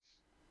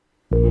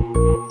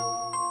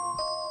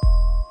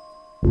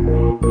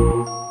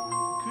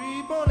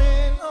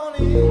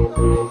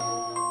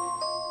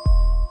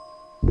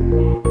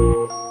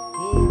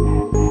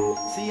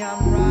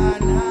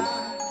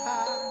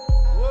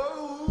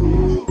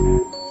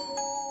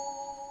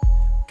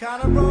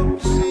Kinda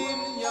broke,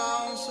 seeing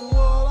young, some wool,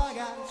 I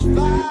got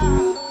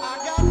fire, I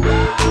got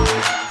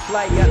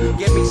fire. Player,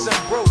 give me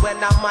some brew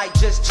and I might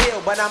just chill.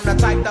 But I'm the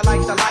type that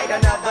like to light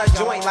another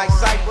joint like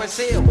Cypress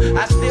Hill.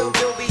 I still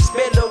do these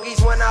spit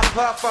loogies when I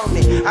puff on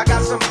it. I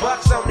got some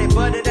bucks on it,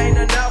 but it ain't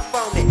enough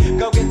on it.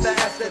 Go get the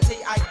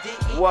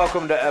S-T-I-D-E.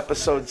 Welcome to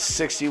episode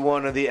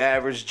 61 of the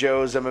Average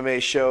Joe's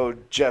MMA show.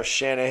 Jeff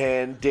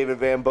Shanahan, David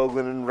Van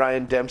Boglen, and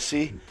Ryan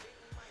Dempsey.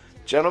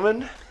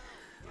 Gentlemen,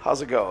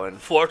 how's it going?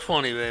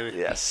 420, baby.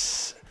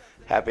 Yes.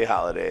 Happy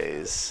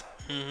holidays.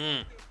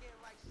 Mm-hmm.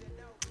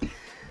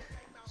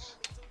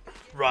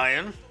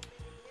 Ryan?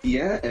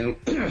 Yeah, and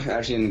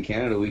actually in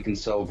Canada we can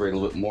celebrate a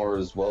little bit more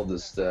as well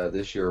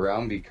this year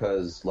around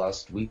because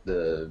last week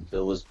the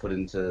bill was put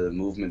into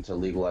movement to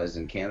legalize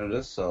in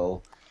Canada,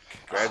 so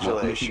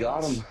Congratulations. you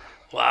got them.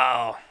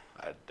 Wow.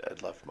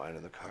 I'd left mine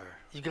in the car.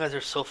 You guys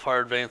are so far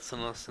advanced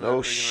than us.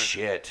 No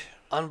shit.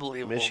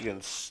 Unbelievable.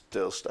 Michigan's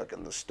still stuck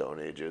in the Stone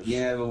Ages.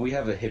 Yeah, but we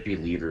have a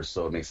hippie leader,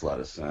 so it makes a lot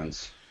of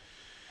sense.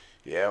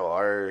 Yeah, well,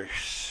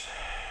 ours...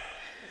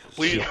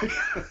 We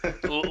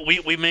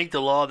make the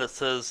law that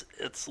says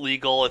it's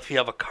legal if you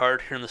have a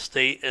card here in the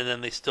state, and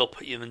then they still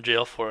put you in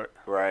jail for it.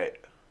 Right.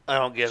 I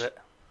don't get it.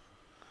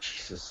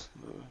 Jesus.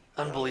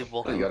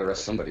 Unbelievable. Well, you gotta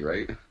arrest somebody,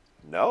 right?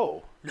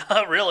 No.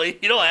 Not really.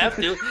 You don't have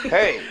to.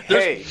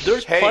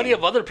 There's plenty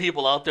of other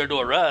people out there to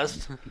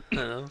arrest. You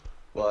know?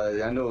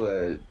 Well, I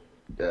know,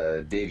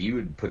 Dave, you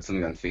would put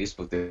something on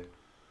Facebook there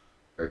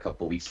a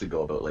couple weeks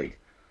ago about, like,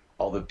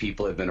 all the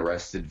people have been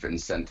arrested and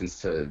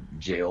sentenced to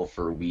jail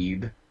for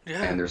weed.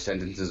 Yeah. And their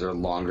sentences are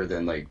longer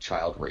than, like,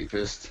 child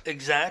rapists.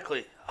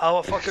 Exactly. How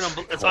fucking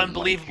it's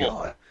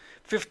unbelievable.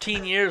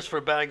 15 years for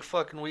a bag of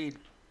fucking weed.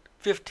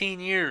 15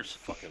 years.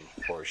 Fucking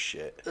horse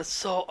shit. It's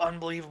so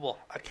unbelievable.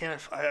 I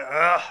can't...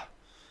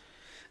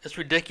 It's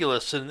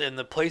ridiculous. And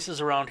the places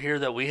around here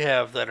that we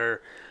have that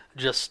are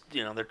just,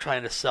 you know, they're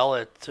trying to sell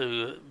it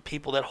to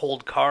people that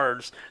hold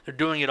cards. They're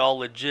doing it all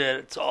legit.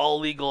 It's all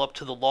legal up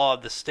to the law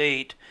of the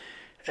state.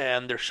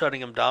 And they're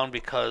shutting them down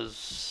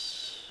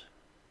because...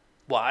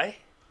 Why?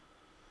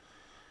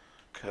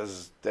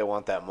 Because they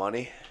want that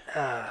money.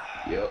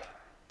 Yep.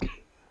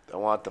 They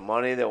want the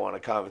money. They want to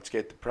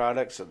confiscate the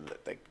product so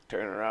that they can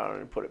turn around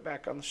and put it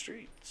back on the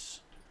streets.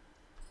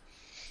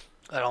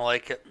 I don't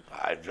like it.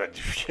 You're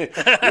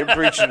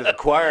preaching to the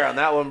choir on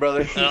that one,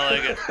 brother. I don't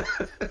like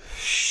it.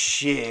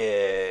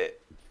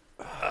 Shit.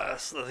 I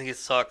think it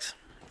sucks.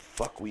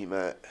 Fuck we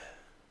met.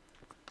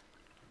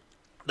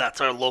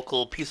 That's our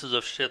local pieces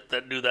of shit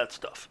that do that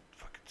stuff.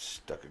 Fucking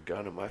stuck a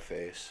gun in my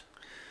face.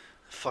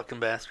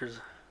 Fucking bastards.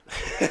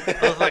 I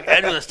was like,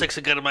 anyone that sticks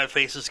a gun in my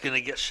face is going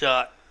to get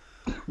shot.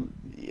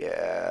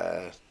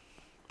 Yeah.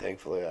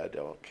 Thankfully, I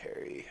don't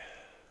carry.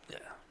 Yeah.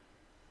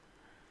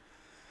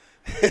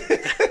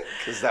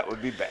 Because that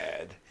would be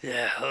bad.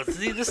 Yeah.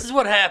 See, this is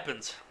what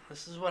happens.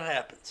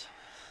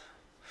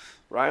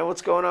 Ryan,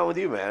 what's going on with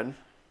you, man?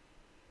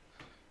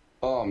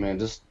 Oh, man,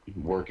 just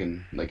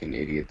working like an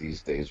idiot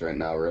these days right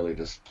now, really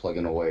just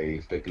plugging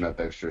away, picking up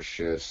extra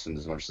shifts and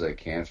as much as I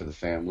can for the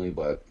family,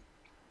 but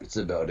it's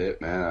about it,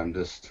 man. I'm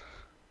just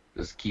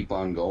keep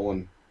on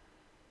going.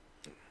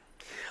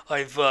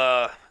 I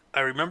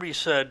remember you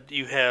said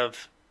you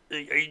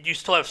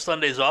still have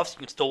Sundays off, so you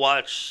can still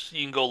watch.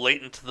 You can go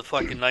late into the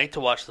fucking night to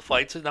watch the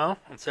fights now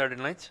on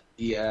Saturday nights.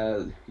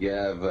 Yeah.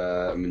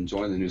 I'm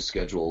enjoying the new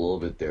schedule a little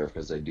bit there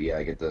because I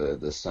get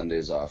the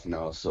Sundays off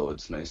now, so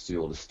it's nice to be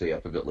able to stay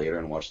up a bit later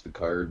and watch the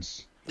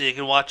cards. Yeah, you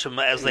can watch them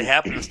as they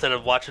happen instead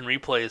of watching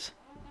replays.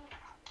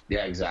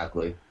 Yeah,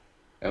 exactly.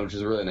 And which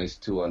is really nice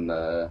too on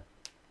the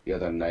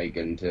other night,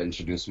 getting to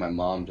introduce my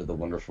mom to the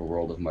wonderful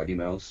world of Mighty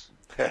Mouse.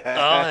 Oh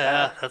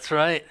yeah, that's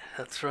right.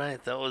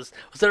 That was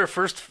that her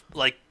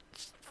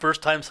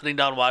first time sitting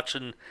down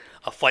watching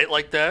a fight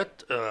like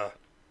that?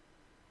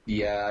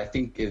 Yeah, I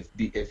think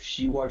if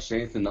she watched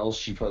anything else,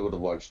 she probably would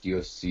have watched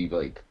UFC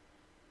like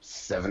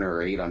 7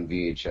 or 8 on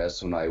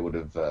VHS when I would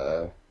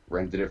have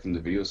rented it from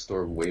the video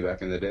store way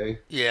back in the day.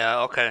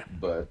 Yeah, okay.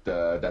 But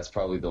that's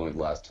probably the only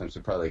last time.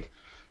 So probably like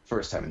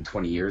first time in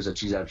 20 years that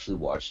she's actually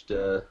watched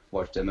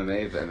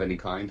MMA of any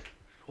kind.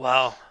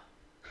 Wow.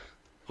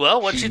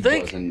 Well, what'd you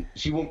think?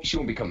 She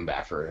won't be coming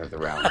back for another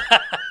round.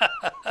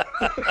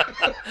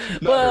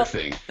 Her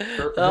thing.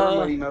 Her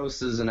Mighty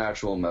Mouse is an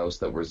actual mouse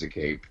that wears a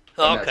cape.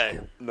 Okay,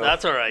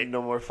 that's all right.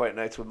 No more fight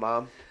nights with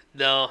mom?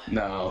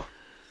 No.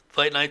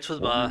 Fight nights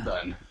with mom.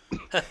 Done.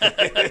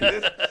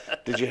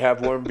 Did you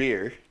have warm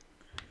beer?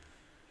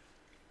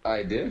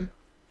 I did.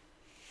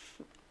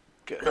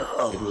 Good.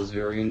 It was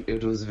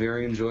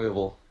very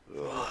enjoyable.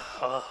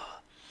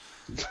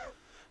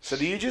 So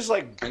do you just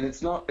like? And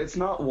it's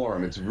not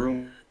warm. It's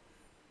room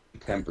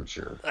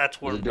temperature.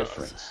 That's warm. There's a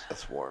difference.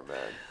 That's warm, man.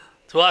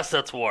 To us,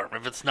 that's warm.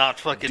 If it's not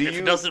fucking, if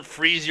it doesn't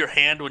freeze your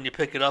hand when you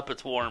pick it up,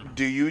 it's warm.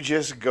 Do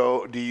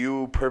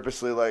you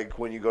purposely, like,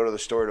 when you go to the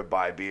store to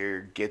buy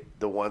beer, get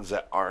the ones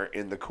that aren't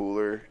in the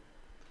cooler?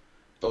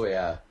 Oh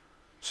yeah.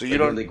 So you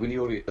don't like when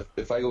you go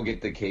if I go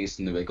get the case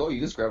and they're like, oh, you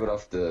just grab it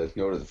off to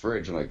the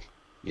fridge. I'm like,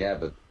 yeah,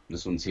 but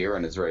this one's here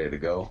and it's ready to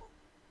go.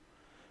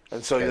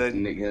 And so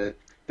then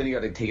then you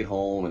got to take it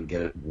home and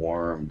get it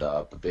warmed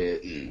up a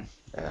bit. And,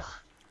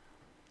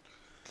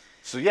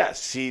 So yeah,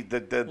 see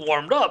the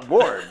Warmed up.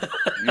 warm.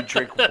 You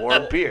drink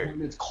warm beer.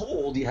 When it's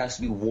cold, it has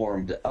to be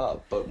warmed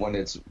up. But when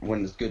it's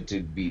good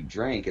to be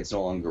drank, it's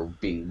no longer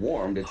being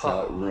warmed. It's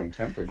at room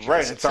temperature.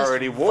 Right, it's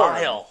already warm.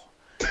 Vile.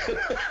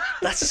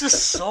 That's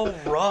just so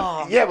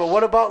wrong. Yeah, but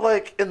what about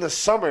like in the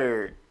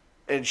summer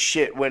and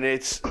shit when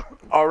it's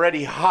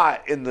already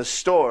hot in the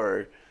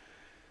store,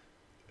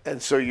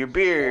 and so your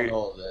beer.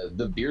 Oh, no,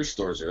 the beer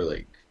stores are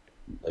like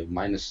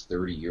minus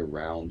 30 year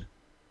round.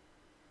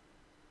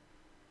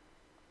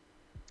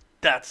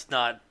 That's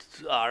not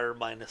our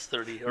minus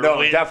 30. Or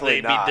No,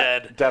 definitely they'd not. be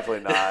dead.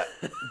 Definitely not.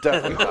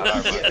 Definitely not.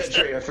 Our Yeah, that's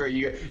right. That's right.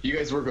 You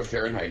guys work with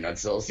Fahrenheit, not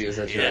Celsius.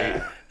 That's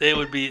right. They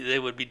would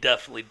be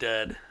definitely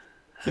dead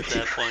at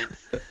that point.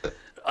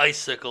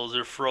 Icicles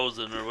or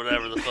frozen or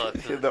whatever the fuck.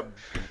 The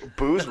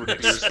booze would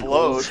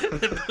explode.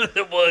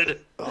 It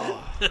would.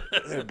 Oh,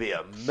 there'd be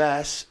a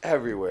mess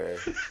everywhere.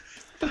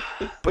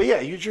 But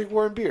yeah, you drink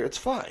warm beer. It's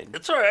fine.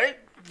 It's all right.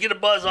 Get a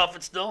buzz off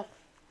it still.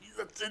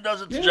 It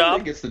does its Yeah,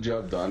 job. it gets the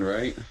job done,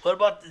 right? What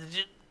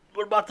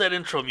about that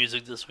intro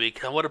music this week?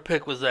 What a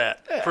pick was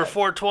that? Yeah. For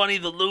 420,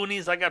 the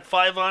Loonies, I got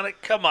 5 on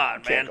it. Come on,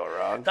 man. Can't go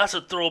wrong. That's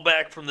a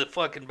throwback from the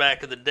fucking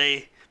back of the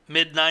day,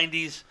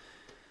 mid-90s.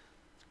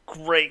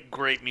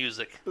 Great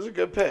music. It was a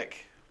good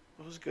pick.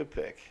 It was a good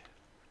pick.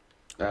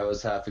 I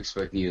was half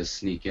expecting you to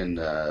sneak in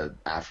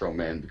Afro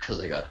Man because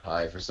I got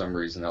high for some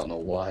reason. I don't know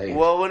why.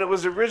 Well, when it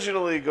was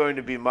originally going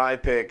to be my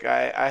pick,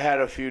 I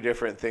had a few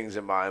different things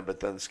in mind, but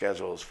then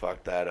schedules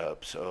fucked that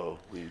up. So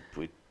we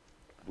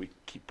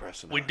keep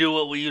pressing. We on. do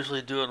what we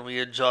usually do, and we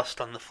adjust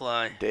on the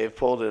fly. Dave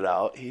pulled it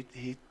out.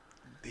 He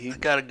I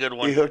got a good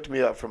one. He hooked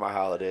me up for my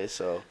holiday.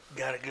 So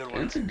Got a good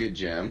one. It's a good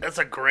jam. That's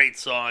a great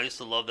song. I used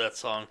to love that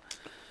song.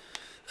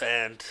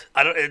 And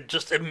I don't.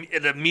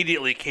 It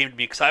immediately came to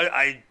me because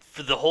I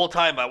for the whole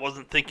time I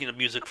wasn't thinking of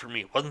music for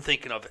me. Wasn't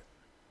thinking of it.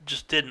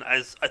 Just didn't.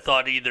 I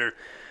thought either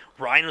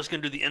Ryan was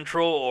going to do the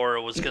intro or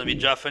it was going to be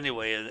Jeff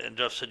anyway. And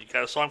Jeff said, "You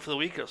got a song for the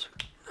week?" I was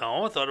like,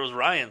 "No, I thought it was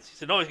Ryan's." He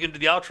said, "No, he's going to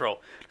do the outro."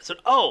 I said,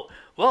 "Oh,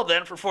 well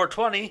then for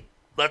 420,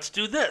 let's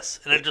do this."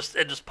 And it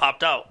just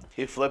popped out.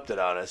 he flipped it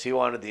on us. He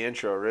wanted the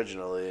intro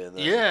originally, and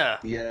then Yeah.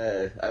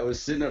 Yeah, I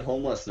was sitting at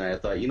home last night. I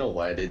thought, you know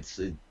what? It's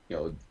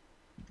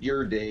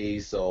your day,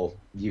 so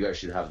you guys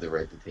should have the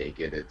right to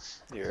take it.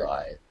 It's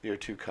you're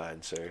too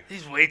kind, sir.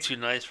 He's way too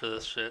nice for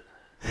this shit.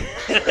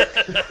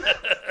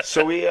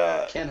 So we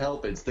can't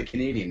help it. It's the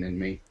Canadian in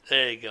me.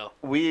 There you go.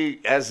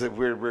 as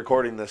we're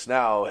recording this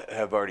now,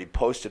 have already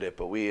posted it,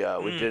 but we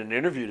did an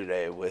interview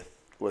today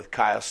with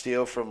Kyle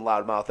Steele from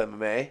Loudmouth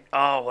MMA.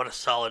 Oh, what a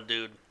solid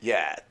dude.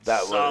 Yeah,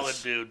 Solid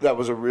dude. That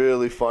was a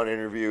really fun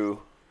interview.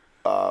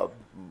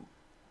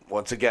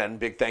 Once again,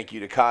 big thank you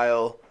to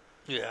Kyle.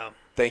 Yeah.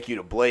 Thank you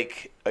to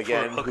Blake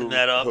again hooking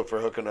that up.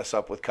 for hooking us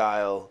up with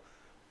Kyle.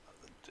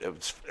 It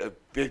was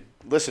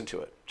listen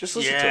to it. Just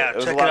listen to Yeah, it. It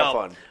was check a lot it out.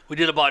 of fun. We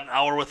did about an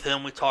hour with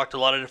him. We talked a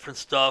lot of different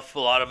stuff, a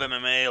lot of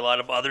MMA, a lot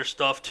of other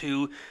stuff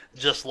too,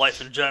 just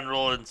life in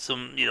general, and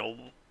some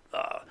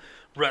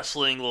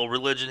wrestling, a little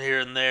religion here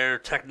and there,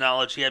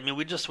 technology. I mean,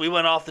 we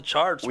went off the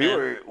charts.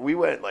 Man. We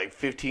went like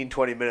 15,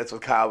 20 minutes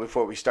with Kyle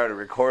before we started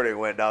recording.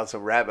 Went down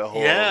some rabbit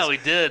holes. Yeah, we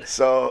did.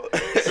 So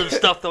Some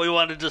stuff that we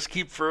wanted to just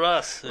keep for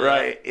us.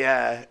 right,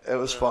 yeah, it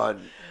was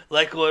fun.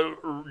 Like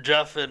what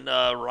Jeff and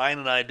Ryan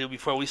and I do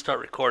before we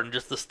start recording,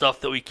 just the stuff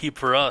that we keep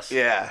for us.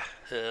 Yeah,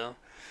 Yeah.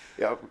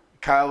 yeah.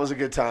 Kyle was a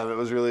good time. It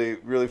was really,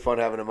 really fun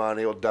having him on.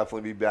 He'll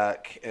definitely be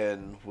back,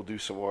 and we'll do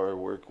some more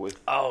work with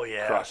Oh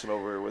yeah. crossing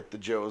over with the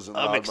Joes and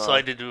I'm Loudmouth.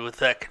 excited with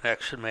that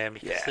connection, man,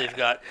 because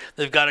Yeah.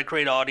 they've got a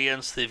great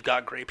audience. They've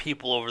got great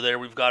people over there.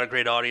 We've got a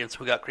great audience.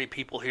 We got great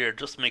people here. It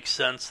just makes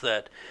sense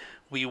that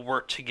we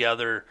work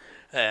together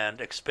and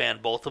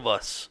expand both of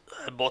us,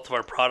 both of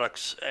our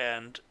products.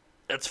 And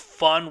it's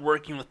fun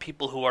working with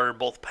people who are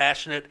both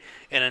passionate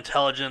and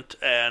intelligent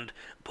and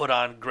put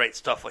on great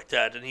stuff like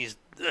that.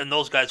 And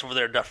those guys over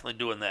there are definitely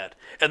doing that.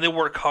 And they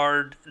work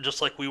hard,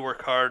 just like we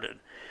work hard. And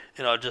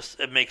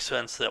it makes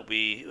sense that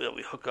we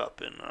hook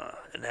up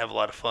and have a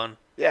lot of fun.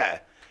 Yeah.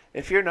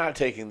 If you're not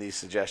taking these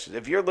suggestions,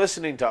 if you're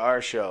listening to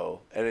our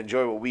show and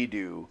enjoy what we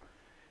do,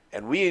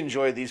 and we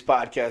enjoy these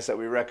podcasts that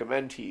we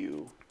recommend to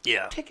you,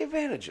 Yeah, take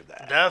advantage of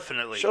that.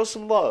 definitely. Show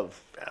some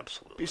love.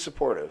 Absolutely. Be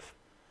supportive.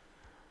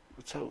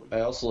 That's how. I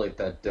also like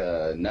that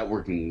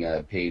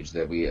networking page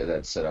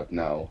that's set up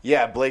now.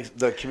 Yeah, Blake's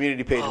the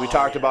community page. We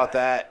talked about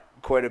that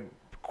quite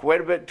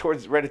a bit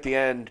towards right at the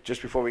end,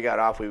 just before we got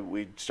off.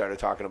 We started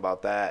talking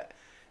about that,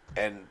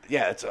 and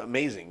yeah, it's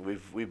amazing.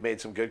 We've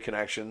made some good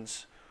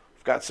connections.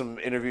 We've got some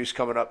interviews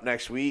coming up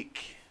next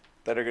week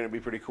that are going to be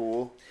pretty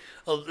cool.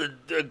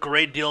 A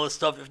great deal of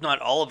stuff, if not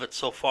all of it,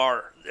 so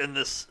far in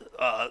this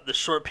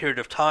short period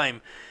of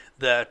time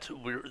that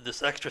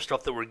this extra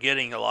stuff that we're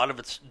getting. A lot of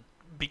it's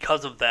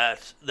because of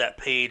that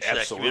page, Absolutely.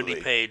 that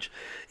community page.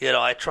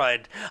 I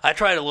tried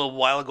a little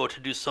while ago to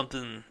do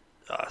something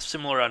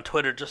similar on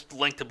Twitter. Just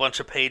linked a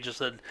bunch of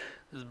pages and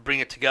bring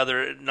it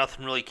together.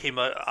 Nothing really came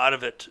out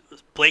of it.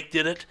 Blake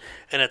did it,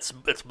 and it's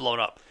blown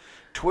up.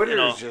 Twitter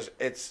is just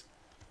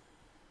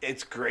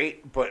it's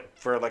great, but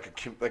for like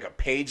a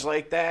page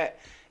like that,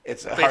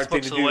 it's a hard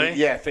thing to do.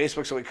 Yeah,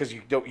 Facebook's the way because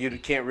you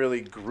can't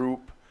really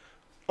group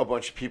a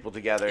bunch of people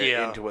together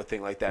into a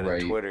thing like that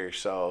in Twitter.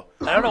 So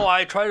I don't know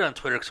why I tried it on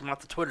Twitter because I'm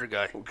not the Twitter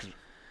guy.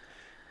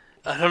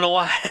 I don't know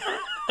why.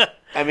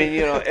 I mean,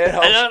 it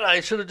helps.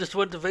 I should have just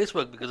went to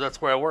Facebook because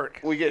that's where I work.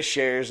 We get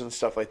shares and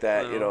stuff like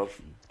that,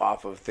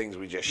 off of things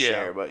we just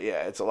share. But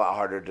yeah, it's a lot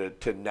harder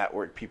to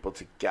network people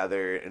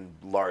together in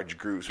large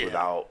groups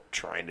without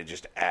trying to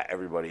just at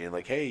everybody and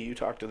like, hey, you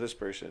talk to this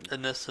person.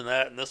 And this and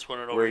that and this one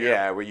and over here.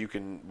 Yeah, where you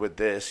can, with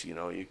this,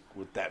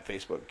 with that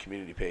Facebook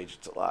community page,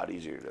 it's a lot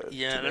easier to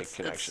make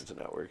connections and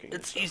networking.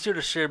 It's easier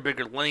to share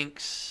bigger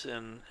links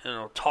and,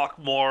 talk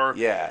more.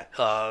 Yeah.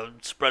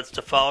 Spread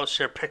stuff out,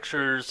 share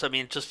pictures. I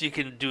mean, just you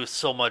can do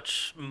so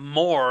much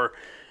more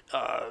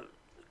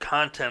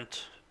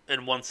content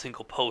in one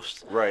single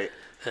post. Right.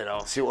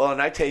 See, well,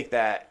 and I take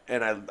that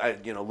and I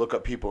look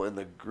up people in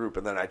the group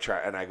and then I try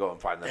and I go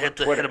and find them on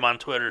Twitter. Hit them on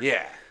Twitter.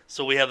 Yeah.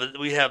 So we have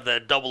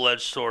that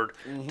double-edged sword.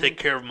 Mm-hmm. Take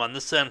care of them on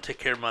this end, take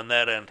care of them on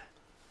that end.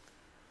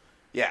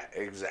 Yeah,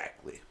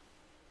 exactly.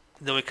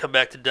 Then we come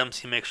back to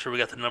Dempsey, make sure we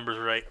got the numbers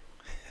right.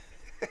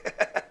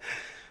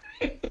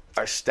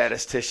 Our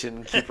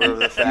statistician, keeper of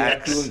the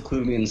facts. You have to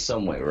include me in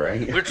some way,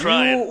 right? We're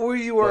trying.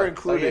 You are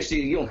included.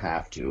 Actually, you don't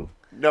have to.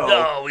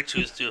 No, we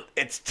choose to.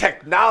 It's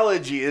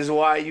technology is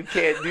why you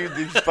can't do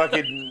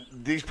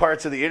these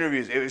parts of the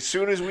interviews. As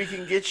soon as we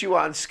can get you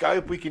on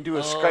Skype, we can do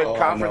a Skype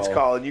conference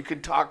call, and you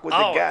can talk with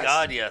the guests. Oh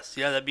God, yes,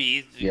 yeah, that'd be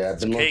easy. Yeah, I've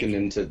been looking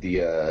into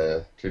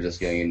to just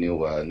getting a new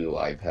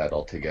iPad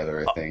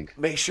altogether. I think.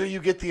 Make sure you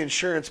get the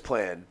insurance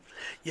plan.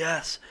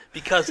 Yes,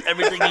 because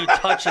everything you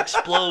touch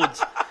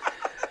explodes,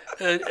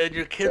 and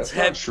your kids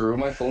That's not true.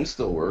 My phone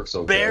still works.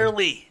 Okay.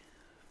 Barely.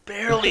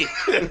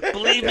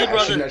 Believe me,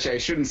 brother. I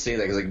shouldn't say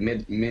that because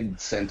mid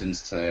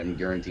sentence, I'm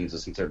guaranteeing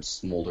something started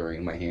smoldering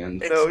in my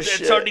hand.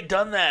 It's already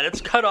done that. It's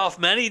cut off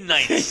many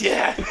nights.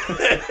 Yeah.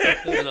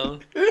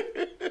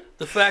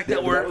 The fact that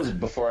that was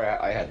before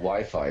I had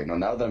Wi-Fi.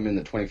 Now that I'm in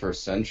the 21st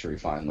century,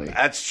 finally.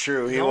 That's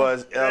true. He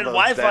was. And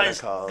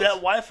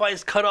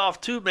Wi-Fi's cut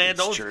off too, man.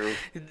 It's true.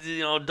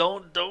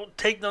 Don't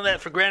take none of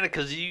that for granted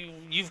because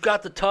you've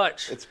got the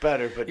touch. It's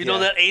better, but you know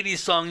that '80s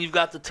song, "You've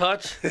Got the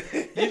Touch."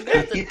 You've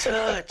got the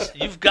touch.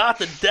 You've got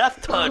the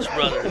death touch,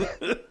 brother.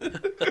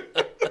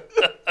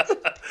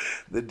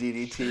 The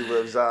DDT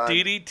lives on.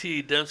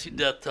 DDT, Dempsey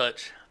Death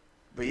Touch.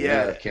 But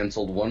yeah, I've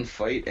canceled one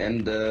fight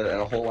and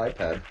a whole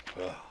iPad.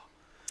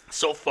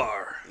 So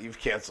far. You've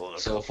canceled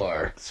it. So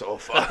far.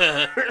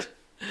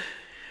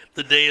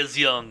 The day is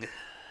young.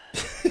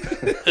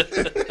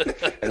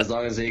 As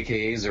long as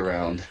AKA's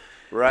around,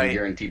 right? I'm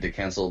guaranteed to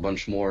cancel a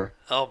bunch more.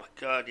 Oh my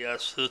God,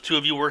 yes. The two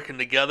of you working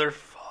together,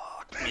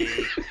 fuck me.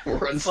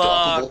 We're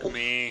unstoppable. Fuck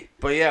me.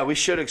 But yeah, we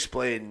should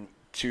explain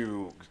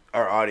to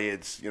our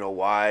audience,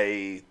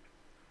 why,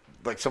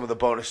 like some of the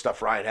bonus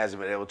stuff Ryan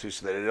hasn't been able to,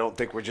 so that they don't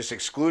think we're just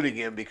excluding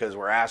him because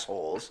we're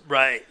assholes.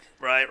 Right.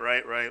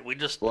 We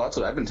just. Well, that's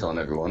what I've been telling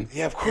everyone.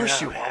 Yeah, of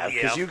course you have,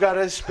 because you've got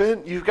to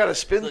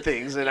spin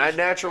things, and I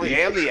naturally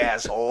am the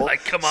asshole. I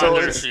come on so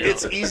their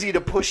it's easy to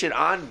push it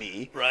on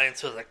me. Ryan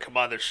says, I come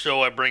on their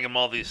show, I bring him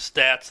all these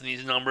stats and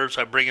these numbers,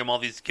 I bring him all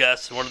these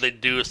guests, and what do they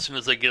do as soon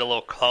as they get a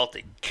little clout?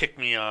 They kick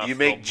me off. You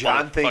make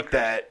John think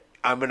that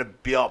I'm going to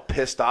be all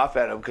pissed off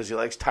at him because he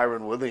likes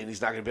Tyron Woodley and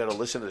he's not going to be able to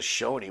listen to the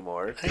show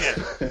anymore. Yeah.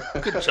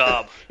 Good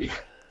job.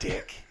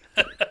 Dick.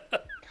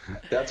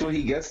 That's what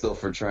he gets, though,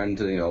 for trying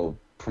to,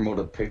 promote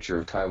a picture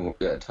of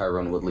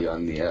Tyron Woodley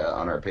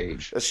on our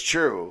page. That's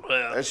true.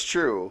 Yeah. That's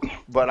true.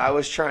 But I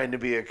was trying to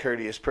be a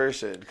courteous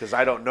person because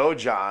I don't know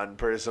John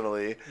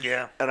personally.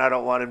 Yeah. And I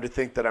don't want him to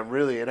think that I'm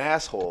really an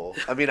asshole.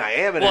 I mean, I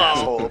am an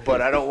asshole, but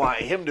I don't want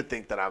him to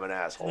think that I'm an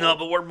asshole. No,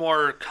 but we're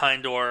more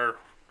kind to our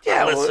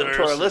listeners.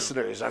 To our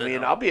listeners. I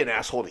mean, I'll be an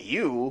asshole to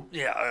you.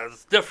 Yeah,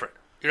 it's different.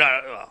 You're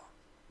not. Well,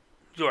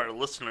 you are a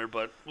listener,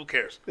 but who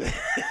cares?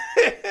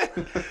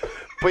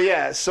 But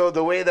yeah, so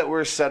the way that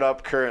we're set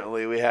up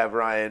currently, we have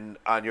Ryan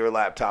on your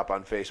laptop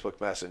on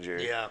Facebook Messenger.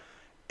 Yeah.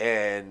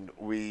 And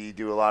we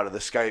do a lot of the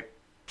Skype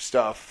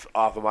stuff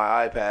off of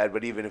my iPad,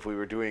 but even if we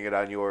were doing it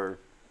on your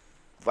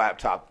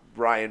laptop,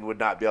 Ryan would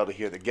not be able to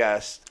hear the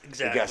guest.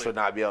 Exactly. The guest would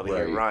not be able to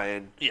hear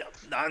Ryan. Yeah,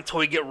 not until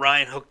we get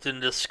Ryan hooked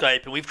into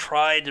Skype. And we've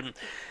tried, and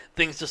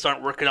things just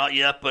aren't working out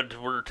yet,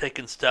 but we're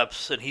taking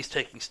steps, and he's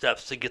taking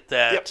steps to get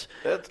that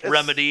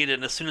remedied.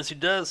 And as soon as he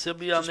does, he'll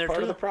be on there, too. It's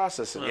part of the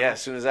process. And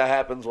as soon as that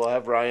happens, we'll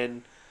have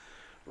Ryan.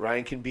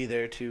 Ryan can be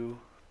there to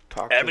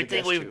talk to the guest,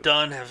 everything we've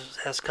done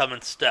has come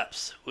in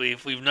steps.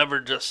 We've never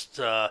just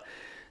gone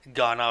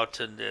out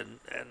and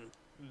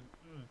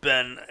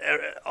been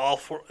all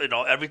for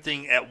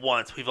everything at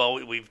once.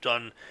 We've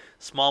done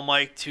small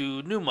mic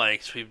to new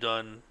mics. We've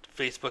done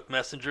Facebook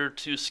Messenger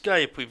to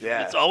Skype.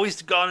 It's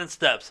always gone in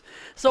steps.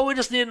 So we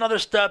just need another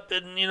step,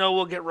 and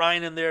we'll get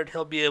Ryan in there, and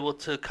he'll be able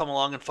to come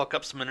along and fuck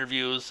up some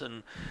interviews,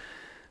 and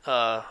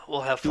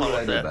we'll have Do fun what I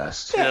with do that.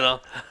 best. You know?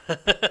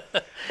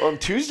 Well,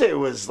 and Tuesday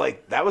was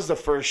that was the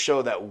first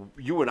show that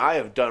you and I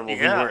have done when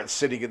we Yeah. weren't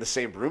sitting in the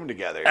same room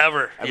together.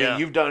 Ever, I yeah. mean,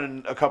 you've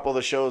done a couple of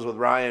the shows with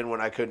Ryan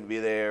when I couldn't be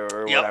there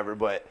or Yep. whatever,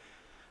 but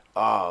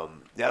yeah,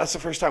 that's the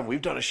first time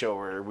we've done a show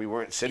where we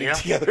weren't sitting Yeah.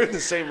 together in the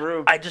same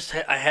room. I just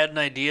I had an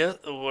idea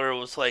where it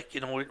was like,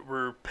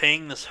 we're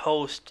paying this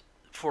host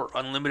for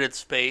unlimited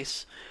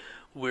space.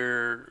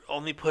 We're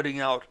only putting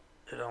out,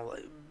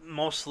 like,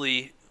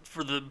 mostly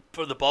for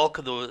the bulk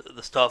of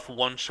the stuff,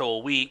 one show a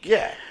week.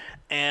 Yeah.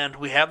 And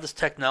we have this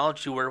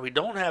technology where we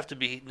don't have to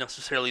be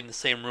necessarily in the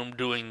same room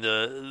doing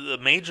the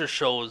major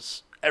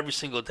shows every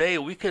single day.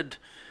 We could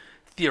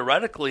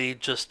theoretically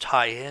just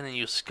tie in and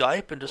use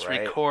Skype and just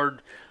Right.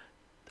 record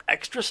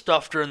extra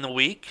stuff during the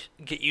week,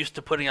 get used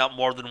to putting out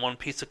more than one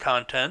piece of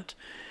content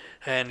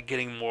and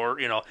getting more,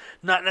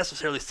 not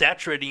necessarily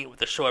saturating it with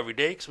the show every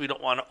day because we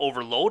don't want to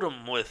overload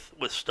them with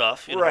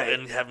stuff, Right.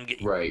 and have them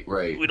get Right.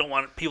 we don't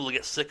want people to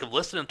get sick of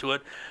listening to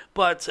it.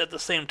 But at the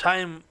same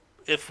time,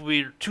 if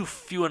we're too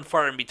few and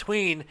far in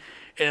between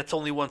and it's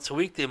only once a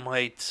week, they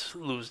might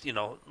lose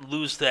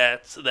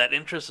that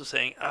interest of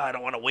saying, I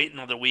don't want to wait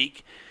another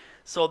week.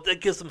 So that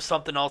gives them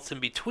something else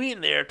in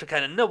between there to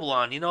kind of nibble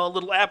on, a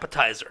little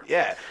appetizer.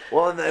 Yeah.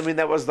 Well, and I mean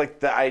that was like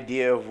the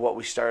idea of what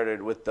we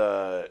started with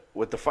the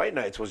fight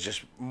nights was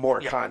just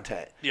more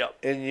content. Yep.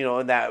 And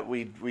and that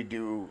we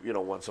do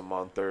once a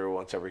month or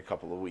once every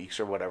couple of weeks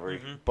or whatever.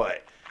 Mm-hmm.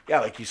 But yeah,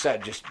 like you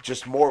said,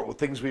 just more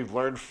things we've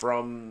learned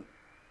from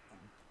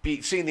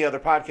seeing the other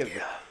podcasts.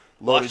 Yeah.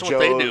 Loaded Watching what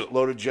they Joe's, do.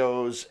 Loaded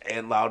Joe's,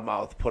 and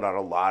Loudmouth put out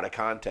a lot of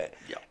content.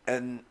 Yep.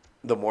 And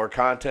the more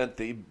content,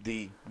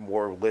 the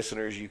more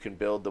listeners you can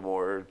build, the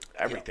more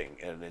everything.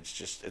 And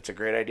it's a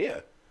great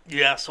idea.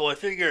 Yeah, so I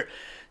figure,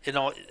 it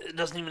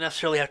doesn't even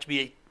necessarily have to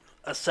be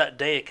a set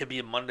day. It could be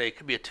a Monday, it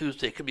could be a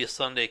Tuesday, it could be a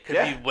Sunday, it could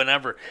be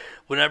whenever.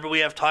 Whenever we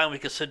have time, we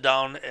can sit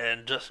down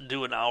and just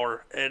do an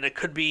hour. And it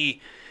could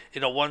be,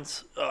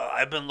 once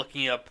I've been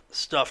looking up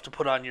stuff to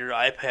put on your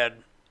iPad.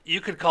 You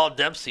could call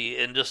Dempsey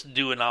and just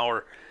do an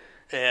hour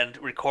and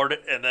record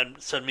it and then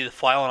send me the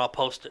file and I'll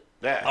post it.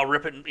 Yeah. I'll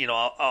rip it and,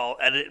 I'll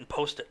edit it and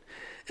post it.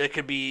 It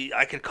could be,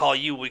 I could call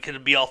you. We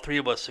could be all three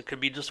of us. It could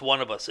be just one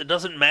of us. It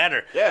doesn't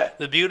matter. Yeah.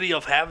 The beauty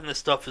of having this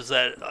stuff is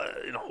that,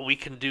 we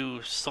can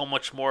do so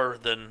much more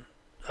than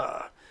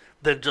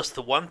just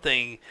the one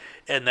thing.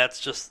 And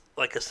that's just,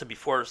 like I said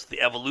before, it's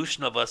the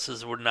evolution of us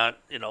is we're not,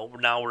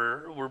 now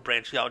we're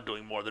branching out and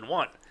doing more than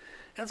one.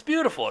 And it's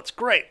beautiful. It's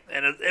great.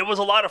 And it was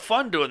a lot of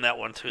fun doing that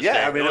one Tuesday.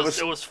 Yeah, I mean,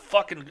 it was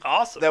fucking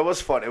awesome. That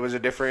was fun. It was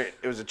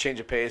a change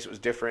of pace. It was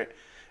different.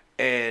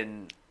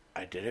 And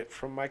I did it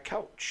from my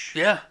couch.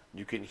 Yeah.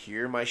 You can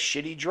hear my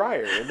shitty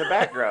dryer in the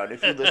background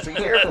if you listen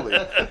carefully.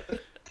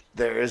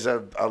 There is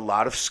a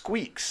lot of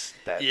squeaks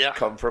that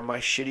come from my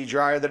shitty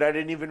dryer that I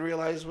didn't even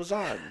realize was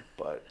on.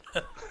 But,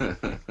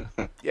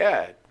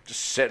 yeah,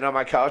 just sitting on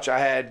my couch. I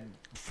had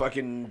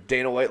fucking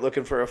Dana White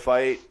looking for a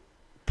fight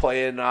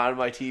playing on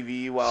my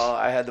TV while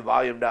I had the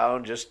volume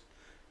down, just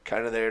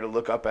kind of there to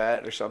look up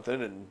at or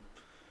something, and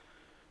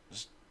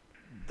just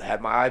had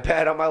my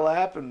iPad on my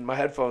lap and my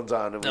headphones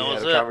on, and we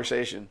had a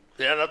conversation.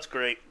 Yeah, that's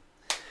great.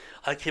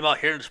 I came out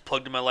here and just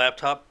plugged in my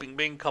laptop, bing,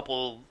 bing,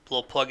 couple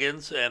little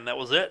plug-ins, and that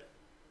was it.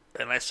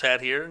 And I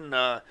sat here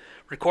and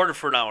recorded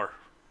for an hour.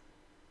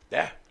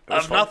 Yeah.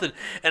 Of nothing.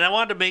 And I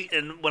wanted to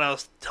and when I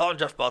was telling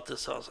Jeff about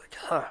this, I was like,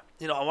 I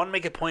want to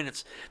make a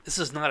point. This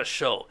is not a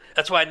show.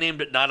 That's why I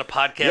named it Not a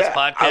Podcast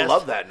Podcast. I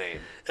love that name.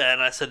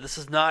 And I said, this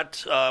is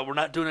not, we're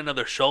not doing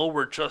another show.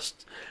 We're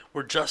just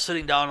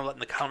sitting down and letting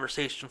the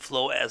conversation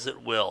flow as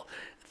it will.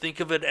 Think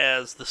of it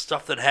as the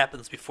stuff that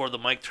happens before the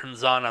mic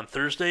turns on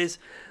Thursdays.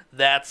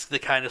 That's the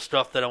kind of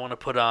stuff that I want to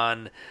put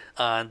on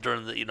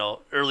during the,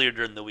 earlier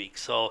during the week.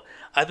 So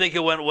I think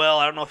it went well.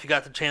 I don't know if you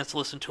got the chance to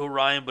listen to it,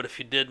 Ryan, but if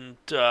you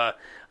didn't,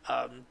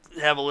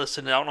 have a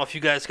listen. I don't know if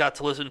you guys got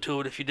to listen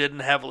to it. If you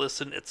didn't have a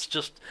listen,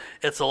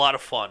 it's a lot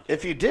of fun.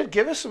 If you did,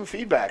 give us some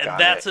feedback on it. And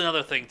that's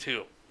another thing,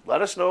 too.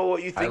 Let us know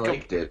what you think. I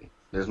liked it.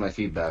 There's my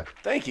feedback.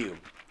 Thank you.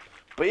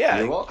 But yeah.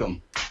 You're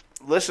welcome.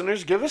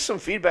 Listeners, give us some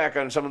feedback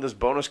on some of this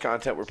bonus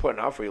content we're putting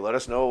out for you. Let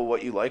us know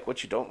what you like,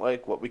 what you don't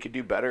like, what we could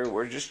do better.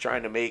 We're just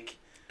trying to make...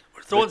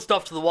 We're throwing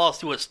stuff to the wall,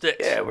 see what sticks.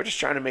 Yeah, we're just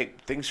trying to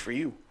make things for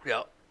you.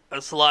 Yeah.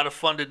 It's a lot of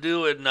fun to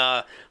do,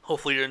 and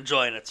hopefully you're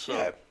enjoying it. So.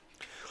 Yeah.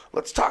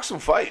 Let's talk some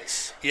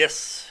fights.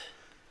 Yes.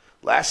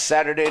 Last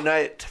Saturday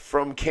night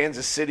from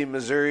Kansas City,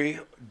 Missouri,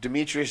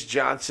 Demetrius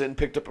Johnson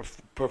picked up a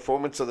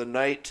performance of the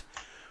night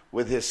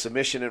with his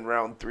submission in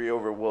round 3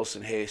 over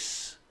Wilson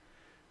Hayes.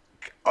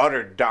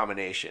 Utter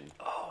domination.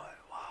 Oh,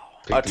 wow.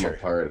 Picked him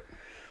apart.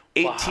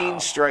 18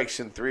 strikes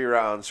in 3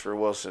 rounds for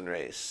Wilson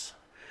Reis.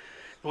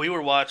 When we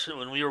were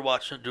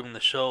watching doing the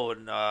show,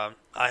 and I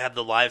had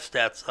the live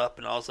stats up,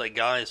 and I was like,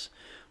 guys,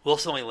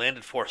 Wilson only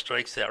landed 4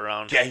 strikes that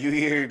round. Yeah, you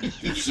hear.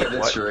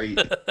 That's right.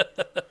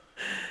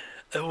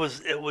 It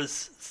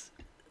was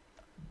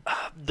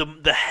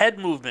the head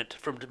movement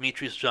from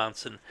Demetrius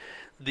Johnson,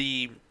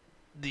 the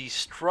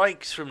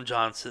strikes from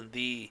Johnson,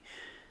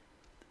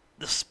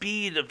 the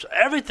speed of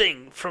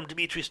everything from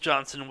Demetrius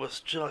Johnson was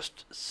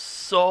just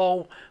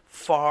so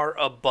far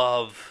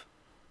above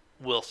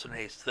Wilson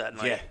Hayes that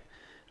night. Yeah.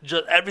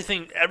 Just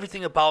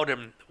everything about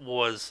him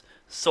was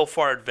so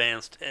far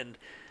advanced and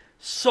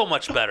so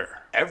much better.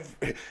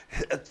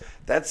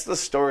 That's the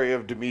story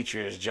of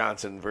Demetrius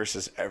Johnson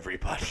versus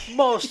everybody.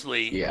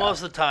 Mostly, Yeah.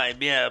 most of the time,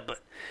 yeah.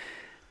 But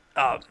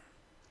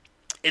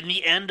in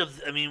the end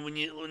of, when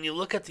you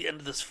look at the end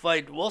of this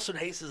fight, Wilson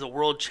Hayes is a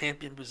world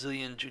champion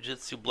Brazilian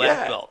Jiu-Jitsu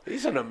black belt.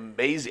 He's an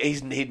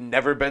amazing. He'd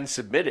never been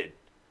submitted.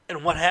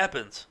 And what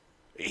happens?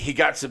 He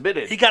got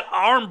submitted. He got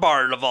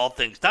armbarred of all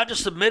things. Not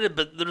just submitted,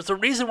 but there's a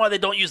reason why they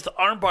don't use the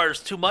arm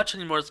bars too much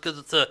anymore. It's because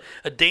it's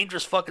a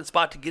dangerous fucking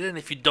spot to get in.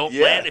 If you don't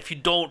land, if you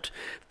don't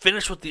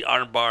finish with the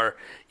arm bar,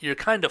 you're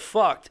kind of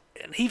fucked.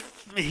 And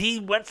he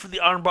went for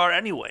the arm bar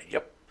anyway.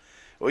 Yep.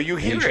 Well, you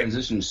He hear it.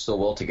 transitioned so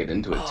well to get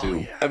into it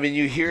too. I mean,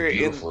 you hear it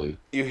Beautifully.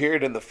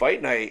 in the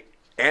fight night.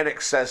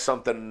 Annex says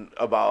something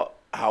about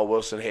how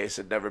Wilson Hayes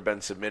had never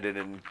been submitted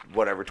in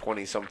whatever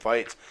 20-some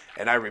fights,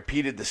 and I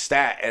repeated the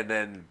stat, and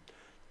then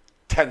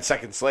 10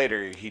 seconds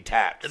later he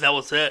tapped. And that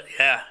was it,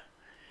 yeah.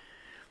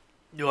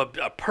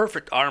 A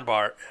perfect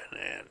armbar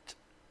and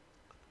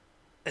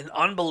an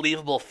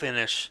unbelievable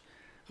finish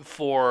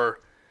for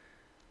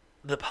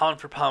the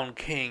pound-for-pound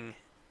king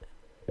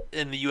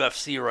in the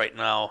UFC right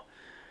now,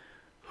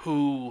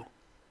 who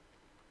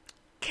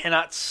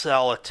cannot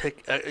sell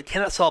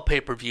a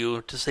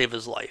pay-per-view to save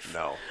his life.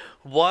 No.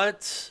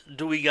 What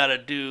do we got to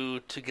do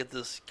to get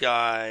this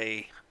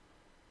guy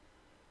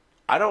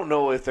I don't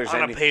know if there's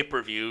on any a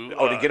pay-per-view?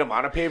 to get him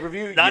on a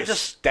pay-per-view, not you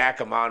just- stack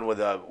him on with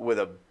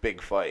a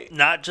big fight.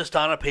 Not just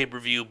on a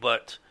pay-per-view,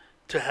 but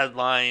to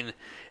headline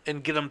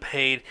and get him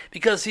paid.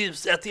 Because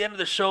he's at the end of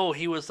the show,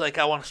 he was like,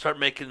 I want to start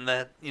making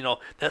that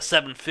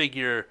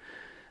seven-figure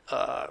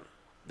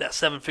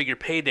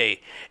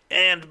payday.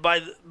 And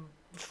by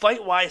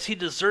fight-wise, he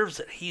deserves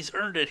it. He's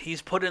earned it.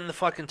 He's put in the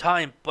fucking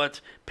time. But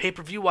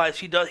pay-per-view-wise,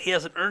 he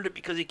hasn't earned it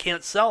because he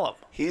can't sell them.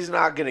 He's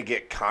not going to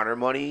get Conor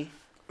money,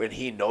 and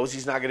he knows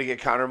he's not going to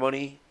get Conor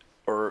money,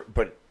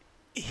 but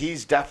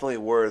he's definitely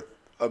worth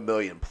 $1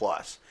 million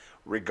plus,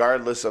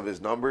 regardless of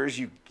his numbers.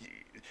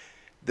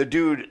 The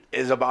dude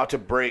is about to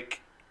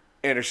break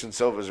Anderson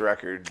Silva's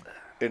record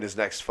in his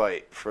next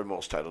fight for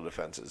most title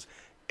defenses,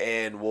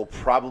 and will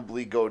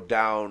probably go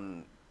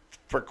down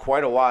for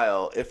quite a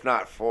while, if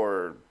not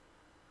for,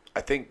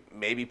 I think,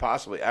 maybe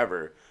possibly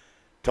ever,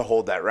 to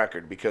hold that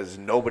record, because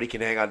nobody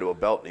can hang on to a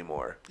belt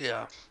anymore.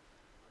 Yeah.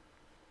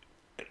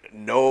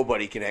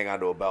 Nobody can hang on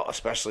to a belt,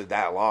 especially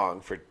that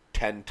long, for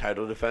 10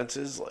 title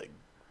defenses. Like,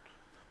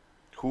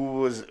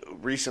 who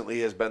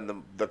recently has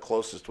been the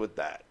closest with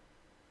that?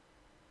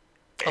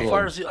 How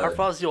far is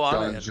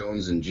Joanna? John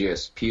Jones and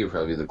GSP are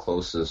probably the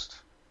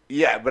closest.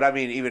 Yeah, but I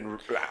mean,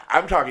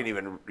 I'm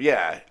talking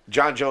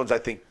John Jones, I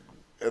think,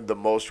 the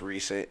most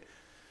recent.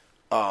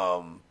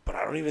 But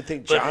I don't even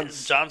think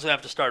John's gonna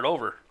have to start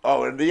over.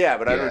 Oh, and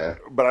but I Yeah.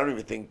 don't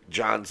even think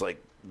John's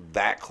like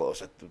that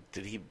close.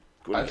 Did he?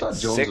 I thought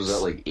Jones 6? was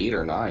at like 8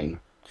 or 9.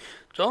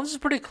 Jones is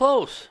pretty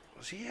close.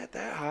 Was he at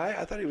that high?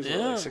 I thought he was at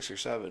Yeah. like 6 or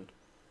 7.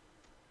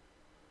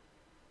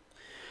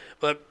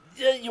 But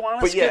yeah,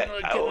 Joanna's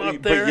getting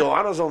up there. But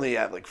Joanna's only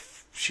at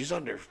she's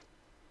under.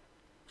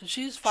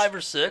 She's 5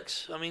 or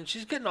 6. I mean,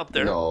 she's getting up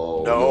there.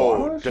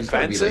 No, she's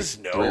gotta be, defenses.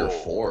 like, No,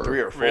 3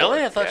 or 4.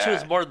 Really? I thought she Yeah.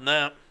 was more than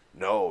that.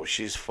 No,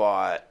 she's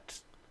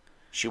fought.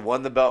 She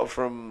won the belt.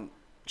 Fought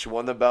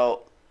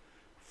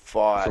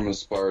From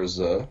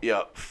Esparza.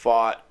 Yep.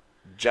 Fought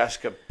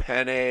Jessica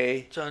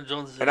Penne. John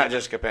Jones is Or not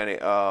Jessica Penne.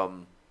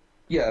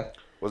 Yeah.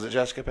 Was it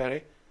Jessica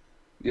Penne?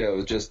 Yeah, it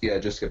was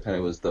Jessica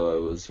Penne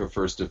was her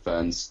first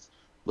defense.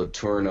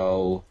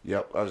 Letourneau.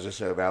 Yep. I was just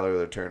saying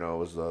Valerie Letourneau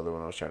was the other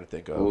one I was trying to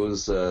think of. What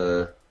was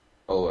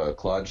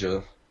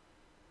Claudia.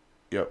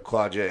 Yep.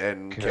 Claudia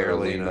and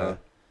Carolina.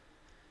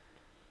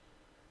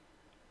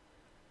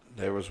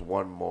 There was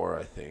one more,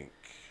 I think.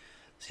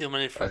 See how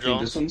many for I Jones?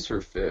 think this one's her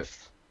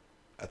 5th.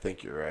 I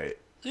think you're right.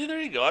 See, there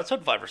you go. I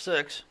said 5 or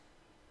 6.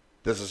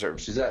 This is her.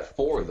 She's at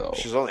 4 though.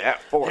 She's only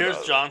at 4. Here's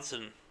though.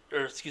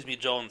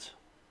 Jones.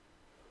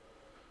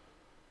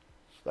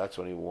 That's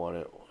when he won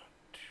it.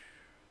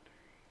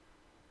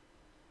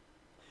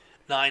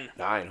 9.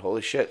 9.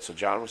 Holy shit. So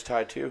John was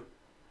tied too?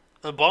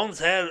 The Bones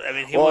had. I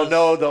mean, he Well, was.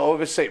 no, the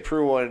Ovis St.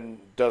 Preux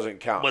one doesn't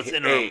count. Was He-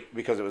 interim. 8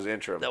 because it was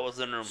interim. That was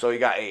interim. So he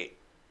got 8.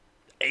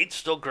 8's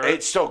still great.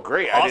 8's still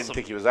great. I Awesome. didn't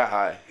think he was that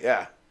high.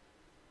 Yeah.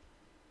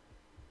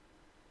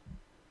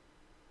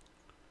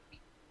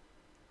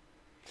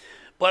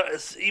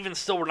 But even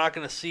still, we're not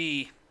going to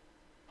see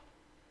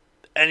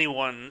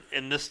anyone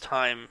in this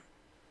time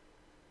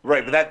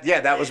Right, but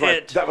that was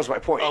my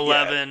point.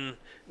 11.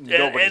 Yeah.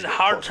 And Nobody's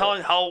hard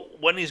getting telling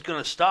when he's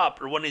going to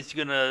stop or when he's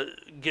going to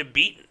get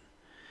beaten.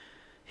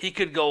 He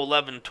could go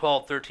 11,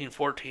 12, 13,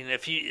 14.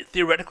 If he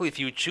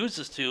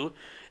chooses to,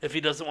 if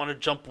he doesn't want to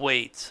jump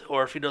weights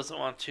or if he doesn't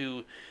want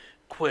to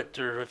quit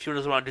or if he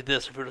doesn't want to do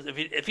this,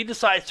 if he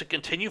decides to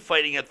continue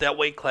fighting at that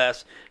weight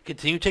class,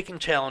 continue taking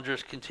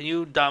challengers,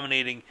 continue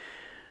dominating,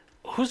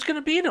 who's going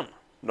to beat him?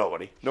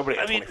 Nobody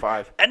at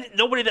 25. And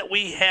nobody that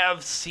we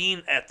have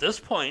seen at this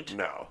point.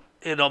 No.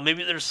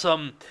 Maybe there's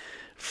some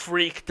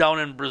freak down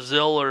in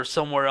Brazil or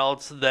somewhere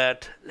else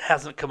that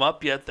hasn't come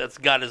up yet that's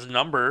got his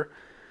number.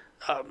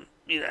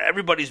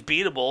 Everybody's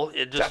beatable.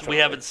 It just Definitely.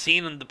 we haven't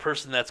seen the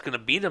person that's going to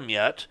beat him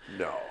yet.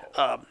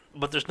 No.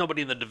 But there's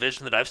nobody in the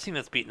division that I've seen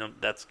that's beaten him.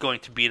 That's going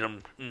to beat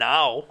him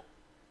now.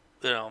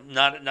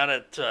 Not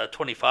at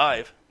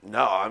 25.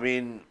 No, I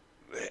mean,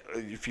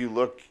 if you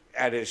look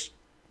at his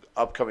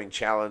upcoming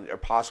challenge or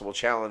possible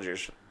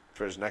challengers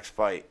for his next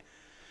fight,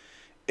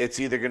 it's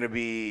either going to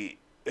be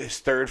his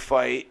third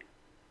fight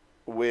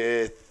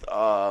with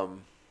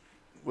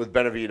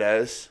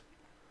Benavidez.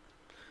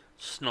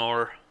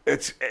 Snore.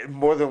 It's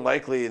more than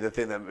likely the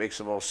thing that makes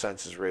the most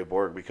sense is Ray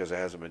Borg because it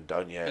hasn't been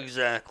done yet.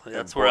 Exactly.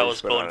 That's And where I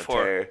Borg's was been on going a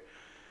for. tear.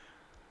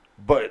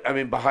 But, I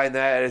mean, behind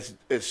that,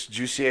 it's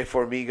Jussier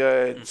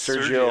Formiga and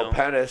Sergio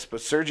Pettis. But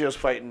Sergio's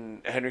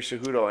fighting Henry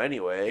Cejudo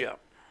anyway. Yeah.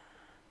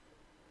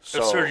 So,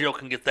 If Sergio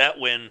can get that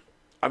win.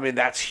 I mean,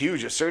 that's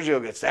huge. If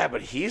Sergio gets that,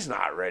 but he's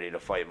not ready to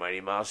fight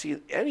Mighty Mouse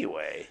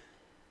anyway.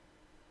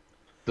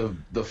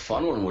 The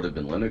fun one would have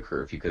been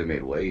Lineker if he could have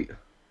made weight.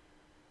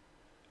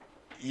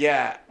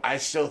 Yeah, I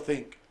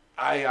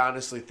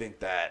honestly think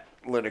that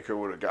Lineker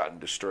would have gotten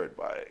destroyed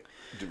by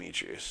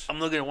Demetrius. I'm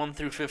looking at 1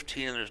 through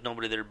 15, and there's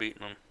nobody there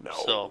beating him. No.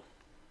 So,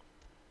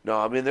 No,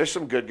 I mean, there's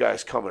some good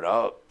guys coming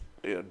up.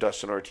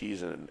 Dustin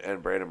Ortiz and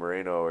Brandon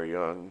Moreno are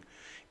young.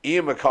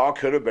 Ian McCall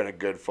could have been a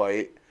good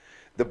fight.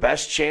 The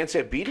best chance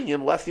at beating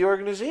him left the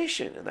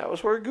organization, and that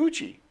was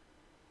Horiguchi.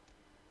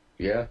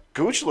 Yeah.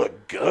 Gooch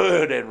looked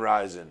good in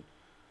Rising.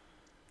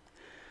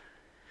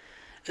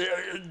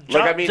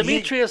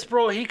 Demetrius,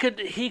 bro, he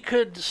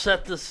could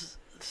set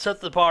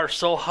the bar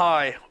so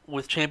high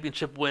with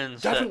championship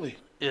wins. Definitely.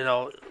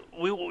 That,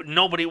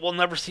 we'll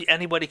never see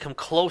anybody come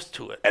close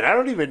to it. And I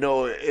don't even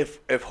know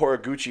if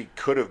Horiguchi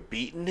could have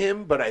beaten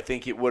him, but I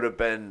think it would have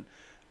been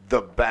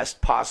the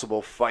best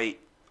possible fight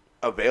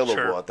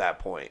available at that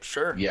point.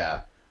 Sure.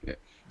 Yeah.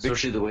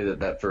 Especially the way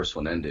that first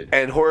one ended.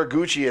 And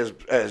Horiguchi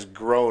has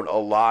grown a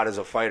lot as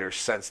a fighter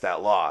since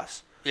that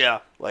loss. Yeah.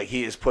 Like,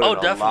 he has put in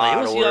a definitely. lot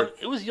It was of young. work.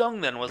 It was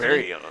young then, wasn't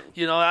Very it?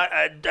 young.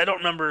 I don't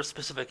remember a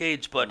specific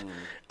age, but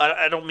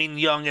I don't mean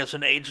young as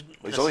an age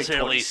He's only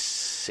necessarily.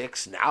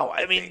 26 now,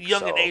 I mean, think. young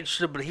so. in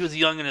age, but he was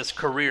young in his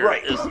career.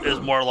 Right. Is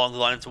more along the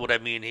lines of what I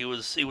mean. He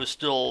was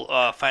still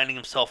finding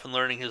himself and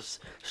learning his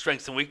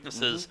strengths and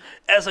weaknesses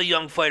as a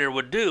young fighter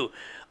would do.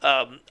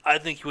 I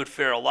think he would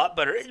fare a lot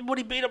better. Would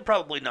he beat him?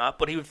 Probably not,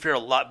 but he would fare a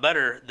lot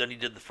better than he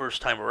did the first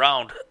time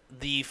around.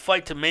 The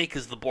fight to make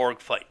is the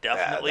Borg fight,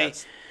 definitely.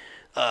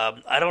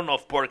 I don't know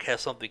if Borg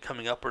has something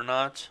coming up or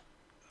not.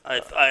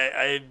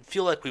 I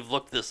feel like we've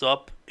looked this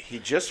up. He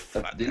just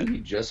Didn't he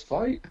just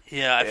fight?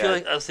 Yeah, I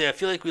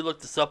feel like we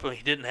looked this up and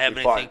he didn't have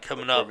anything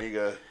coming up.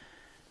 Formiga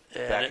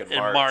back in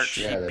March, March.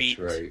 Yeah, that's he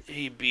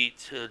right. beat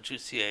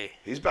Jussier.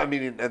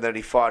 And then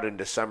he fought in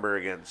December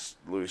against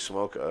Louis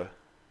Smoka.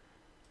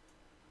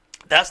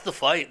 That's the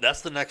fight.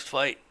 That's the next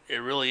fight. It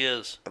really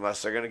is.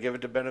 Unless they're going to give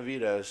it to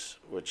Benavidez,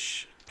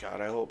 which,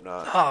 God, I hope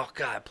not. Oh,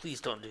 God, please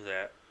don't do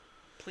that.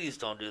 Please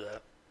don't do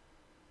that.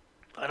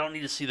 I don't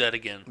need to see that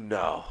again.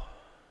 No.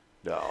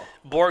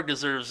 Borg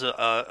deserves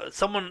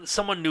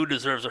someone new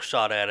deserves a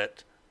shot at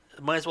it.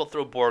 Might as well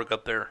throw Borg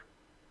up there.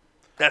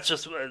 That's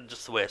just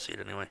the way I see it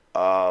anyway.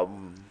 At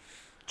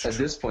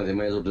this point, they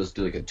might as well just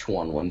do like a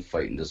 2-on-1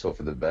 fight and just hope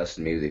for the best,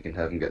 and maybe they can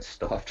have him get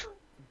stopped.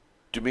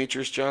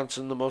 Demetrius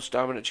Johnson, the most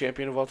dominant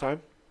champion of all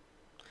time?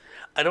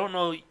 I don't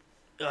know.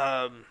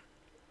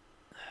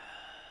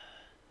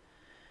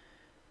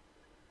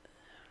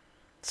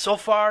 So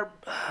far,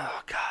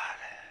 oh God,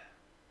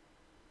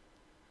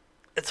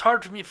 it's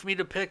hard for me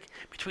to pick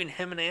between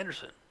him and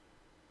Anderson.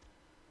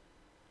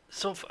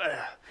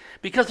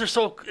 Because they're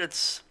so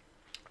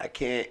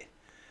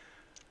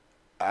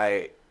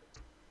I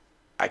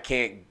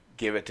can't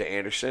give it to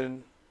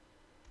Anderson,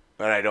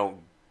 but I don't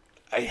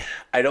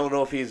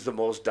know if he's the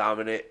most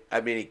dominant.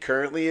 I mean, he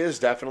currently is,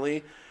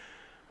 definitely.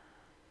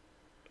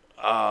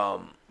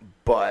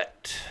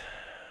 But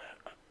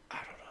I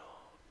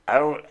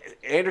don't know.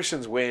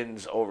 Anderson's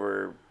wins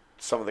over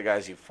some of the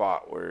guys he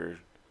fought were.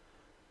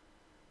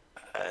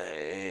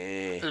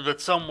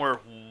 but some were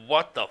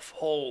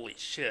holy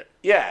shit.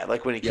 Yeah,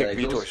 like when he kicked like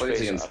those Vitor's fights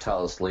face against off.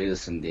 Talis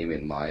Latis and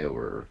Damian Maya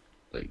were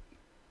like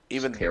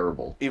Even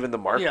terrible. Even the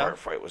Marquardt Yeah.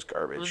 fight was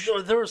garbage.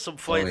 There were some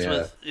fights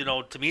yeah.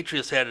 with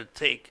Demetrius had to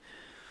take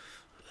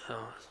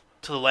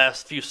to the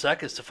last few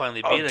seconds to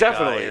finally beat a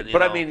Definitely. guy. And,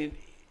 But I mean,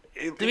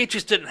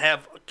 Demetrius didn't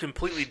have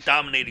completely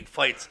dominating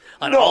fights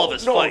on all of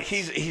his fights.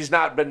 he's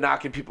not been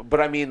knocking people. But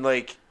I mean,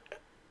 like,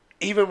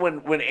 even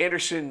when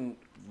Anderson,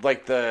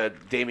 like the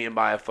Damian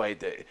Maya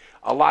fight,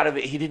 a lot of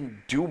it he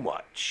didn't do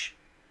much.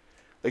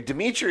 Like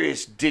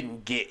Demetrius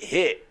didn't get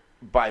hit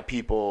by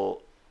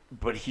people,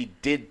 but he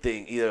did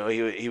things. He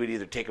would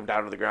either take them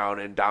down to the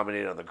ground and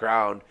dominate on the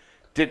ground.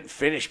 Didn't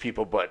finish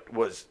people, but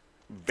was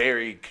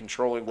very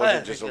controlling.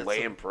 Wasn't just a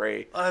lay and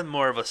pray. I'm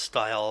more of a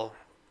style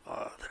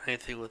than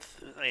anything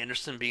with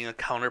Anderson being a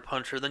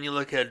counterpuncher. Then you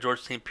look at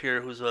George St.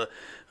 Pierre, who's a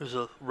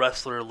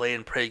wrestler, lay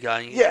and pray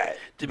guy. Yeah,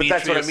 but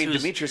that's what I mean.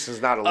 who's- Demetrius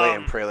is not a lay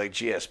and pray like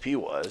GSP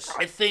was.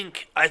 I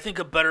think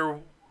a better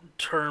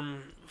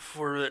term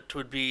for it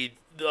would be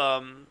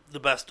the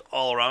best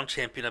all-around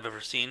champion I've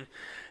ever seen.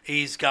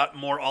 He's got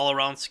more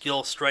all-around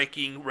skill,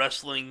 striking,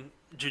 wrestling,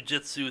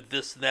 jiu-jitsu,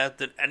 this and that,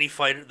 than any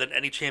fighter, than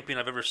any champion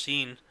I've ever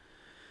seen.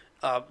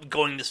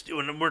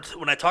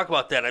 When I talk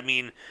about that, I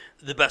mean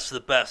the best of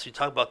the best. You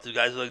talk about the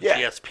guys like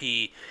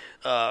GSP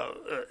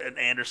and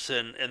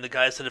Anderson, and the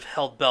guys that have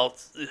held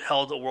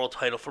a world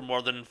title for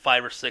more than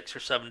 5 or 6 or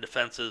 7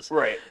 defenses.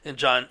 Right. And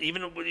John,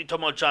 even when you talk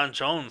about John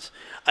Jones,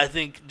 I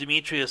think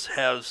Demetrius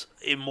has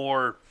a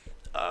more,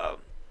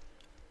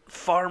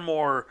 far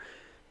more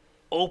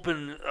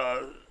open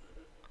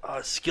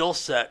skill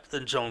set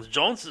than Jones.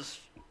 Jones is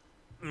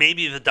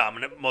maybe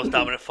the most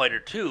dominant fighter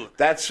too.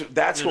 That's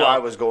who I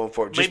was going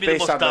for. Just maybe the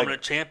based most on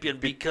dominant champion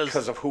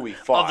because of who he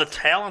fought. Of the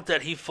talent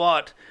that he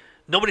fought.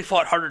 Nobody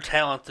fought harder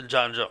talent than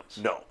John Jones.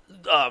 No.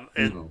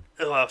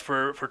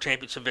 For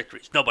championship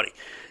victories. Nobody.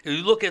 If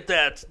you look at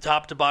that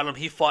top to bottom,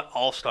 he fought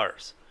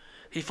all-stars.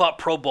 He fought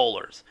pro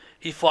bowlers.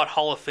 He fought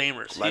Hall of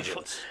Famers.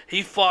 Legends.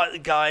 He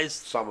fought guys.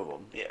 Some of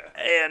them, yeah.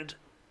 And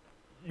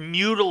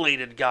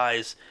mutilated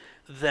guys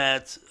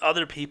that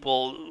other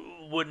people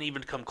wouldn't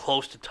even come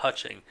close to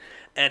touching.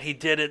 And he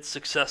did it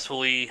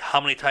successfully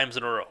how many times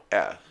in a row?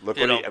 Yeah. Look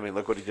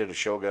what he did to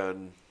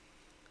Shogun.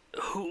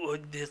 Who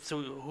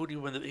do you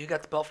win? He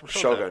got the belt from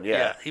Shogun,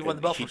 yeah. He won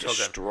the belt from Shogun. He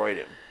destroyed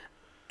him.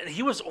 And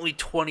he was only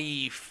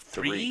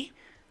 23,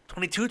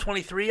 22,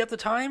 23 at the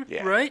time,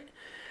 right?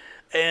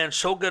 And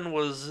Shogun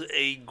was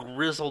a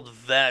grizzled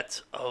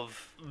vet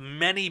of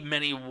many,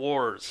 many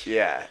wars.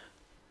 Yeah.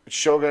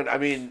 Shogun, I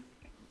mean,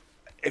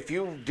 if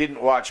you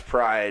didn't watch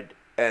Pride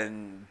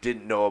and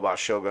didn't know about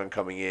Shogun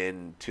coming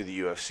in to the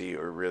UFC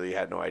or really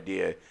had no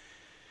idea,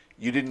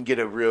 you didn't get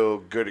a real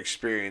good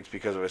experience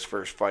because of his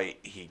first fight.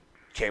 He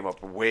came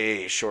up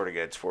way short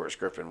against Forrest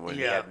Griffin when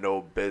he had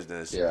no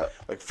business. Yeah.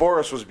 Like,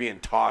 Forrest was being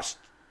tossed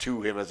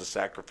to him as a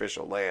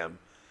sacrificial lamb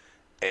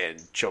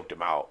and choked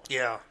him out.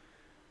 Yeah.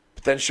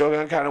 But then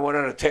Shogun kind of went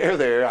on a tear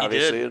there,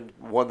 obviously, and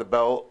won the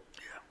belt.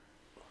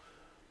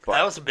 But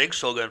I was a big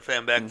Shogun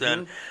fan back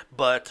then,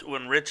 but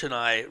when Rich and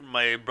I,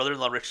 my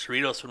brother-in-law Rich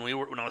Cerritos,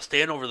 when I was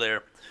staying over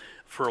there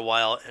for a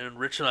while, and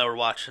Rich and I were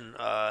watching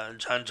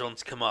John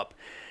Jones come up,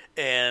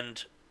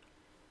 and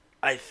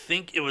I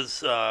think it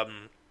was, I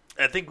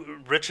think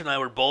Rich and I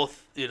were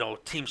both,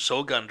 Team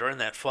Shogun during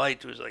that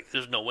fight. It was like,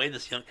 there's no way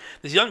this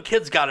young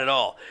kid's got it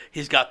all.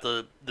 He's got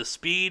the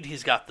speed,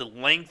 he's got the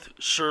length,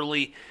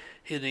 surely.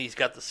 He's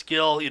got the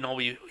skill.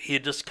 He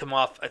had just come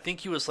off. I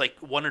think he was like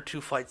 1 or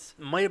 2 fights.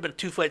 Might have been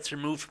 2 fights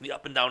removed from the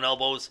up and down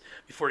elbows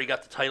before he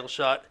got the title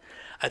shot.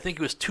 I think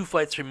he was 2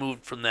 fights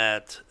removed from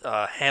that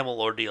Hamill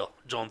ordeal.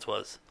 Jones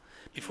was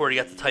before he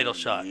got the title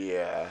shot.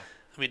 Yeah.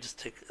 Let me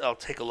just I'll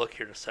take a look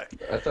here in a sec.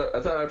 I thought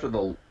after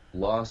the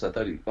loss, I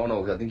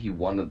think he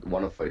won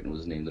a fight and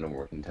was named the number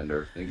 1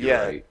 contender. I think you're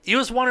right. He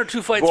was 1 or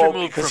 2 fights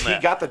removed from that. Because he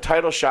got the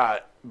title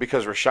shot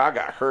because Rashad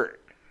got hurt.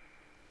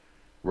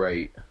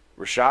 Right.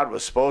 Rashad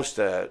was supposed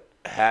to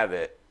have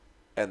it,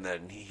 and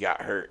then he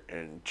got hurt,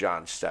 and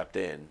John stepped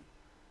in.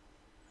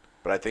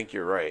 But I think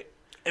you're right.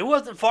 It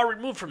wasn't far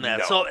removed from that.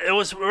 No. So it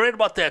was right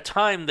about that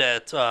time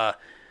that I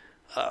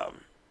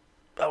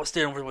was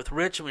staying over with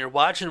Rich, and we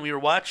were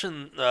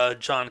watching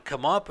John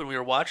come up, and we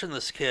were watching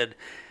this kid.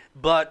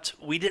 But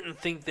we didn't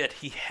think that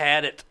he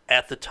had it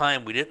at the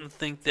time. We didn't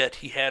think that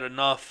he had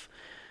enough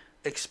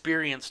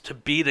experience to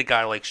beat a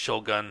guy like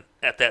Shogun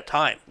at that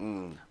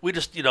time. We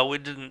just,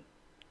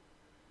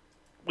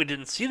 we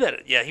didn't see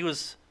that. Yeah, he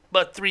was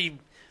about 3-4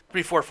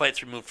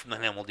 fights removed from the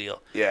Hamill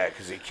deal. Yeah,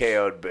 because he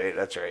KO'd Bader.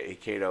 That's right. He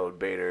KO'd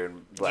Bader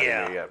and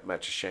Vladimir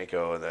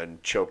Machashenko, and then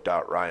choked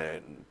out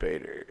Ryan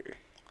Bader.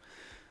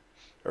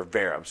 Or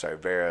Vera. I'm sorry,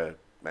 Vera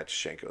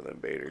Machashenko, then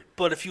Bader.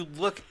 But if you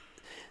look,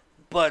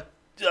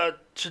 to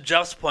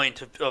Jeff's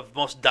point of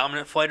most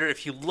dominant fighter,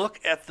 if you look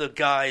at the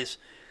guys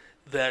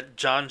that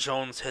John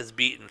Jones has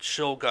beaten,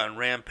 Shogun,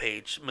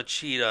 Rampage,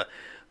 Machida,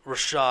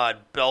 Rashad,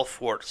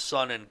 Belfort,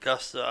 Sonnen,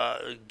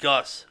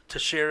 Gus,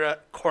 Teixeira,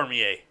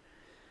 Cormier.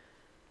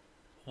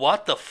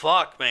 What the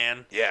fuck,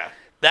 man? Yeah.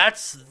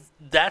 That's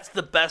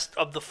the best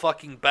of the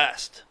fucking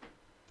best.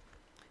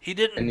 He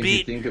didn't beat... And if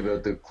you think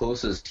about the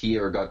closest he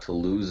ever got to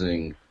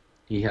losing,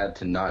 he had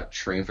to not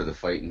train for the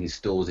fight, and he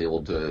still was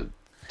able to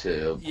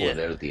pull it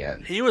out at the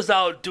end. He was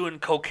out doing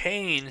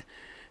cocaine,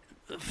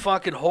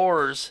 fucking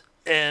whores,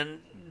 and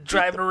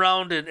driving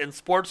around in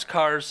sports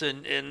cars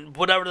and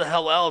whatever the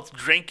hell else,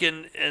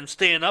 drinking and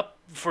staying up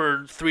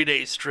for 3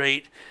 days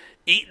straight,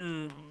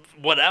 eating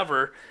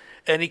whatever,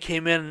 and he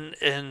came in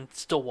and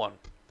still won.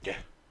 Yeah.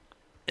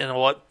 You know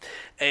what?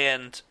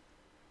 And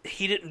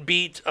he didn't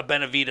beat a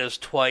Benavidez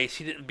twice.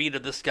 He didn't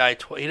beat this guy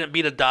twice. He didn't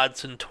beat a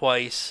Dodson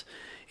twice.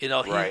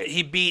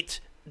 He beat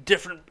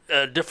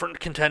different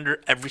contender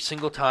every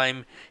single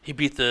time. He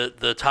beat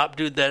the top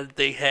dude that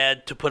they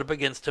had to put up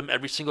against him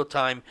every single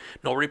time.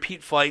 No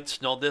repeat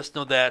fights, no this,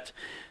 no that.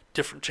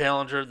 different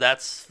challenger.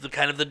 That's the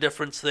kind of the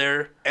difference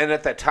there. And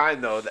at that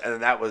time, though,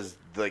 and that was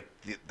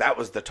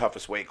the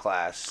toughest weight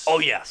class. Oh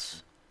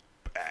yes,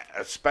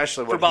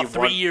 especially for when about he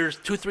won,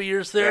 3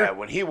 years there. Yeah,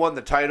 when he won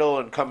the title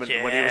and when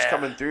he was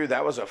coming through,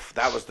 that was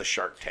the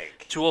Shark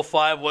Tank.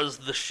 205 was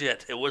the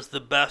shit. It was the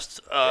best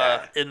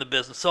in the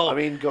business. So I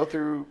mean, go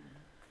through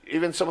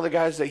even some of the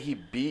guys that he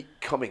beat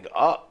coming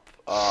up.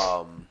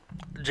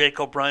 Jake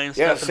O'Brien,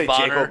 Yeah, Stephen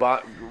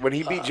Bonner. When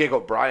he beat Jake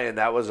O'Brien,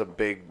 that was a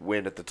big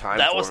win at the time.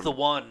 That for was him. the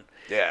one.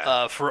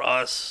 Yeah. For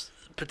us,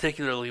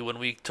 particularly when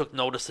we took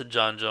notice of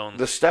John Jones.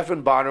 The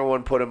Stephen Bonner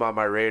one put him on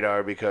my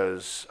radar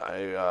because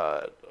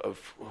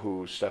of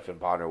who Stephen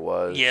Bonner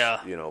was. Yeah.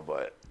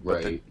 But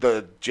Right.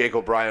 the Jake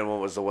O'Brien one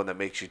was the one that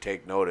makes you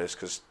take notice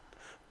because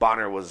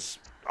Bonner was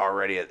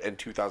already in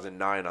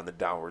 2009 on the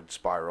downward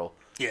spiral.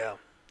 Yeah.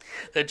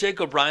 That Jake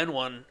O'Brien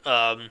one,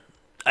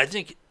 I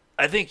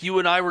think you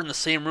and I were in the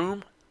same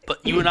room,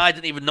 but you and I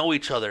didn't even know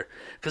each other.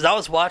 Because I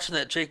was watching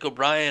that Jake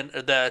O'Brien,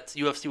 that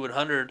UFC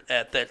 100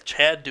 at that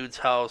Chad dude's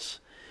house.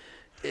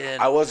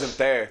 And I wasn't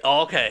there.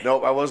 Oh, okay.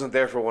 Nope, I wasn't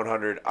there for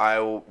 100. I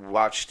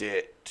watched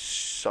it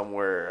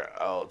somewhere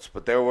else.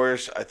 But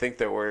I think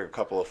there were a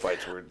couple of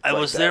fights where I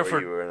was there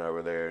where you and I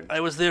were there.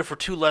 I was there for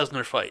 2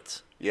 Lesnar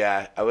fights.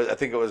 Yeah, I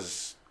think it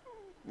was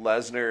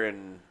Lesnar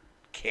and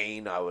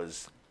Kane I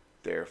was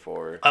there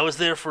for. I was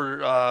there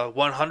for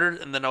 100,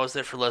 and then I was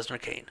there for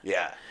Lesnar Kane.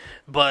 Yeah.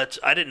 But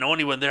I didn't know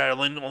anyone there.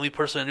 The only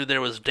person I knew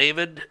there was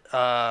David,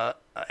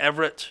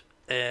 Everett,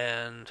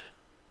 and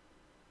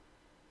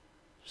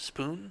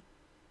Spoon.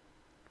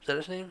 Is that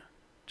his name?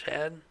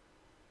 Chad?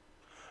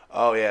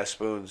 Oh, yeah,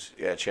 Spoons.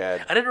 Yeah,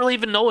 Chad. I didn't really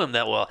even know him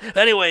that well.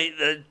 Anyway,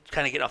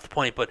 kind of getting off the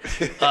point, but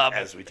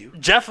As we do.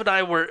 Jeff and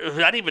I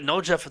didn't even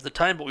know Jeff at the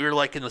time, but we were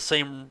like in the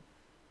same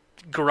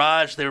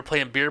garage. They were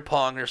playing beer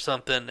pong or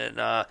something,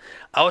 and I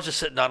was just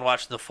sitting down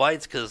watching the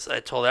fights because I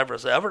told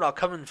Everett, I said, Everett, I'll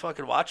come and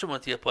fucking watch them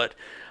with you, but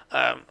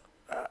I'm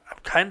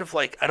kind of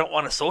like, I don't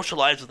want to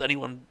socialize with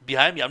anyone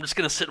behind me. I'm just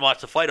going to sit and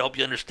watch the fight. I hope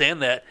you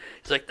understand that.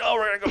 He's like, no,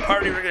 we're going to go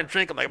party, we're going to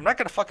drink. I'm like, I'm not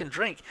going to fucking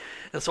drink.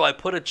 And so I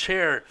put a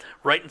chair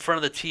right in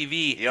front of the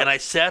TV, and I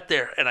sat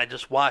there, and I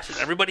just watched it.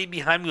 Everybody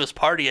behind me was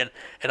partying,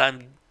 and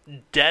I'm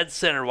dead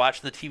center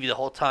watching the TV the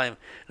whole time.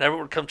 And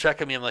everyone would come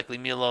check on me. I'm like, leave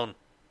me alone.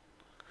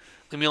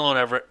 Leave me alone,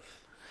 Everett.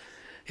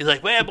 He's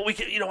like, man, but we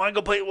can, want to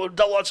go play, we'll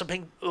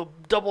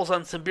doubles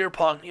on some beer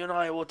pong. You and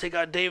I will take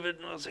on David.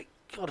 And I was like,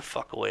 go the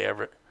fuck away,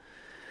 Everett.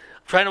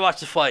 I'm trying to watch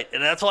the fight,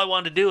 and that's all I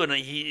wanted to do. And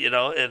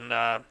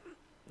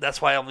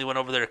that's why I only went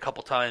over there a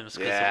couple times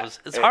because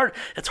it's hard.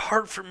 It's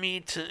hard for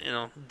me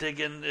to dig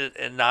in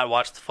and not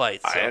watch the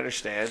fight. So. I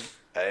understand.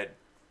 I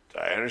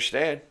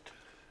understand.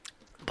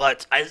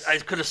 But I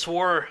could have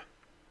swore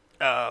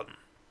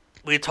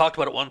we had talked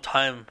about it one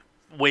time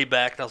way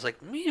back, and I was like,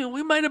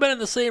 we might have been in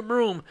the same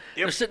room.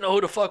 Yep. Just didn't know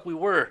who the fuck we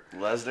were.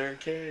 Lesnar,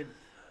 Kane.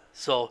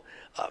 So,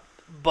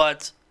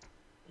 but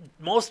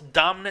most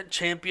dominant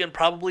champion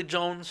probably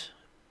Jones.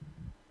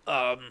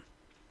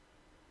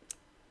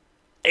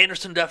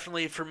 Anderson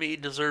definitely for me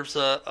deserves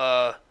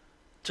to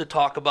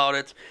talk about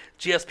it.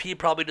 GSP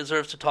probably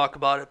deserves to talk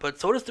about it, but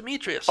so does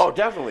Demetrius. Oh,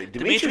 definitely.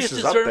 Demetrius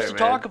deserves up there, to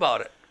talk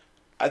about it.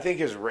 I think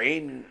his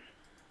reign.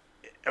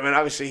 I mean,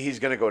 obviously he's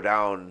going to go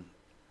down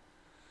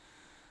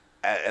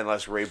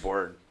unless Ray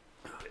Borg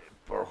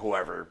or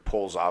whoever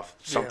pulls off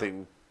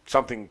something.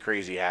 Something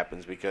crazy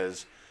happens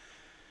because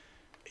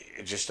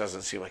it just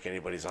doesn't seem like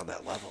anybody's on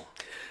that level.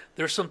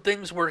 There's some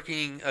things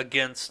working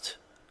against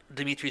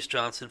Demetrius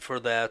Johnson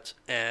for that,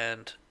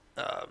 and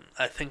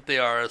I think they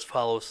are as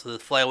follows. The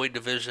flyweight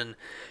division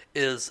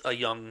is a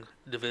young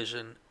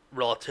division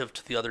relative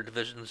to the other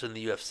divisions in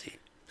the UFC.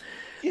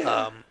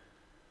 Yeah.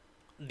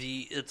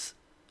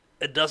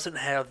 It doesn't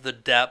have the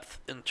depth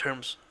in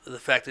terms of the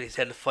fact that he's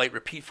had to fight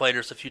repeat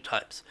fighters a few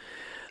times.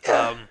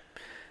 Yeah.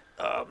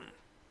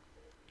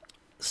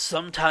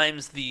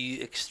 Sometimes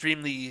the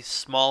extremely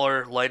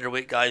smaller, lighter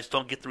weight guys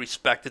don't get the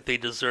respect that they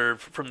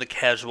deserve from the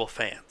casual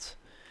fans.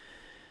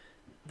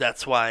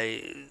 That's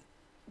why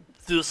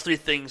those 3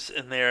 things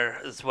in there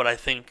is what I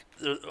think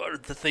are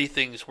the 3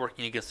 things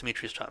working against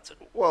Demetrius Johnson.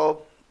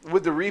 Well,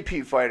 with the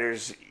repeat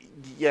fighters,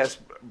 yes,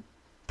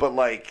 but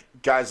like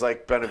guys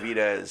like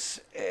Benavidez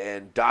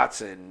and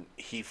Dotson,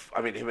 him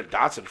and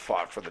Dotson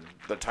fought for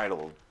the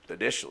title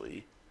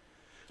initially.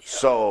 Yeah.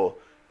 So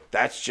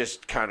that's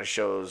just kind of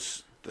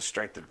shows the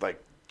strength of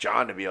like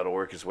John to be able to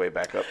work his way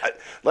back up.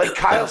 Like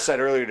Kyle said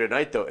earlier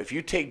tonight, though, if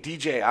you take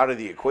DJ out of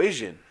the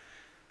equation,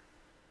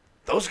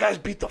 those guys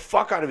beat the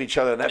fuck out of each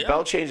other, and that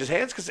belt changes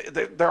hands because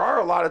there are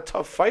a lot of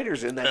tough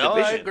fighters in that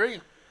division. I agree.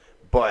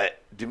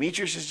 But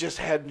Demetrius is just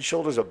head and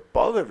shoulders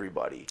above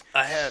everybody.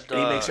 And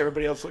he makes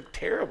everybody else look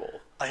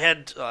terrible. I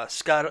had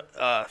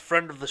Scott,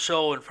 friend of the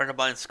show and friend of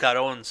mine, Scott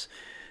Owens,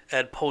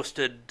 had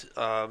posted,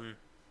 and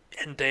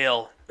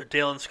Dale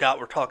and Scott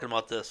were talking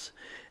about this,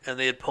 and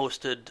they had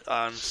posted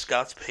on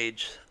Scott's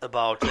page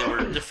about they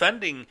were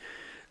defending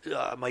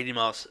Mighty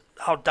Mouse,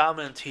 how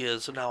dominant he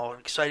is and how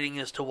exciting he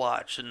is to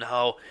watch, and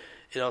how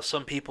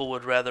some people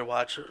would rather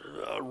watch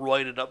a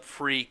roided up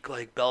freak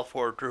like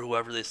Belfort or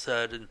whoever they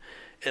said,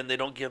 and they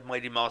don't give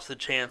Mighty Mouse the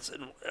chance.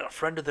 And a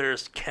friend of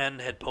theirs, Ken,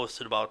 had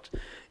posted about,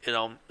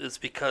 it's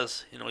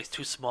because, he's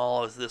too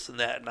small, is this and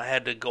that. And I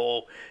had to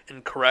go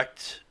and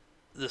correct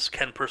this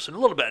Ken person a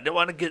little bit. I didn't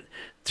want to get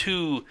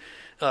too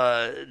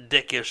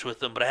dickish with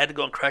them, but I had to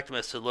go and correct him.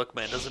 I said, look,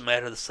 man, it doesn't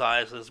matter the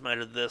size, it doesn't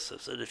matter this. I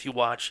said, if you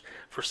watch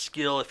for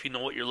skill, if you know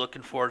what you're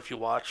looking for, if you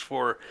watch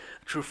for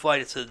a true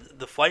fight, I said,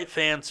 the fight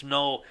fans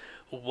know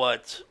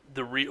what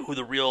who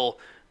the real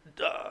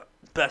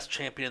best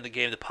champion in the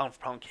game, the pound for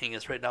pound king,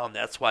 is right now, and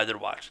that's why they're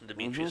watching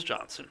Demetrius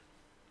Johnson.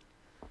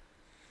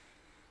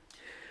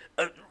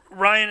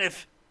 Ryan,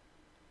 if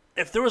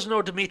there was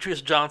no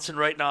Demetrius Johnson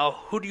right now,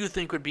 who do you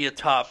think would be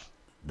atop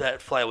that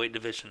flyweight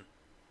division?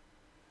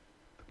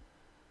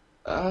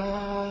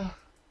 I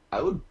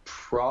would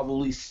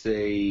probably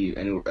say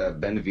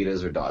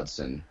Benavidez or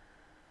Dodson,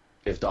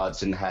 if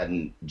Dodson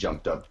hadn't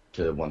jumped up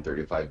to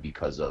 135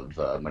 because of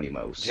Money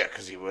Mouse. Yeah,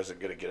 because he wasn't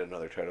going to get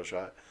another title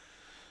shot.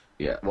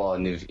 Yeah, well,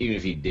 and even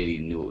if he did, he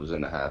knew it was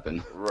going to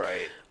happen.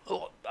 Right.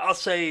 Well, we'll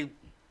say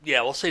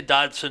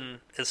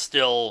Dodson is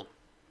still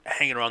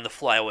hanging around the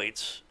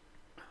flyweights.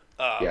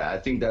 I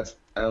think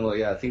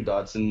I think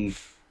Dodson,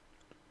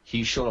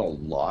 he's shown a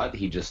lot.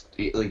 He just,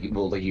 like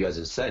you guys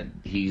have said,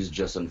 he's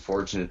just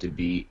unfortunate to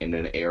be in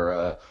an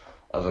era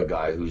of a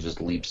guy who's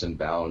just leaps and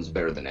bounds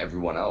better than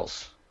everyone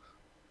else.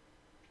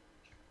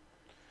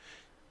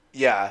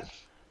 Yeah,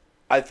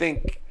 I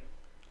think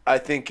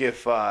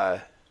if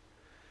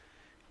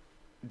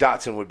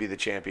Dotson would be the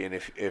champion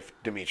if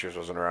Demetrius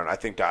wasn't around. I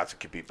think Dotson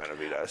could beat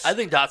Benavidez. I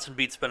think Dotson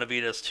beats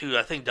Benavidez too.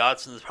 I think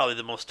Dotson is probably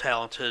the most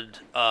talented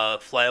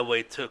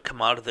flyweight to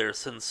come out of there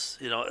since,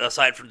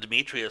 aside from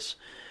Demetrius,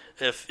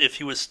 if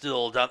he was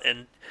still down.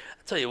 And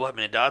I tell you what,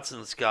 man,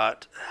 Dotson's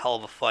got a hell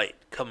of a fight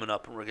coming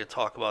up, and we're going to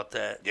talk about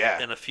that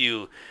in a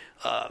few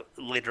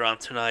later on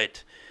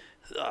tonight.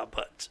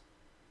 But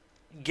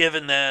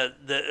given that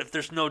if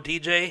there's no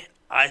DJ,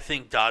 I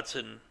think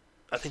the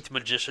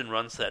Magician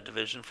runs that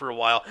division for a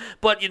while.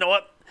 But you know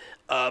what?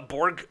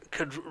 Borg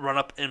could run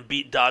up and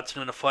beat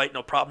Dodson in a fight,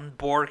 no problem.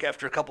 Borg,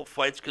 after a couple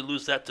fights, could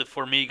lose that to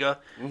Formiga,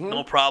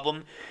 no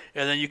problem.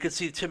 And then you could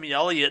see Timmy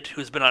Elliott,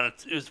 who's been on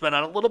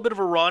a little bit of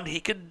a run. He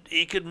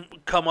could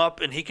come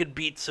up and he could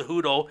beat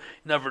Cejudo. You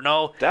never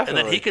know. Definitely.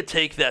 And then he could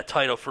take that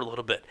title for a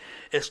little bit.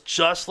 It's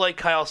just like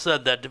Kyle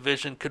said, that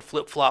division could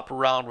flip flop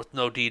around with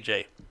no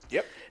DJ.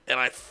 Yep. And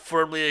I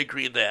firmly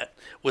agree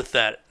with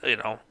that.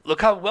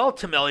 Look how well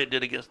Tim Elliott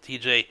did against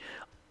TJ,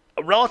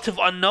 a relative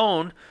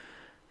unknown,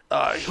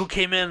 who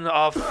came in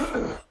off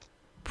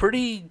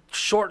pretty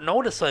short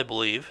notice, I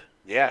believe.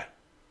 Yeah.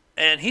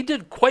 And he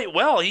did quite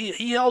well.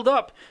 He held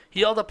up. He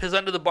held up his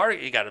end of the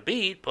bargain. He got a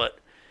beat, but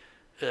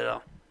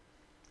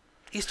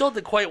he still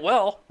did quite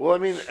well. Well, I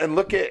mean, and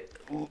look at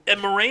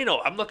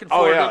Moreno. I'm looking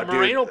forward to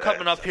Moreno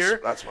coming up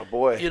here. That's my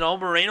boy.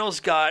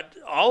 Moreno's got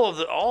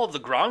all of the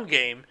ground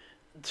game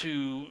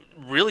to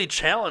really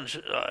challenge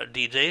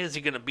DJ. Is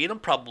he going to beat him?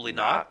 Probably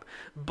not.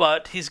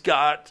 But he's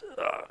got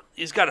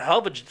a hell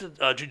of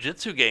a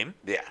jiu-jitsu game.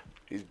 Yeah,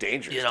 he's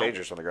dangerous.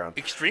 Dangerous on the ground.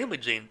 Extremely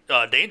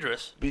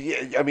dangerous. But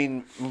yeah, I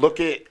mean, look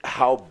at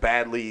how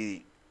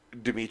badly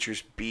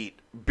Demetrius beat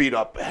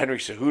up Henry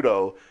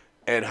Cejudo,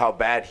 and how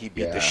bad he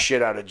beat the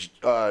shit out of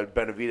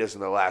Benavidez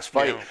in the last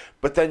fight. Yeah.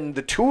 But then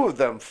the two of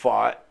them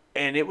fought,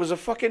 and it was a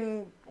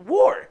fucking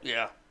war.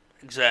 Yeah,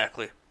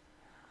 exactly.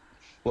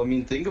 Well, I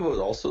mean, think about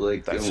also,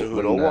 like,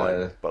 Cejudo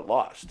won, but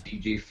lost.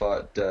 DJ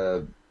fought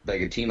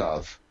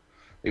Bagatinov.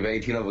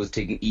 Bagatinov was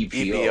taking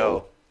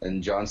EPO,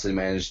 and Johnson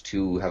managed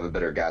to have a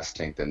better gas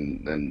tank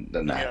than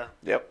that. Yeah.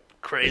 Yep.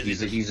 Crazy.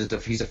 Like,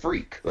 he's a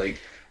freak. Like,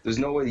 there's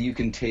no way that you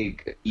can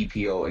take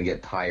EPO and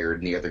get tired,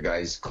 and the other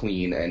guy's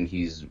clean, and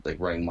he's like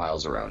running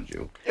miles around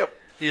you. Yep.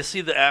 You see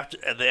the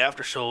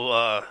after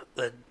show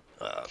that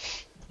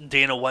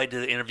Dana White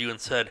did an interview and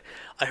said,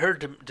 I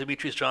heard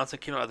Demetrius Johnson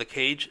came out of the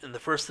cage, and the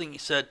first thing he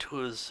said to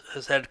his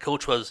head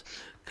coach was,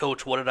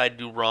 Coach, what did I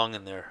do wrong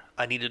in there?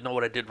 I need to know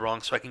what I did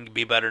wrong so I can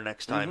be better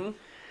next time. Mm-hmm.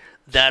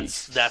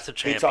 That's a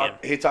champion.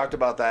 He talked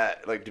about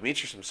that. Like,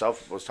 Demetrius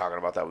himself was talking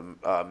about that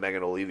with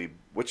Megan O'Leary,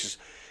 which is,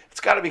 it's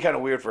got to be kind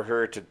of weird for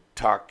her to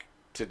talk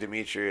to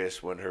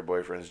Demetrius when her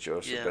boyfriend's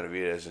Joseph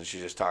Benavidez, and she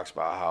just talks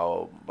about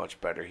how much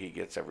better he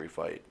gets every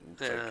fight.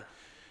 It's like,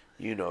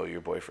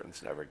 your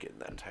boyfriend's never getting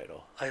that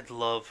title. I'd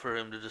love for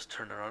him to just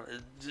turn around.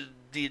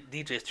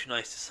 DJ's too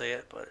nice to say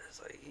it, but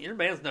it's like, your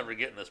man's never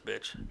getting this,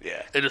 bitch.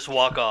 Yeah. They just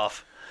walk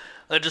off.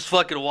 They just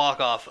fucking walk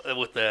off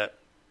with that.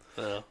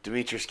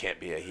 Demetrius can't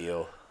be a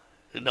heel.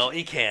 No,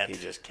 he can't. He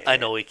just can't. I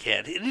know he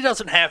can't. He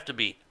doesn't have to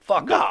be.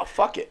 Fuck him. No,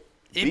 fuck it.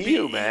 Be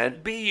you,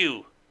 man. Be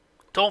you.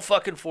 Don't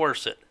fucking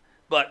force it.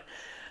 But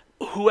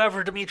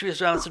whoever Demetrius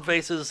Johnson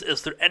faces,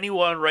 is there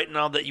anyone right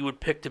now that you would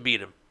pick to beat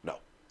him? No.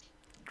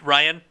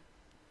 Ryan?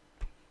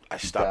 I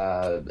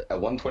stopped.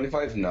 At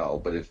 125,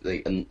 no. But if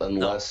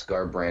unless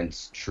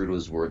Garbrandt's true to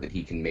his word that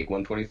he can make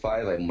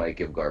 125, I might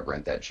give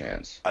Garbrandt that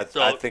chance. I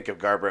think if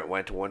Garbrandt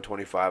went to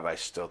 125, I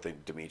still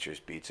think Demetrius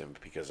beats him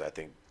because I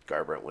think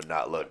Garbrandt would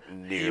not look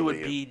nearly. He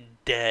would be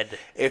dead.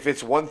 If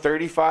it's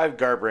 135,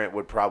 Garbrandt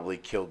would probably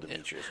kill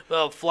Demetrius. Yeah.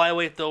 Well,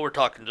 flyweight though, we're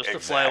talking just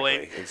Exactly,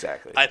 the flyweight.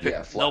 Exactly. I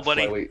picked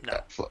nobody. Flyweight,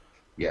 No.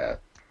 Yeah.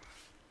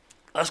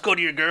 Let's go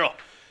to your girl.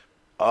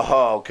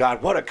 Oh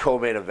God, what a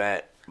co-main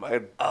event!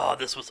 Oh,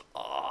 this was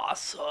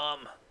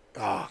awesome.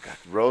 Oh God,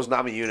 Rose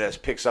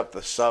Namajunas picks up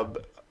the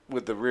sub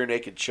with the rear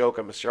naked choke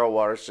on Michelle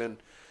Waterson.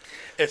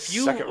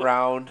 Second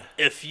round.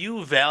 If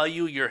you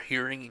value your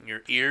hearing in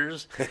your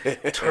ears,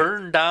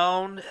 turn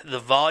down the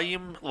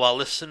volume while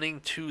listening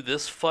to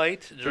this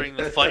fight during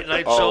the Fight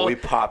Night show. Oh, we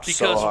popped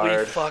so hard.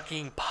 Because we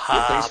fucking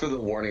popped. Thanks for the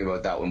warning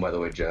about that one, by the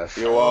way, Jeff.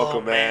 You're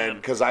welcome, man.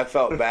 Because I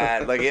felt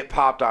bad. Like it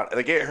popped on.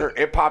 Like it hurt.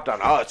 It popped on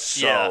us.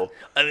 So. Yeah.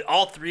 I mean,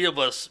 all three of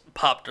us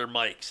popped our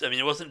mics. I mean,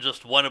 it wasn't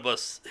just one of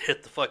us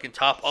hit the fucking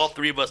top. All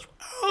three of us.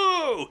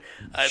 Oh!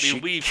 I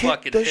mean, we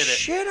fucking hit it.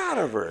 Shit out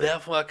of her.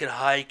 That fucking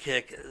high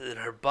kick, and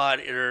her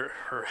body,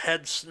 her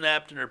head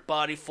snapped, and her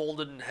body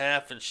folded in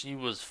half, and she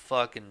was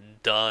fucking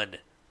done.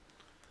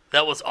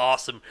 That was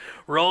awesome.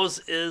 Rose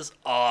is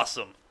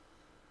awesome.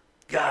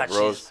 God,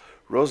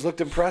 Rose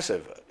looked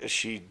impressive.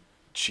 She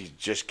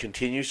just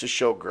continues to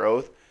show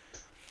growth,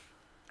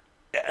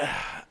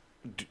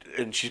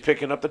 and she's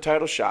picking up the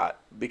title shot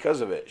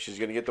because of it. She's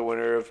going to get the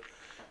winner of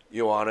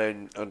Joanna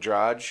and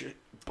Andrade,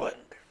 but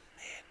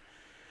man,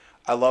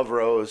 I love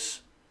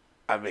Rose.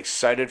 I'm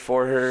excited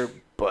for her,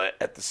 but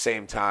at the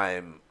same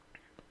time,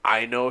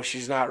 I know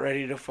she's not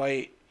ready to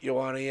fight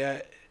Joanna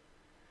yet.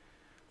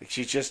 Like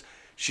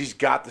she's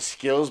got the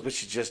skills, but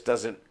she just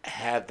doesn't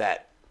have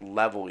that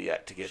level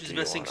yet to get to Joanna. She's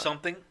missing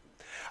something?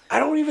 I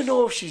don't even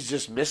know if she's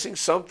just missing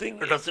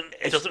something. Or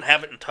doesn't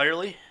have it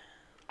entirely?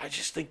 I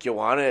just think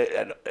Joanna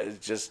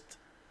is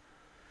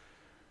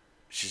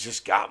she's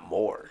just got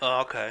more.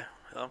 Oh, okay.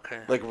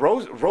 Like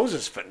Rose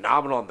is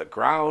phenomenal on the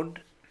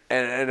ground,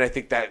 and I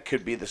think that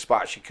could be the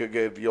spot she could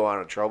give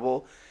Joanna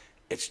trouble.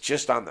 It's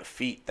just on the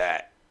feet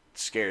that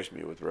scares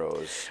me with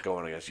Rose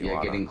going against Joanna.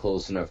 Yeah, getting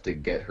close enough to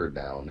get her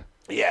down.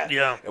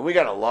 Yeah. And we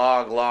got a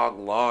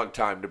long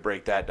time to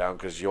break that down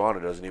because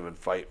Joanna doesn't even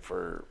fight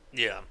for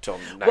till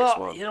next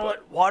month. You know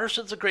what?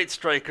 Waterson's a great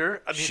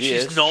striker. I mean,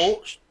 she's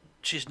no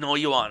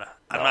Joanna.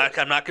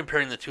 I'm not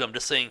comparing the two. I'm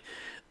just saying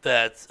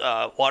that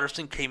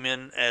Waterson came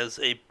in as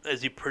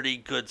a pretty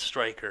good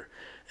striker,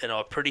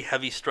 a pretty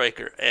heavy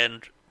striker,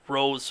 and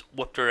Rose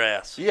whooped her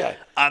ass. Yeah,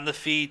 on the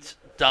feet,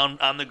 down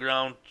on the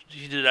ground,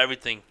 she did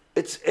everything.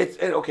 It's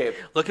okay.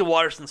 Look at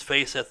Waterson's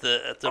face at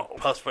the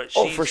post fight.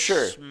 She for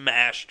sure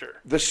smashed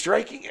her. The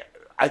striking,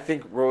 I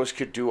think Rose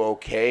could do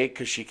okay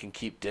because she can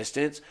keep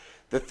distance.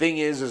 The thing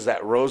is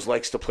that Rose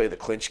likes to play the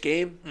clinch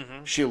game.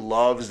 Mm-hmm. She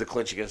loves the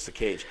clinch against the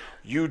cage.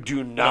 You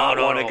do not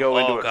want to go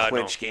into a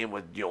clinch game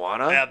with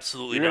Joanna.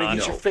 Absolutely not. You're going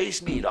to get your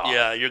face kneed off.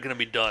 Yeah, you're going to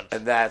be done.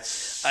 And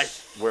that's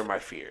where my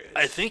fear is.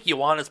 I think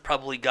Joanna's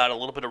probably got a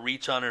little bit of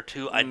reach on her,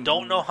 too. I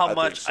don't know how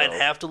much. So. I'd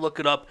have to look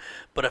it up.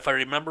 But if I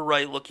remember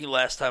right, looking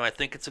last time, I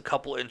think it's a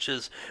couple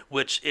inches,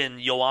 which in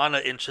Joanna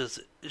inches,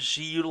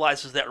 she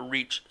utilizes that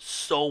reach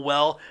so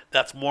well.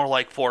 That's more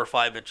like 4 or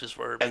 5 inches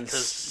for her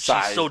because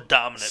she's so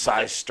dominant.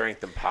 Size,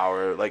 strength, and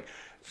power. Like,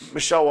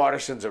 Michelle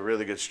Waterson's a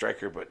really good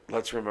striker, but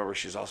let's remember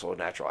she's also a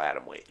natural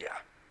atomweight. Yeah.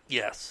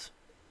 Yes.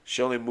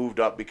 She only moved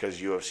up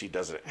because UFC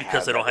doesn't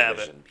because they don't have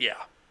it. Yeah.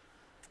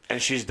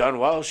 And she's done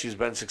well. She's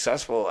been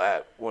successful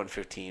at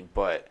 115,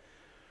 but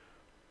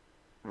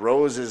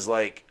Rose is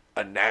like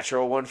a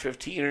natural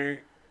 115er.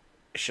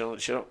 She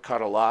don't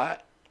cut a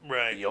lot.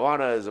 Right.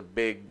 Joanna is a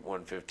big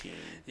 115.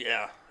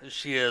 Yeah,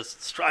 she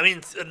is. I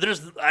mean,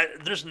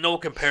 there's no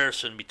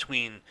comparison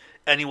between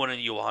anyone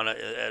and Joanna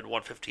at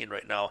 115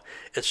 right now.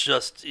 It's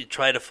just you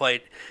try to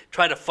fight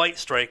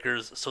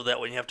strikers so that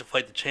when you have to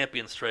fight the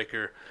champion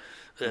striker,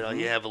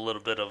 you have a little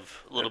bit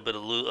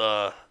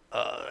of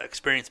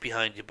experience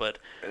behind you. But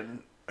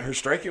and her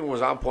striking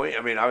was on point.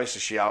 I mean,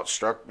 obviously she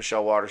outstruck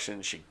Michelle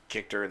Waterson. She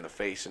kicked her in the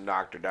face and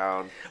knocked her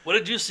down. What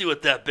did you see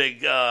with that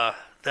big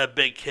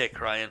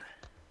kick, Ryan?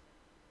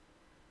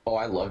 Oh,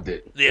 I loved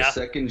it. Yeah. The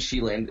second she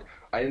landed,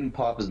 I didn't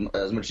pop as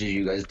much as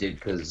you guys did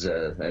because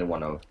I didn't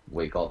want to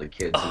wake all the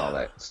kids and all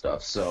that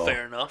stuff. So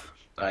fair enough.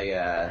 I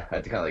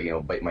had to kind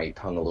of bite my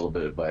tongue a little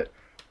bit, but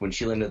when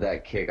she landed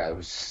that kick, I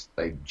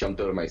jumped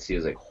out of my seat. I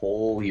was like,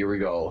 "Oh, here we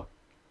go!"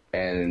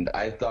 And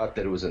I thought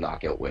that it was a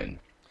knockout win.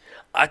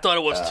 I thought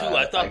it was too.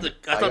 I thought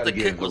the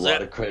kick was it. A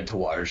lot of credit to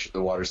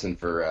Waterson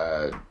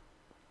for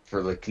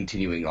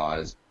continuing on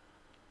as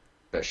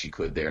best she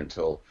could there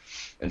until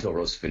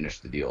Rose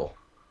finished the deal.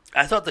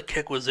 I thought the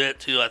kick was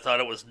it too. I thought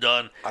it was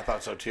done. I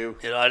thought so too.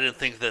 I didn't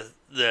think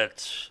that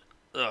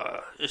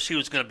she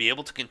was going to be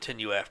able to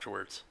continue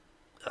afterwards.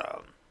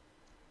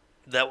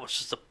 That was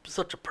just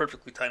such a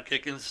perfectly timed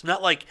kick, and it's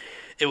not like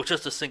it was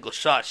just a single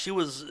shot.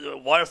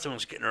 Waterson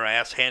was getting her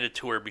ass handed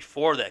to her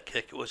before that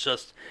kick. It was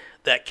just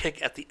that kick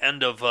at the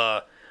end of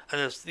I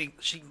And I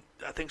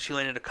think she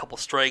landed a couple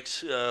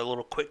strikes, a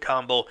little quick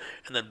combo,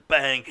 and then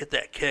bang, hit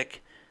that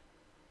kick.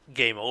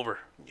 Game over.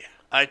 Yeah.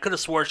 I could have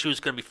sworn she was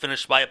going to be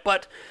finished by it,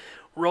 but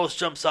Rose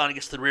jumps on and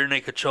gets the rear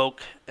naked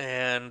choke,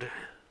 and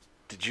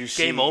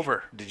game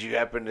over. Did you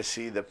happen to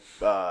see the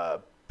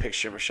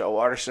picture Michelle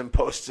Watterson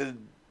posted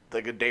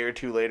like a day or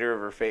two later of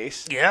her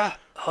face? Yeah.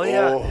 Oh,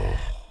 yeah.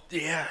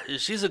 Yeah,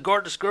 she's a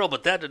gorgeous girl,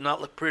 but that did not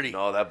look pretty.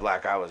 No, that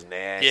black eye was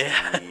nasty.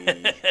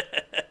 Yeah.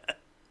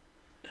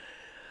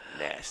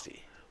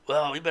 Nasty.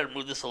 Well, we better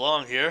move this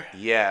along here.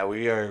 Yeah,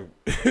 we are.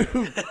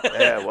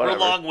 Yeah, We're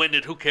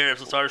long-winded. Who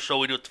cares? It's our show.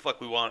 We do what the fuck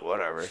we want.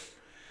 Whatever.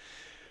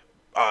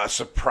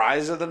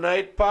 Surprise of the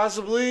night,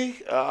 possibly.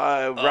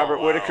 Robert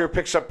Whittaker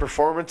picks up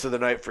performance of the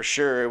night for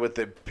sure with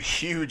a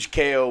huge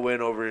KO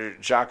win over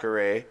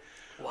Jacare.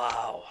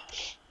 Wow.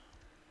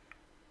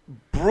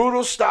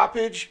 Brutal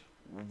stoppage.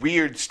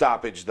 Weird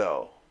stoppage,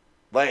 though.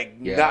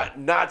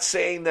 Not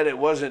saying that it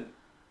wasn't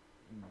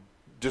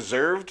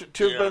deserved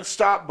to have been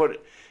stopped,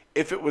 but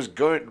if it was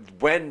good,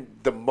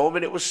 the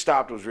moment it was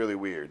stopped was really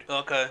weird.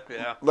 Okay,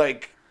 yeah.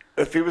 Like,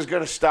 if he was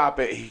going to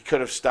stop it, he could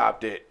have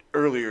stopped it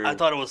earlier. I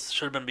thought it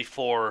should have been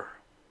before.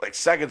 Like,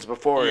 seconds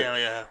before.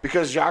 Yeah.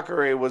 Because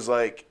Jacare was,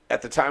 like,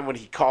 at the time when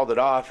he called it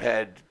off,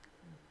 had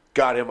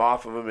got him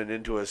off of him and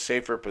into a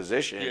safer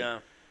position. Yeah.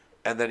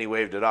 And then he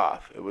waved it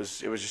off. It was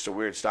just a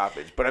weird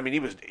stoppage. But I mean, he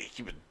was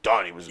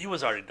done. He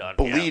was already done.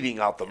 Bleeding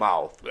out the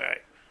mouth. Right.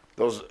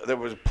 There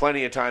was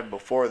plenty of time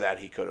before that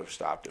he could have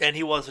stopped it. And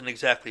he wasn't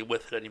exactly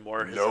with it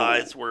anymore. His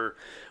eyes were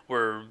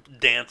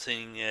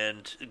dancing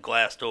and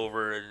glassed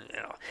over, and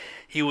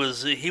he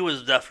was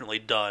definitely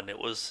done. It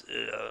was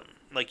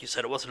like you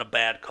said, it wasn't a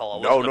bad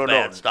call. It wasn't a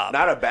bad stop.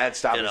 Not a bad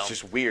stop. It's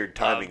just weird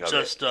timing of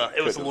it.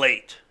 It was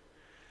late.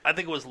 I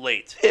think it was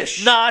late.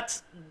 Ish.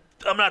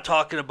 I'm not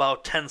talking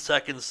about 10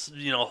 seconds,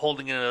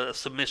 holding in a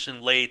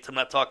submission late. I'm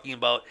not talking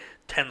about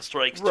 10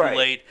 strikes too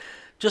late.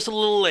 Just a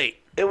little late.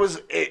 It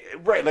was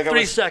right. Like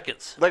 3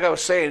 seconds. Like I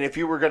was saying, if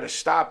you were going to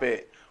stop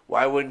it,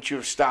 why wouldn't you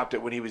have stopped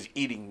it when he was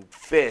eating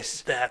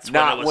fists? That's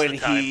not when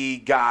it was he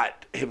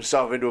got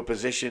himself into a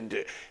position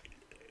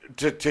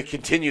to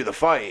continue the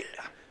fight.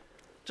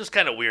 Just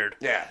kind of weird.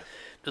 Yeah.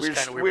 Just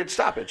kind of weird. Weird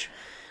stoppage.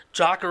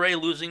 Jacare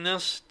losing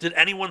this. Did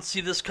anyone see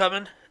this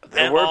coming?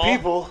 There were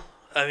people.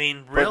 I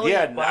mean, really?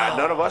 But yeah,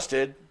 none of us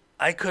did.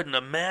 I couldn't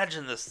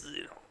imagine this.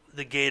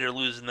 The Gator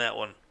losing that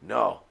one.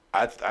 No,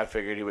 I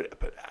figured he would,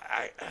 but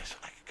I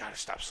gotta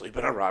stop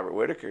sleeping on Robert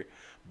Whittaker.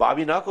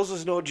 Bobby Knuckles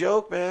is no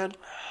joke, man.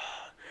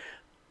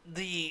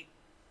 The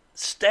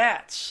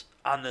stats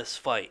on this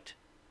fight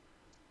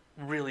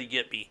really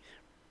get me.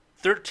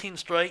 13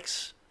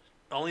 strikes,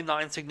 only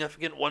 9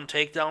 significant, 1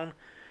 takedown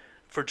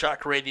for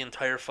Jacare the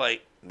entire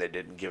fight. They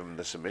didn't give him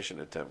the submission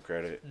attempt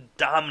credit.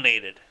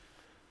 Dominated.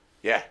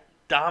 Yeah.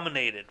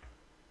 Dominated.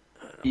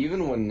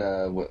 Even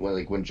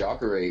when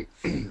Jacare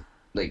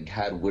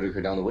had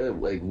Whittaker down the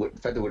way,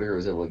 the fact that Whittaker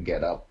was able to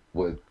get up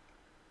with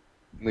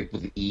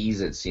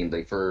ease, it seemed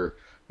like for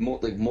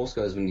most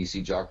guys, when you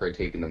see Jacare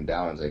taking them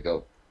down, it's like,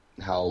 oh,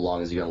 how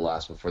long is he gonna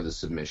last before the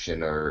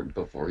submission or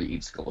before he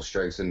eats a couple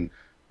strikes? And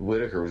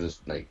Whittaker was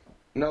just like,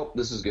 nope,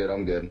 this is good,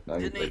 I'm good.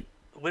 Didn't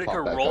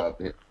Whittaker roll?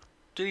 Yeah.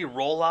 Did he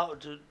roll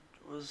out?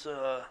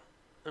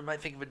 Am I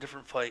thinking of a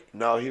different fight?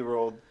 No, he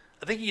rolled.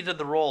 I think he did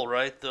the roll,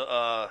 right?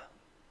 I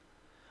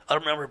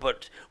don't remember,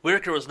 but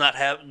Whittaker was not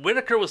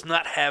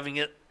having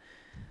it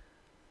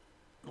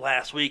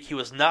last week. He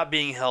was not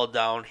being held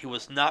down. He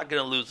was not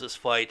going to lose this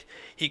fight.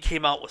 He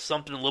came out with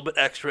something a little bit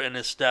extra in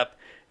his step,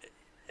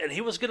 and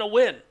he was going to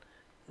win,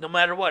 no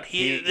matter what.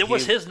 It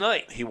was his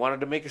night. He wanted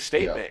to make a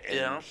statement,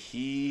 and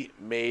he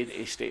made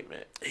a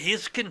statement.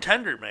 He's a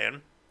contender,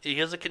 man.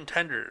 He is a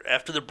contender.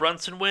 After the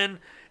Brunson win,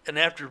 and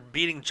after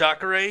beating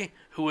Jacare,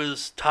 who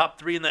is top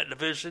 3 in that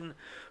division,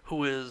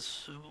 who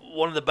is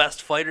one of the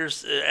best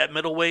fighters at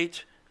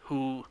middleweight,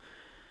 who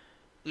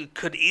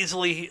could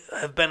easily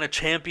have been a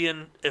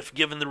champion if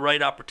given the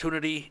right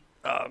opportunity.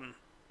 One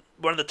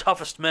of the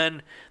toughest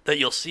men that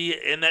you'll see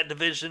in that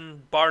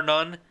division, bar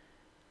none.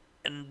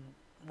 And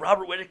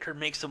Robert Whittaker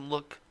makes him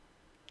look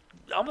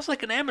almost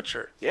like an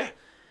amateur. Yeah.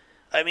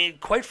 I mean,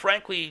 quite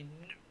frankly,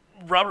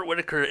 Robert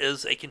Whittaker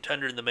is a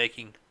contender in the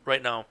making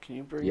right now. Can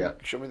you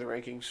show me the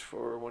rankings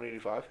for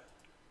 185?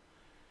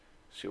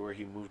 See where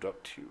he moved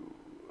up to.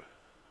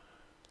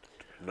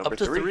 Number up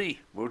to 3.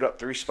 Moved up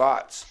 3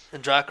 spots.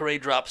 And Jacare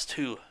drops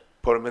 2.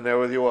 Put him in there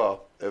with Yoel.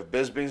 If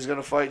Bisping's going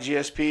to fight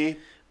GSP,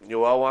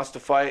 Yoel wants to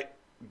fight,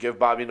 give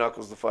Bobby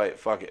Knuckles the fight.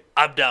 Fuck it.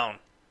 I'm down.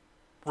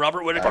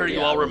 Robert Whittaker,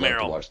 Yoel Romero.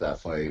 I'd love to watch that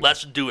fight.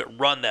 Let's do it.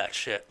 Run that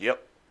shit.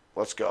 Yep.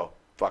 Let's go.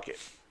 Fuck it.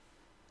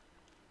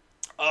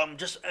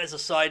 Just as a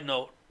side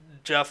note,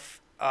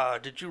 Jeff,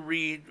 did you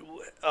read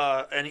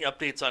any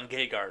updates on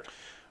Gegard?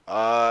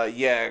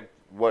 Yeah.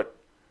 What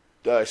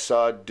I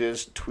saw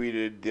Diz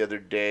tweeted the other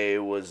day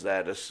was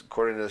that,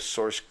 according to the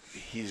source,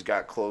 he's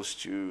got close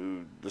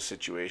to the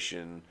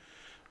situation.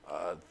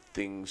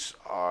 Things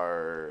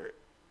are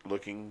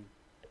looking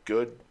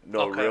good.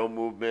 No real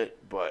movement,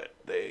 but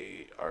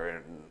they are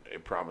in a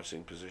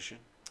promising position.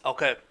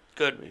 Okay,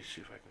 Good. Let me see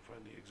if I can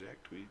find the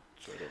exact tweet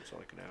so I don't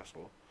sound like an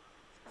asshole.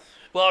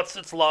 Well,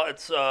 it's a lot.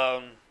 It's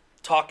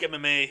Talk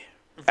MMA.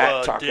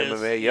 At Talk Diz.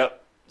 MMA,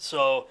 yep.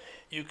 So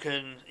you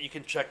can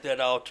check that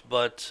out.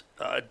 But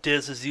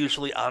Diz is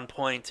usually on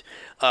point.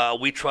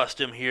 We trust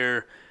him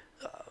here.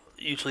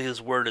 Usually his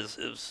word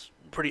is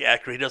pretty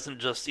accurate.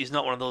 He's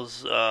not one of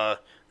those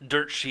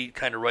dirt sheet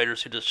kind of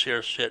writers who just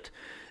shares shit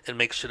and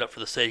makes shit up for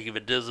the sake of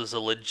it. Diz is a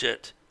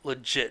legit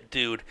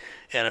dude,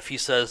 and if he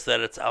says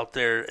that it's out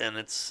there and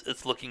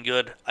it's looking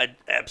good, I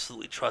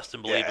absolutely trust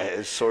and believe him.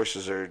 His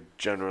sources are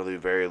generally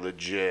very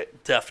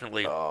legit.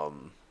 Definitely.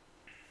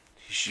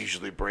 He's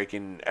usually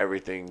breaking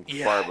everything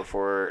far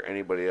before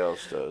anybody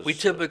else does. We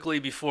typically,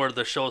 before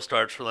the show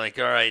starts, we're like,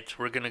 all right,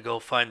 we're going to go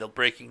find the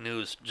breaking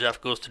news.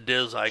 Jeff goes to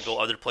Diz, I go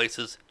other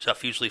places.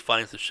 Jeff usually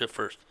finds the shit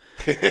first.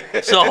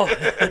 So,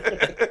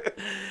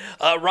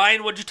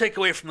 Ryan, what'd you take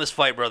away from this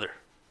fight, brother?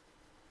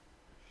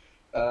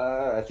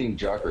 I think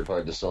Jacare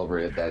probably just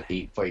celebrated that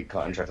 8-fight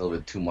contract a little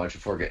bit too much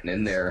before getting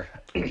in there.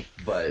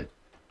 But,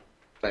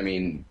 I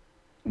mean,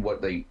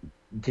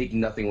 taking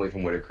nothing away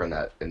from Whitaker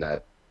in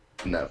that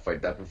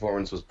fight. That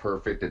performance was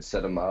perfect. It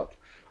set him up.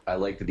 I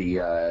liked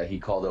that he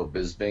called out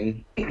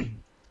Bisping.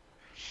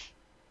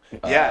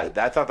 I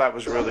thought that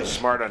was really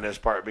smart on his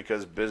part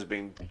because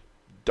Bisping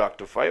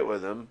ducked a fight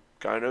with him,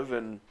 kind of,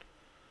 and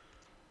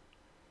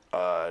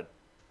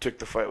took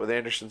the fight with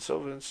Anderson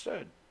Silva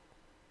instead.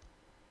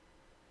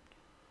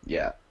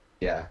 Yeah.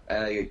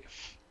 And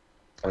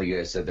like you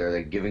guys said there,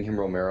 like giving him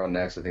Romero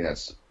next, I think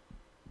that's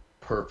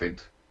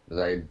perfect.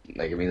 That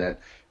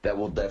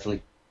will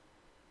definitely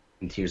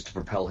continues to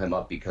propel him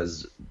up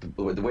because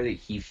the way that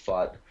he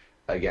fought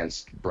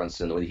against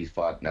Brunson, the way that he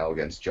fought now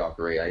against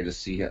Jacare,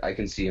 I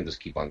can see him just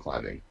keep on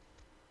climbing.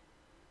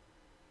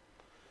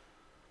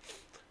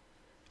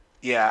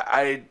 Yeah,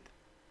 I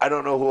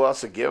don't know who else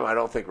to give him. I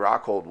don't think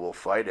Rockhold will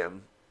fight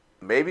him.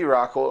 Maybe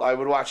Rockhold. I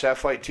would watch that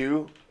fight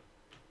too.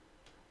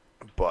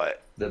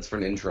 But that's for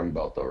an interim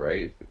belt, though,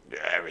 right?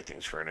 Yeah,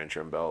 everything's for an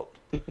interim belt.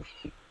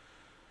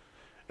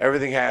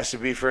 Everything has to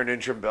be for an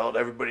interim belt.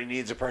 Everybody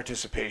needs a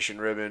participation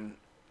ribbon.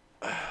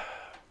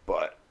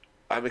 But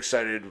I'm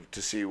excited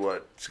to see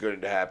what's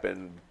going to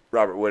happen.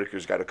 Robert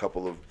Whitaker's got a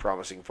couple of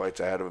promising fights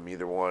ahead of him,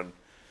 either one.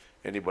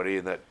 Anybody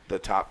in the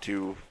top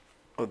two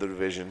of the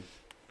division.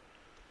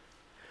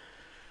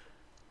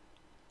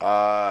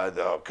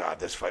 Oh, God,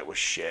 this fight was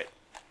shit.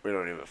 We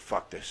don't even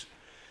fuck this.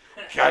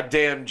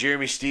 Goddamn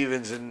Jeremy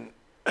Stevens and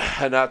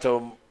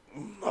Hanato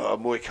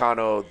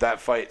Moicano,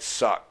 that fight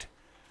sucked.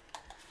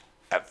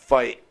 That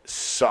fight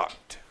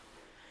sucked.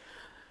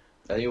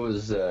 I think it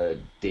was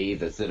Dave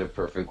that said it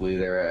perfectly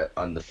there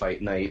on the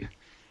fight night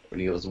when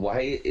he goes,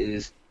 "Why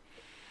is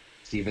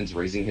Stevens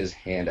raising his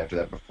hand after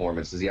that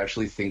performance? Does he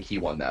actually think he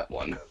won that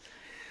one?"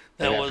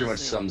 That pretty much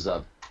sums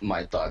up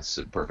my thoughts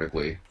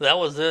perfectly. That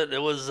was it.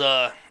 It was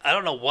I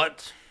don't know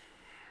what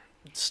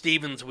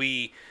Stevens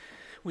we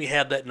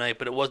had that night,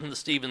 but it wasn't the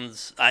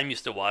Stevens I'm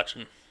used to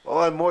watching.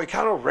 Well, and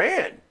Moicano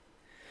ran.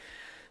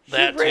 He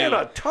ran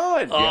a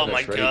ton. Oh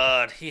my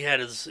God, he had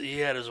his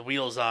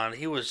wheels on.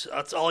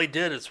 That's all he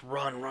did is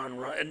run,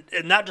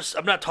 and not just.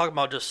 I'm not talking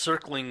about just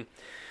circling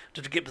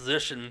to get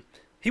position.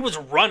 He was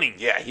running.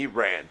 Yeah, he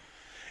ran.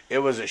 It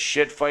was a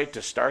shit fight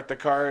to start the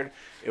card.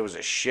 It was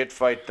a shit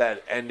fight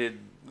that ended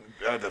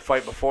the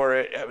fight before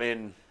it. I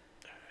mean,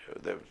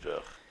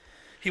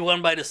 he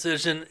won by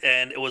decision,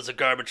 and it was a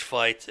garbage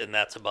fight, and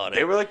that's about it.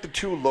 They were like the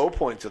two low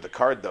points of the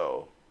card,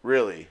 though.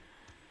 Really.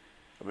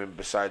 I mean,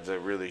 besides a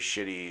really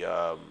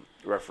shitty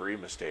referee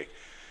mistake.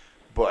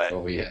 But,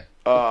 oh, yeah.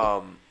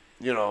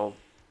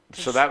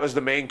 So that was the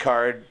main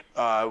card.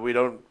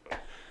 Alexander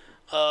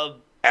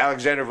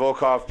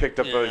Volkov picked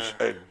up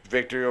a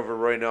victory over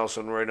Roy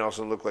Nelson. Roy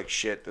Nelson looked like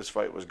shit. This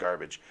fight was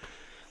garbage.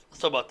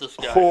 Let's talk about this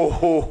guy.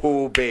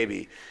 Oh,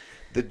 baby.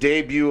 The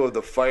debut of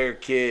the Fire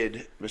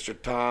Kid, Mr.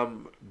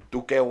 Tom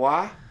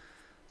Duquesnoy.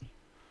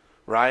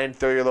 Ryan,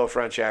 throw your little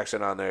French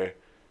accent on there.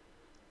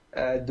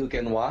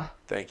 Duquesnoy.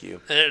 Thank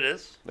you. There it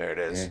is. There it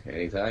is. Yeah,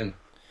 anytime.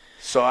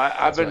 So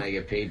I've been. When I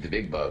get paid the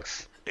big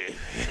bucks.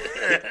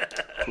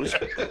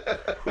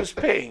 Who's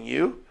paying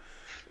you?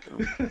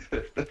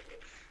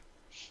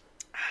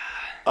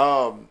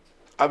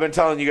 I've been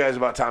telling you guys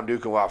about Tom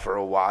Duquesnoy for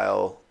a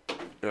while.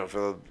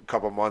 For a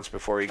couple months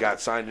before he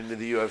got signed into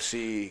the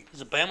UFC.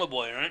 He's a Bama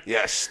boy, right?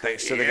 Yes,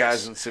 thanks to the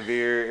guys in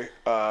Severe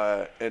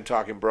and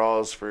Talking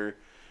Brawls for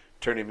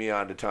turning me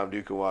on to Tom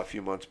Duquesnoy a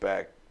few months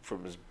back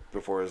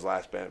before his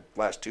last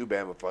two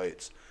Bama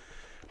fights.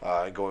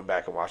 Going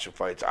back and watching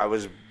fights. I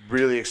was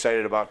really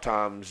excited about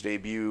Tom's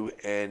debut,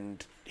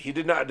 and he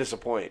did not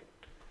disappoint.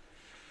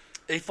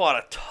 He fought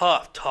a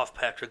tough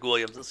Patrick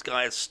Williams. This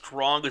guy is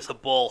strong as a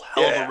bull,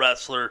 hell of a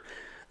wrestler.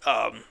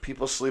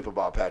 People sleep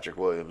about Patrick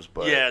Williams,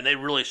 but yeah, and they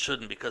really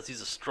shouldn't because he's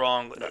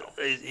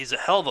he's a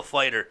hell of a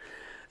fighter,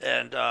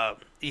 and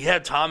he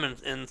had Tom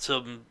in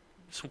some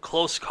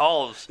close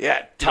calls.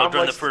 Yeah,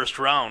 during the first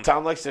round.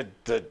 Tom likes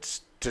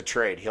to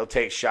trade. He'll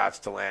take shots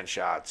to land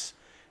shots,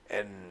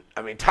 And,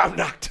 I mean, Tom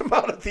knocked him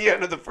out at the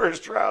end of the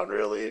first round,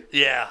 really.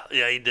 Yeah,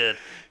 he did.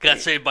 Got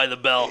saved by the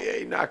bell. Yeah,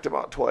 he knocked him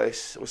out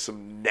twice with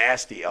some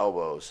nasty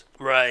elbows.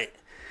 Right.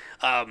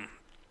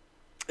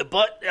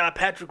 But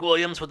Patrick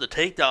Williams with the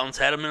takedowns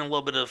had him in a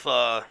little bit of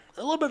a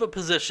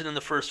position in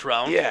the first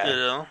round. Yeah. You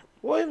know?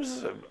 Williams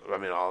is,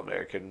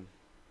 All-American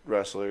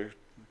wrestler.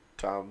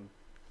 Tom,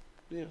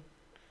 yeah.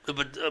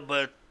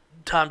 But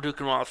Tom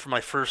Duquesnoy, for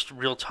my first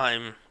real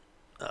time,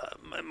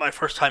 my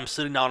first time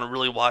sitting down and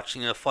really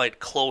watching a fight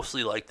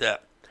closely like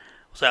that,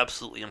 was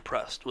absolutely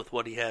impressed with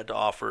what he had to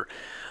offer.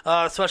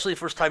 Especially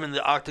first time in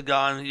the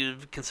octagon. You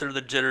consider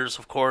the jitters,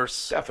 of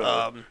course.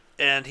 Definitely.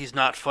 And he's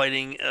not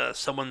fighting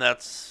someone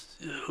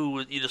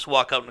who you just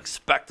walk out and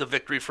expect a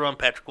victory from.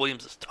 Patrick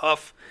Williams is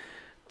tough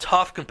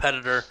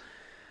competitor.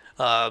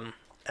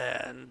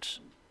 And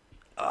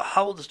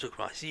how old is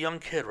Duquesnoy? He's a young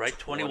kid, right?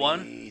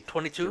 21?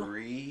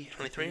 22?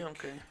 23?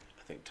 Okay.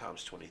 I think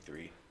Tom's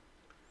 23.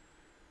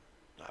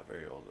 Not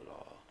very old at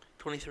all.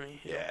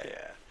 23? Yeah, okay.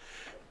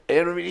 yeah.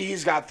 And I mean,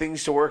 he's got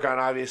things to work on.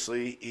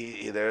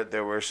 Obviously,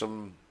 there were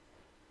some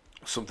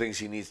things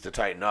he needs to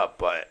tighten up.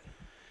 But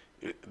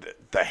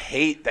the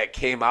hate that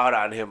came out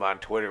on him on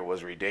Twitter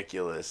was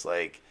ridiculous.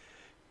 Like,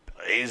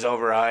 he's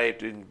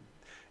overhyped, and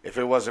if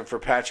it wasn't for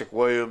Patrick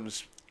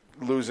Williams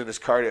losing his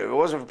cardio, if it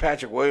wasn't for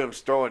Patrick Williams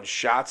throwing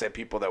shots at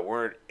people that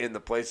weren't in the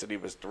place that he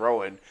was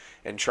throwing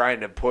and trying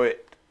to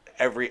put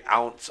every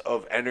ounce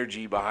of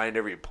energy behind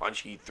every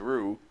punch he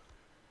threw,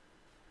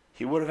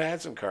 he would have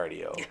had some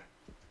cardio. Yeah.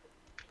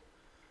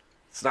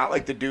 It's not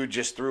like the dude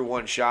just threw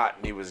one shot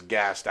and he was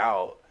gassed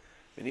out.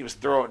 And he was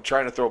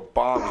trying to throw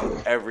bombs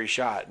with every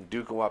shot, and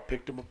Duquesnoy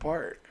picked him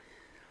apart.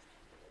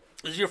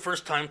 This is your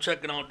first time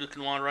checking out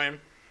Duquesnoy, Ryan?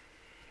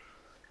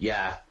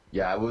 Yeah.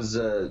 I was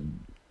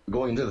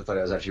going into the fight.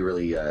 I was actually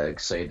really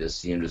excited to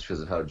see him just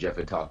because of how Jeff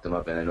had talked him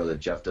up, and I know that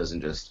Jeff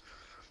doesn't just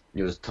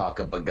talk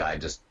up a guy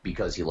just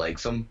because he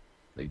likes him.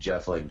 Like,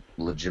 Jeff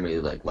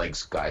legitimately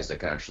likes guys that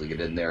can actually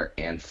get in there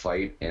and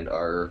fight and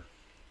are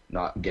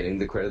not getting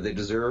the credit they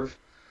deserve.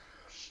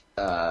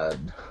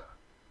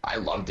 I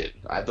loved it.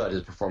 I thought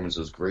his performance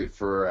was great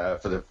for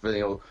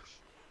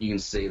you can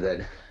say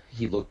that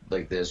he looked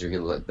like this or he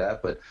looked like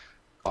that, but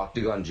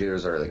octagon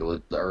jitters are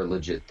a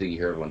legit thing. You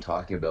hear everyone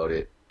talking about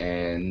it,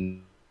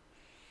 and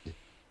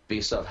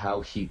based off how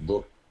he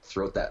looked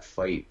throughout that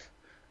fight,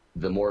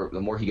 the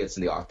more he gets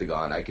in the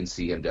octagon, I can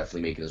see him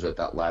definitely making his way up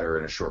that ladder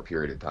in a short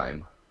period of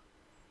time.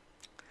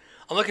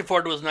 I'm looking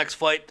forward to his next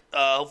fight.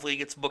 Hopefully he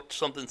gets booked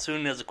something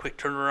soon, has a quick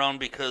turnaround,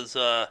 because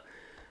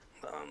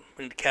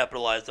we need to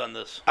capitalize on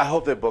this. I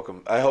hope they book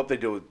him. I hope they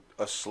do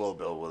a slow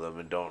build with him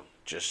and don't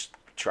just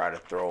try to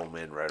throw him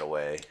in right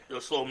away.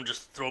 Just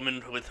throw him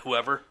in with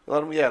whoever.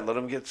 Let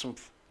him get some.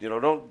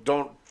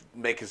 Don't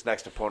make his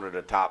next opponent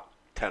a top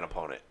 10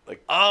 opponent.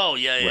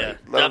 Yeah,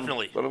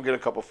 definitely. Let him get a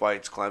couple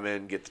fights, climb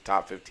in, get the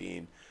top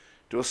 15.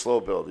 Do a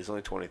slow build. He's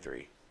only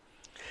 23.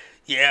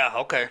 Yeah,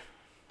 okay.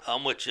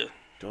 I'm with you.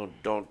 Don't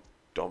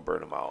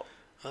burn him out.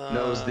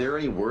 Now, is there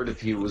any word if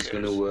he was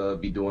going to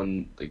be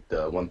doing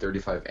the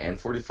 135 and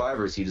 45,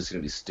 or is he just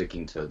going to be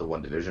sticking to the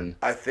one division?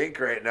 I think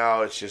right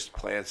now it's just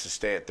plans to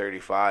stay at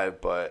 35,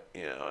 but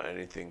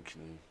anything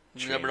can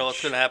change. You never know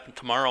what's going to happen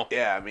tomorrow.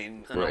 Yeah, I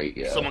mean, right?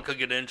 Yeah, someone could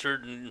get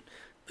injured and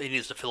he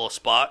needs to fill a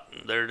spot,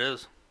 and there it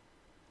is.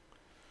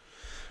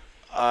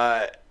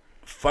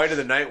 Fight of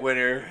the night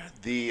winner,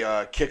 the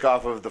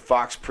kickoff of the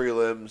Fox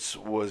prelims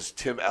was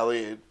Tim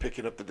Elliott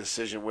picking up the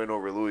decision win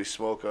over Louis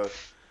Smolka.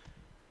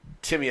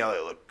 Timmy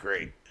Elliott looked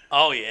great.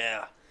 Oh,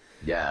 yeah.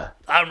 Yeah.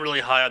 I'm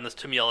really high on this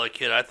Timmy Elliott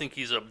kid. I think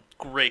he's a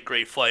great,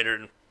 great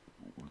fighter.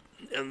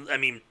 And I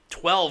mean,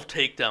 12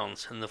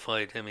 takedowns in the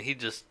fight. I mean, he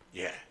ragdolled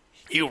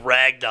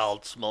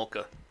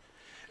Smolka.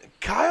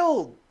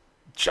 Kyle,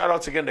 shout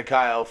outs again to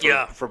Kyle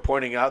for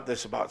pointing out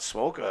this about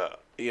Smolka.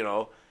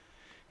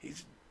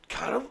 He's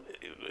kind of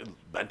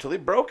mentally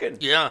broken.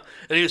 Yeah,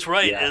 and he was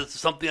right. Yeah. It's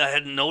something I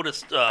hadn't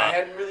noticed. I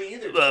hadn't really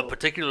either.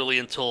 Particularly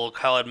until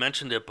Kyle had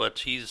mentioned it, but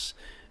he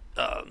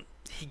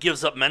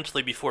gives up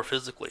mentally before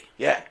physically.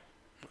 Yeah.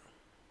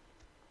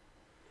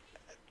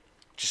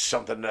 Just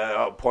something,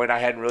 a point I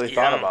hadn't really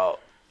thought about.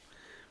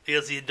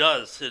 Because he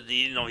does.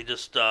 He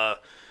just,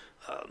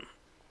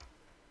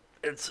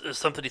 it's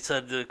something he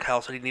said,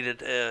 Kyle said he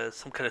needed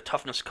some kind of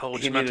toughness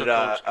coach, mental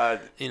coach.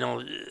 He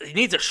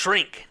needs a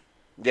shrink.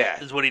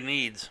 Yeah. Is what he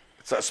needs.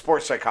 It's a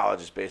sports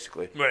psychologist,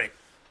 basically. Right.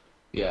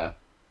 Yeah.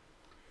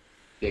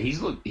 Yeah,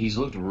 he's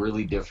looked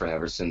really different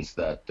ever since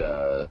that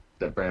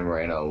Brandon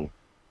Moreno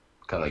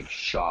kind of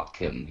shocked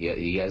him.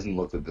 He hasn't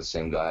looked like the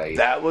same guy.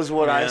 That was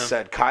what I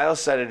said. Kyle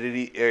said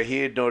it. He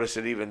had noticed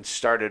it even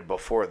started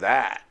before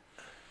that.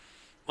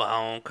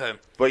 Wow. Okay.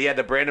 But yeah,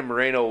 the Brandon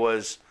Moreno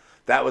was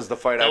the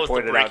fight I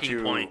pointed out to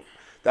you. Point.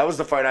 That was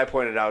the fight I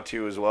pointed out to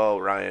you as well.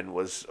 Ryan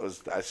was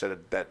I said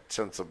that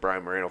since the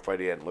Brian Moreno fight,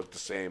 he hadn't looked the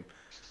same.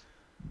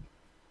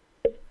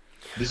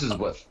 This is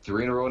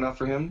 3 in a row now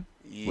for him.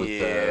 With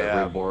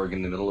Ray Borg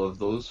in the middle of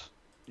those.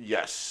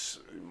 Yes,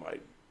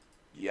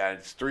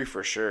 it's 3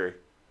 for sure.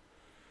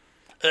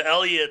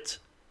 Elliott,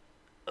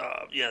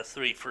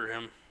 3 for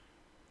him.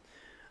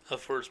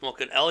 for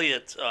smoking.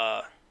 Elliott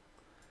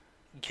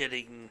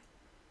getting,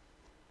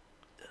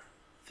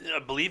 I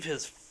believe,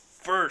 his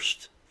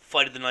first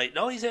fight of the night.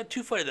 No, he's had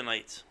 2 fight of the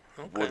nights.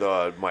 Okay. With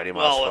a Mighty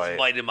Mouse well, fight. it's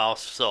Mighty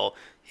Mouse, so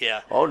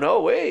yeah. Oh,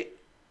 no, wait.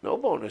 No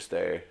bonus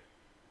there.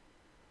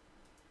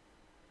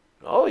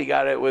 Oh, he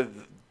got it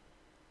with...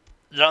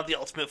 Not the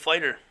Ultimate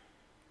Fighter.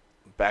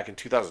 Back in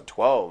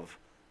 2012.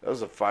 That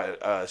was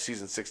a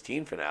season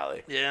 16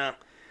 finale. Yeah.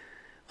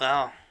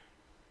 Wow.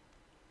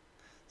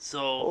 So...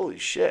 Holy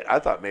shit. I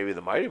thought maybe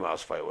the Mighty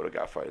Mouse fight would have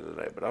got fight of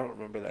the night, but I don't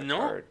remember that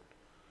card.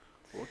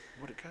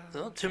 What it got?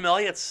 Well, Tim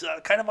Elliott's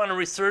kind of on a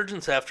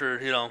resurgence after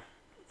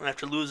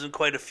losing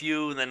quite a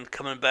few and then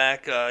coming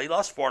back. He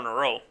lost 4 in a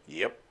row.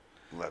 Yep.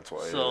 That's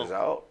why he was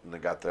out, and they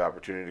got the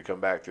opportunity to come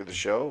back through the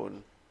show.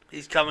 And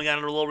he's coming on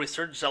a little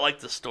resurgence. I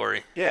like this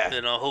story. Yeah.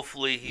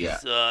 Hopefully he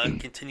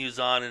continues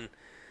on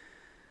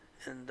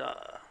and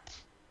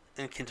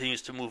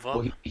continues to move up.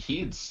 Well, he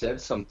had said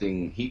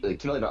something.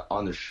 Tim Elliott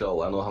on the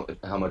show. I don't know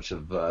how much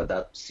of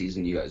that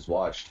season you guys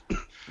watched,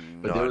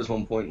 but there was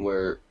one point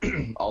where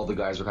all the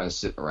guys were kind of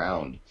sitting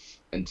around,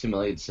 and Tim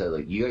Elliott said,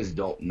 like, you guys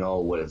don't know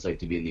what it's like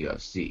to be in the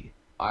UFC.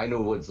 I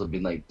know what it's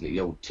been like,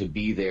 to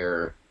be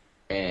there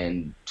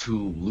and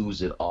to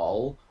lose it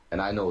all,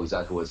 and I know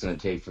exactly what it's going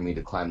to take for me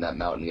to climb that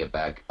mountain and get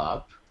back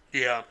up.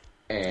 Yeah.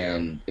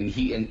 And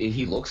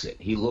he looks it.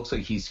 He looks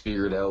like he's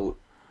figured out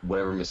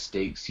whatever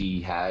mistakes he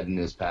had in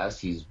his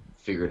past. He's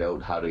figured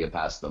out how to get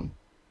past them.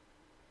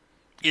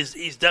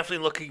 He's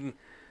definitely looking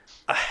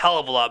a hell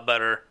of a lot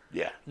better.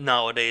 Yeah.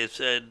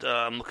 Nowadays, and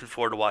I'm looking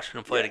forward to watching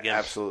him fight again.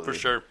 Absolutely, for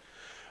sure.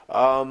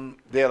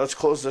 Let's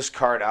close this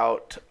card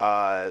out.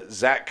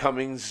 Zach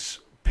Cummings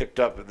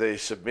picked up the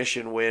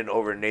submission win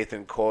over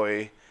Nathan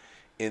Coy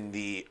in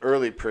the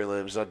early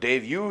prelims. Now,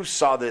 Dave, you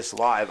saw this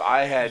live.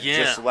 I had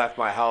just left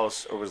my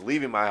house, or was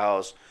leaving my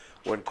house,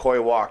 when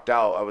Coy walked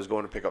out. I was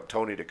going to pick up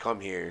Tony to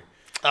come here.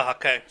 Oh,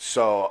 okay.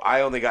 So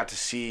I only got to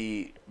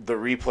see the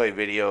replay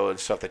video and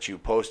stuff that you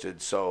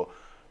posted. So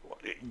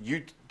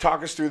you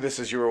talk us through this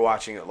as you were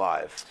watching it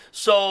live.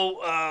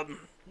 So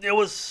it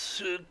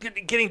was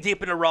getting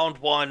deep into round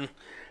 1,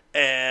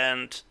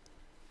 and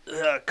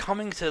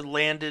Cummings had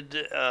landed.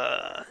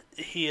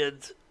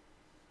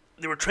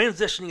 They were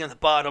transitioning at the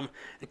bottom,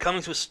 and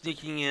Cummings was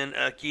sneaking in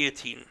a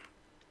guillotine.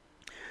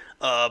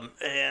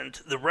 And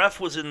the ref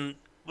was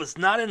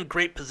not in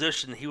great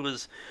position. He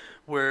was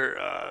where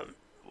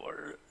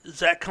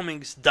Zach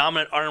Cummings'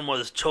 dominant arm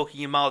was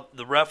choking him out.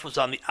 The ref was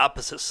on the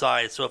opposite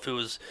side. So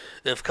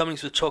if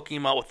Cummings was choking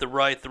him out with the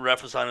right, the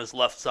ref was on his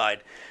left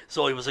side.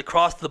 So he was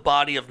across the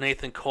body of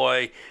Nathan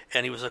Coy,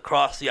 and he was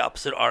across the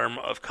opposite arm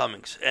of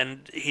Cummings.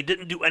 And he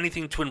didn't do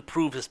anything to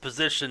improve his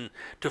position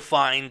to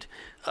find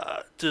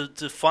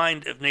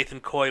if Nathan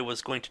Coy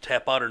was going to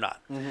tap out or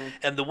not. Mm-hmm.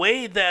 And the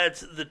way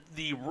that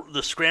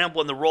the scramble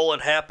and the roll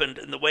had happened,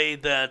 and the way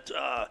that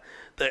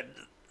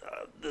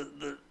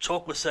the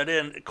choke was set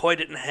in,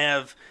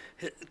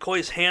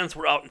 Coy's hands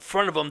were out in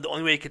front of him. The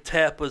only way he could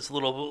tap was a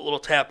little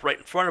tap right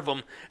in front of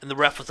him, and the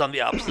ref was on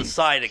the opposite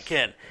side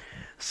again.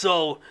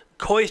 So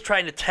Coy's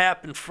trying to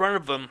tap in front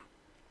of him,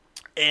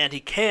 and he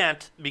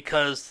can't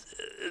because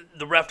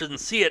the ref doesn't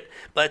see it.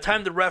 By the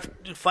time the ref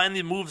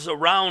finally moves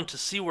around to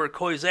see where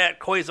Coy's at,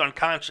 Coy's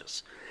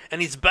unconscious,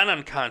 and he's been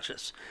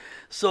unconscious.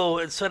 So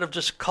instead of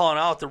just calling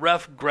out, the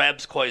ref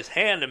grabs Coy's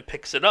hand and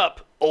picks it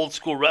up, old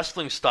school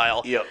wrestling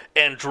style,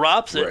 and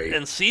drops it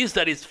and sees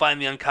that he's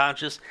finally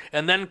unconscious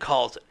and then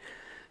calls it.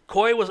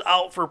 Coy was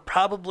out for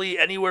probably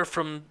anywhere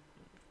from,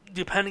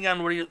 depending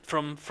on where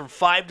from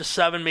 5 to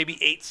 7, maybe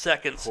 8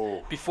 seconds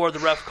before the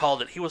ref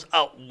called it. He was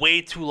out way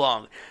too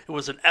long. It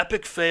was an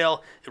epic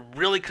fail. It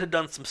really could have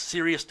done some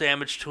serious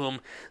damage to him.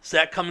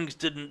 Zach Cummings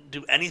didn't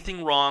do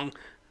anything wrong.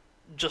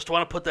 Just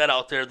want to put that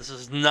out there. This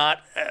is not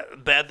a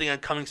bad thing on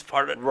Cummings'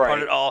 part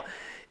at all.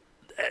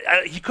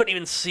 He couldn't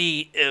even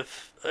see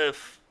if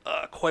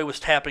Coy was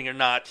tapping or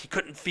not. He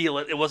couldn't feel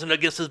it. It wasn't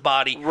against his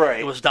body. Right.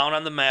 It was down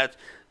on the mat.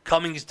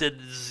 Cummings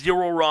did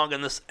zero wrong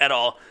in this at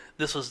all.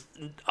 This was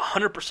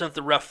 100%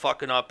 the ref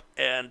fucking up,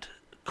 and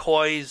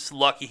Coy's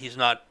lucky he's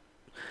not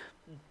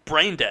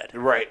brain dead.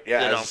 Right.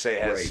 Yeah. As I say,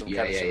 it has some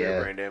kind of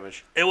severe brain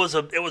damage. It was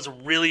a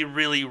really,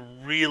 really,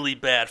 really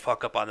bad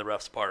fuck up on the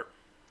ref's part.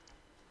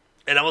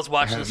 And I was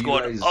watching this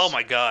going, oh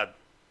my god.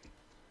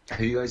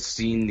 Have you guys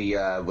seen the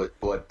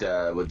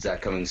what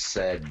Zach Cummings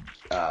said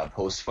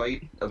post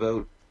fight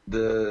about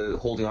the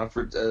holding on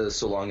for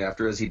so long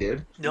after as he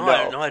did? No.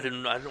 I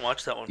didn't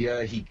watch that one.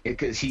 Yeah,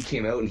 because he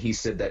came out and he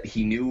said that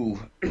he knew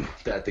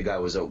that the guy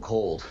was out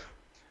cold,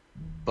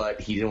 but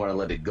he didn't want to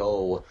let it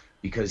go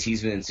because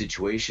he's been in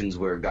situations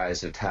where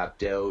guys have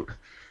tapped out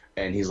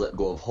and he's let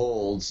go of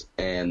holds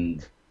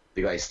and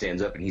the guy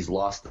stands up and he's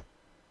lost the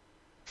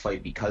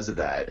fight because of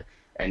that.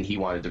 And he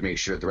wanted to make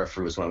sure the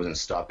referee was going to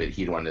stop it.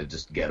 He didn't want to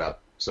just get up.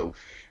 So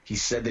he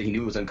said that he knew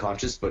he was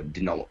unconscious, but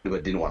didn't want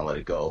to let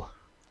it go.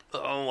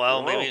 Oh,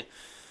 well, maybe.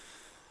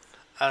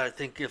 I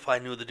think if I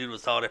knew the dude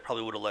was out, I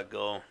probably would have let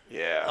go.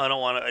 Yeah. I don't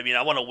want to. I mean,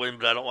 I want to win,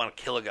 but I don't want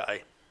to kill a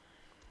guy.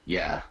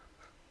 Yeah.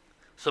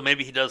 So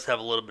maybe he does have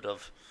a little bit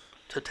of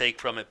to take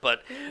from it.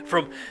 But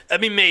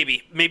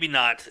maybe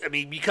not. I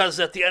mean, because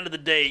at the end of the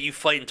day, you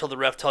fight until the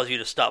ref tells you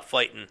to stop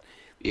fighting.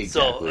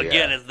 Exactly, so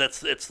again,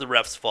 it's the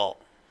ref's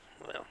fault.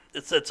 Well,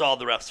 it's all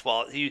the ref's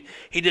fault.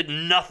 He did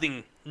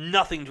nothing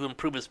to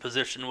improve his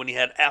position when he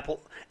had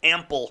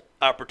ample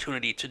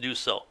opportunity to do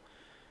so.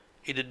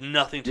 He did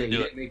nothing to do it. He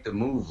didn't make the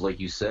move, like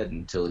you said,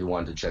 until he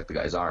wanted to check the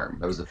guy's arm.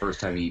 That was the first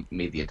time he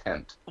made the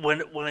attempt.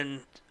 When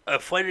a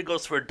fighter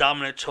goes for a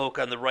dominant choke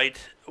on the right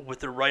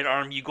with the right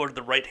arm, you go to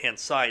the right-hand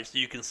side. So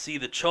you can see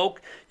the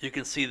choke, you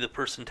can see the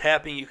person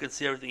tapping, you can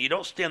see everything. You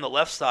don't stay on the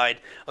left side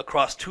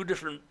across two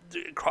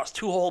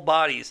whole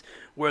bodies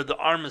where the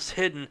arm is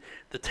hidden,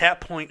 the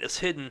tap point is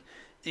hidden.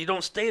 You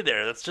don't stay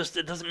there.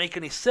 It doesn't make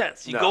any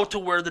sense. You go to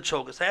where the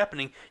choke is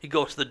happening, you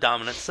go to the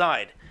dominant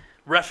side.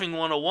 Reffing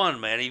 101,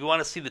 man. If you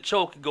want to see the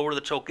choke, you go where the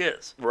choke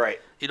is.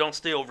 Right. You don't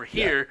stay over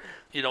here,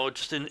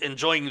 just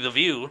enjoying the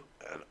view.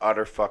 An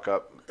utter fuck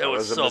up. It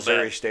was a so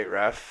Missouri bad. State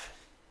ref.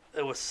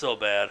 It was so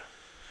bad.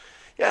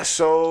 Yeah,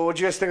 so what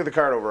do you guys think of the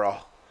card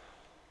overall?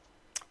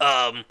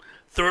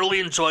 Thoroughly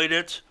enjoyed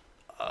it.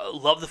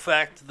 Love the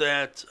fact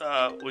that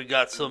we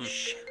got some...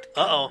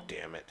 Uh-oh.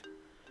 Damn it.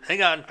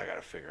 Hang on. I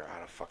gotta figure out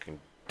how to fucking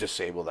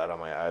disable that on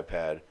my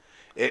iPad.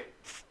 It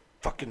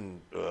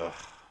fucking... Ugh.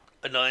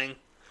 Annoying.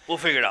 We'll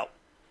figure it out.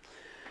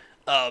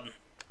 I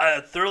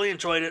thoroughly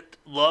enjoyed it.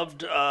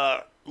 Loved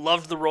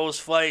the Rose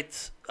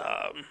fight.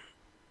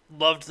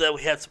 Loved that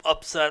we had some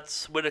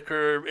upsets.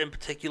 Whitaker in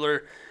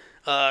particular.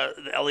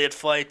 The Elliott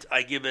fight.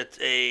 I give it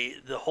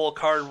the whole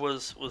card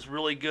was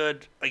really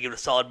good. I give it a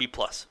solid B+.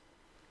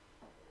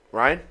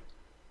 Ryan?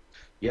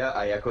 Yeah,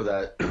 I echo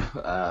that.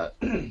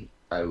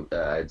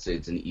 I'd say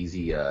it's an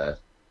easy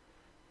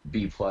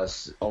B+,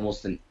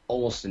 almost an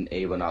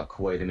A, but not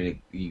quite. I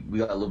mean, we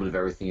got a little bit of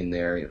everything in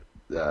there.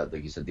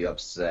 Like you said, the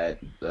upset,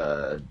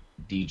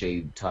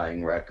 DJ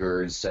tying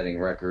records, setting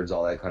records,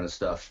 all that kind of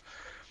stuff.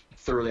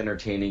 Thoroughly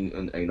entertaining,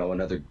 and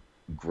another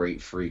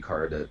great free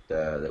card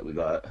that we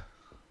got.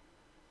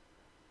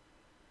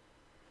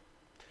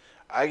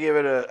 I give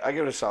it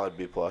a solid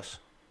B+. I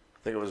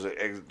think it was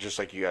just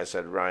like you guys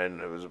said, Ryan.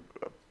 It was a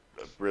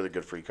really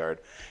good free card,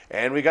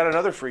 and we got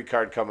another free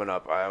card coming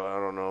up. I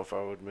don't know if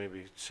I would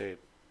maybe say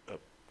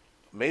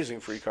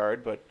amazing free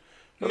card, but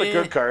another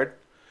good card.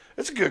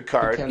 It's a good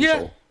card.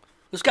 Potential. Yeah.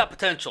 It's got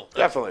potential.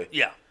 Definitely.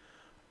 Yeah.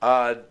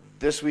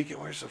 This weekend,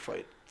 where's the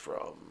fight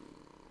from?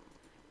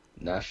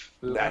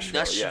 Nashville,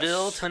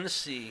 yes.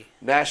 Tennessee.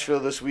 Nashville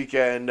this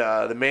weekend.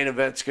 The main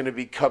event's going to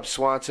be Cub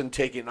Swanson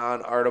taking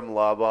on Artem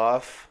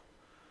Lobov.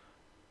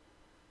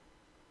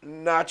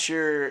 Not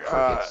your,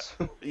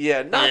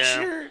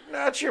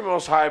 not your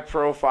most high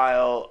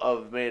profile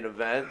of main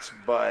events,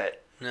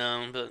 but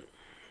No, but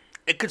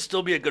it could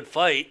still be a good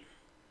fight.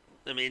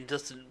 I mean, it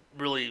doesn't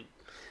really.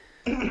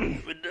 We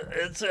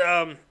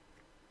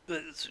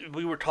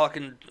were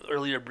talking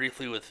earlier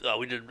briefly with.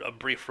 We did a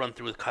brief run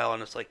through with Kyle,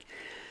 and it's like,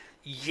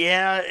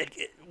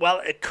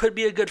 it could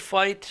be a good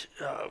fight,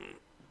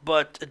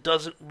 but it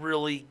doesn't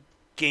really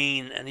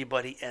gain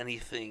anybody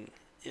anything.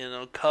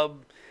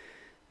 Cub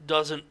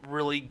doesn't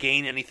really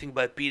gain anything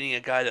by beating a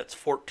guy that's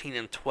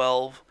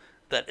 14-12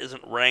 that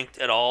isn't ranked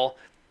at all,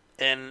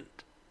 and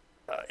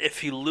if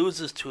he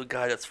loses to a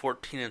guy that's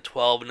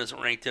 14-12 and isn't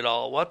ranked at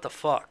all, what the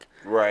fuck?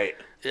 right.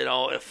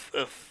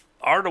 If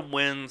Artem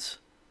wins,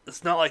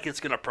 it's not like it's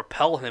going to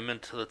propel him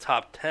into the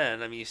top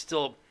 10. I mean, he's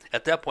still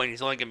at that point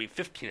he's only going to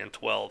be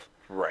 15-12.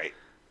 Right.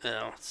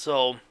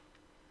 So.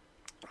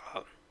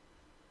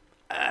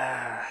 Who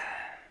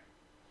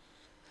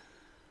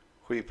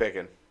are you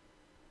picking?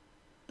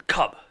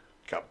 Cub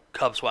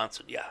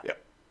Swanson, yeah.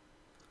 Yep.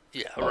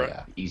 Yeah, Oh right.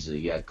 yeah, easily.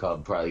 Yeah,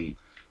 Cub probably.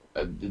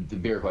 The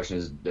bigger question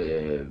is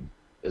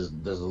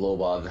does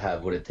Lobov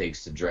have what it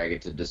takes to drag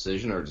it to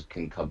decision, or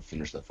can Cub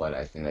finish the fight?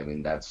 I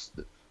mean that's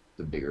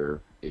the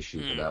bigger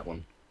issue for that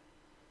one.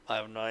 I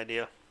have no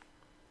idea.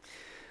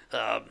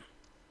 Are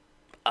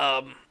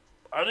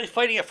they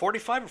fighting at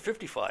 45 or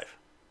 55?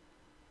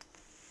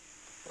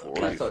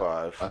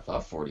 45. I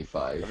thought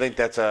 45. I think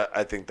that's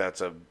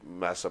a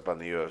mess up on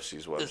the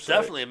UFC's website. It's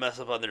definitely a mess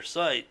up on their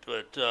site,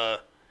 but I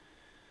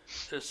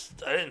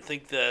didn't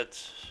think that.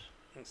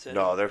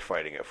 No, they're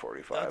fighting at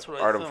 45. That's what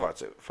I Artem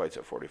thought. fights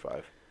at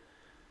 45.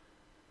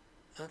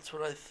 That's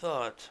what I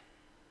thought.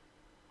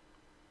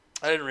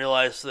 I didn't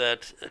realize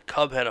that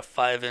Cub had a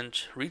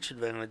 5-inch reach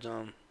advantage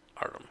on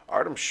Artem.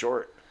 Artem's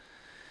short.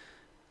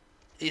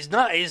 He's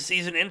not. He's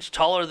an inch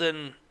taller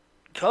than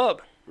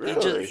Cub.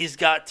 Really? He's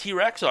got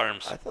T-Rex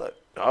arms. I thought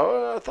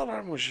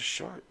Artem was just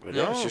short, but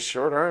No. yeah, he's just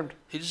short armed.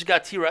 He just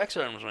got T-Rex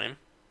arms, man.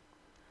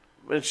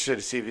 I'm interested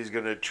to see if he's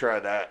going to try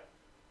that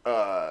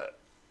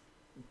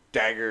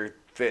dagger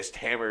fist,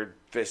 hammered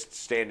fist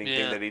standing Yeah.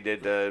 thing that he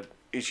did to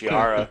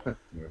Ishihara.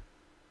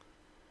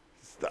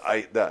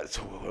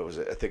 So what was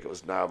it? I think it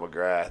was Niall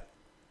McGrath,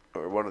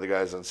 or one of the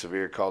guys on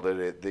Severe called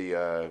it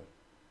the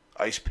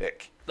ice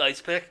pick. The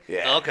ice pick?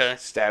 Yeah. Okay.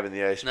 Stabbing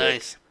the ice pick.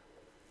 Nice.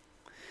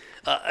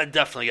 I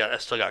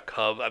still got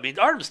Cub. I mean,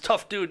 Artem's a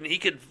tough dude, and he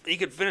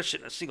could finish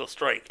it in a single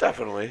strike.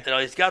 Definitely.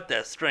 He's got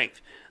that strength.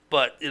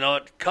 But,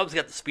 Cub's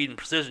got the speed and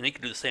precision. He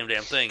can do the same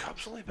damn thing.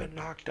 Cub's only been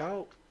knocked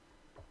out.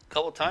 A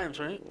couple times,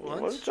 right?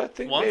 Once, I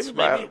think, Once,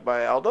 maybe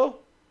by Aldo.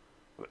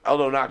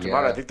 Aldo knocked him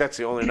out. I think that's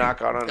the only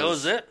knockout on That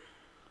was it?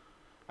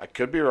 I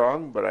could be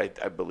wrong, but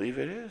I believe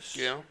it is.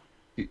 Yeah.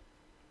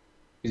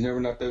 He's never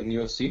knocked out in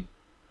UFC?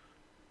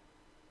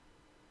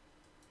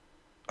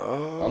 I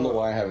don't know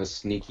why I have a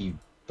sneaky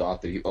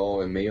thought that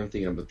and maybe I'm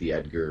thinking about the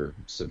Edgar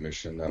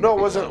submission. No,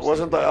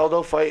 wasn't the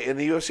Aldo fight in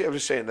the UFC? I'm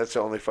just saying that's the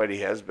only fight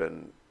he has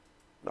been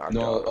knocked out.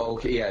 No,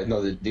 okay, yeah,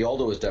 no, the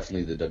Aldo was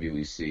definitely the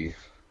WEC.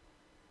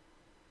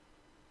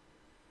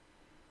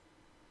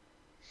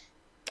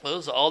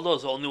 Well,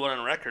 Aldo's the only one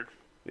on record.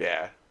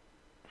 Yeah.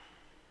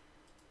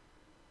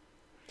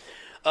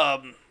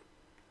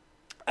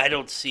 I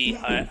don't see.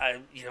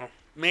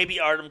 Maybe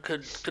Artem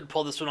could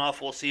pull this one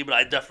off. We'll see. But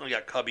I definitely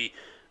got Cubby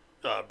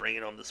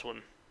bringing on this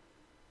one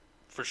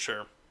for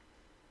sure.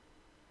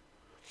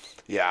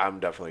 Yeah, I'm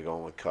definitely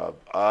going with Cub.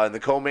 In the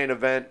co-main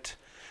event,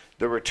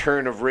 the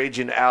return of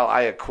Raging Al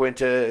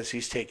Iaquinta as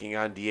he's taking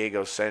on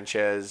Diego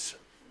Sanchez,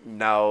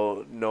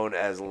 now known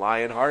as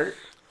Lionheart.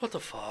 What the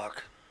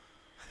fuck?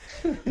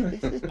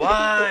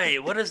 Why?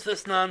 What is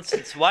this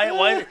nonsense?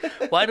 Why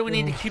do we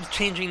need to keep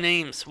changing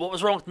names? What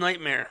was wrong with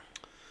Nightmare?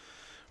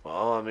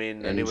 Well, I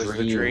mean, And he was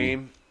the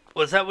Dream.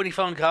 Was that when he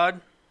found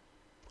God?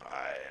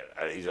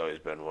 He's always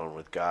been one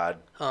with God.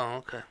 Oh,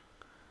 okay.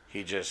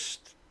 He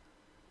just...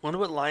 Wonder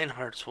what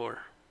Lionheart's for.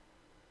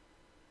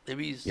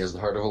 Maybe He has the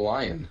heart of a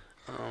lion.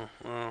 Oh,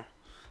 well,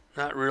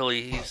 not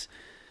really.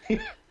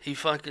 He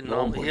fucking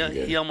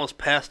Normally, he almost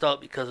passed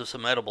out because of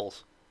some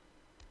edibles,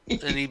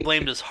 and he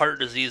blamed his heart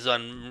disease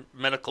on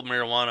medical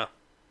marijuana.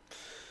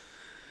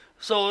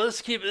 So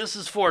this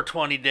is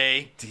 420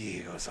 day.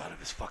 Diego's out of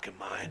his fucking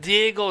mind.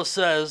 Diego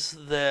says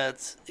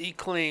that he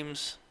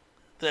claims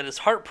that his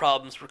heart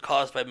problems were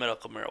caused by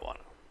medical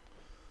marijuana.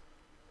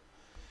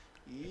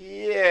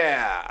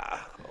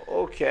 Yeah.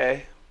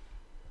 Okay.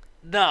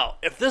 Now,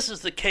 if this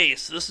is the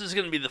case, this is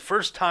going to be the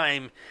first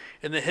time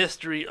in the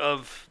history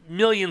of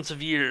millions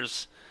of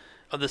years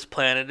of this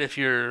planet, if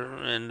you're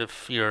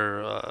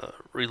a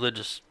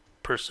religious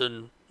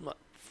person,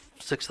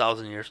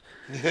 6,000 years.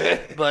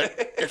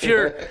 But if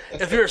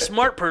you're a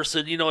smart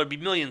person, it'd be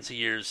millions of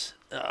years.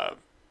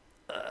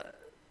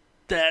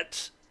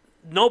 That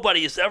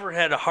nobody has ever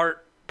had a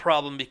heart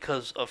problem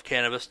because of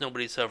cannabis.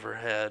 Nobody's ever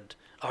had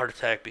a heart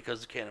attack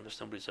because of cannabis.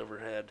 Nobody's ever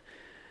had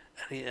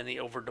any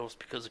overdose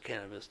because of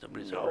cannabis.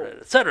 Nobody's ever had,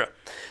 etc.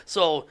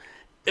 So,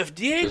 if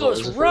Diego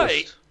is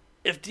right,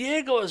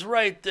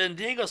 then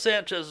Diego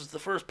Sanchez is the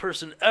first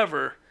person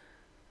ever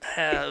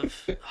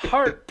have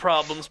heart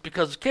problems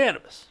because of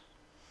cannabis.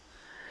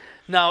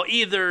 Now,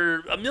 either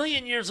a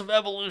million years of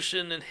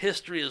evolution and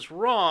history is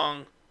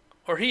wrong,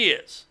 or he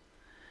is.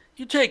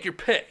 You take your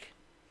pick.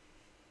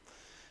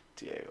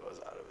 Diego was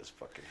out of his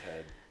fucking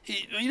head.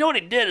 You know what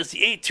he did is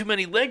he ate too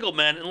many Lego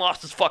men and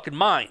lost his fucking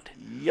mind.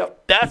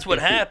 Yep. That's what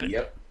happened.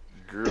 Yep.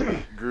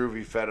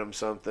 Groovy fed him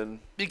something.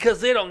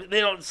 Because they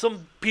don't.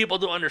 Some people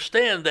don't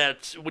understand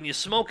that when you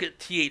smoke it,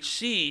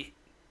 THC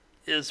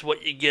is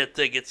what you get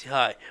that gets you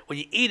high. When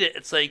you eat it,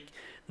 it's like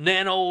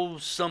nano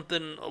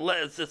something.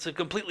 It's a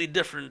completely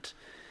different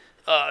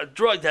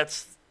drug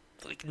that's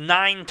like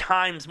 9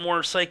 times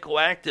more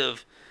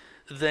psychoactive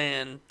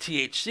than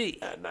THC.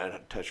 9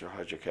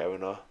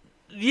 tetrahydrocannabinol.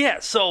 Yeah,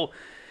 so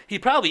he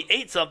probably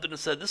ate something and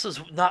said, "This is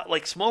not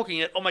like smoking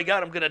it. Oh my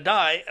God, I'm gonna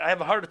die. I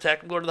have a heart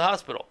attack. I'm going to the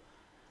hospital."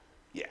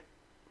 Yeah.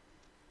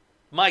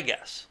 My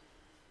guess.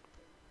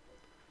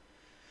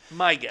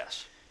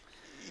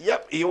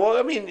 Yep. Well,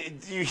 I mean,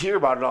 you hear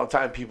about it all the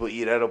time. People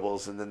eat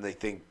edibles and then they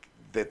think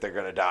that they're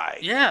going to die.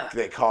 Yeah.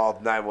 They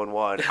called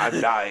 911.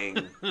 I'm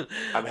dying.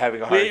 I'm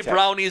having a heart We ate attack.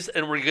 brownies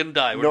and we're going to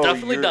die. We're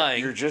definitely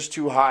dying. You're just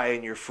too high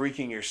and you're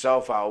freaking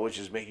yourself out, which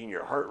is making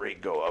your heart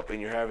rate go up and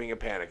you're having a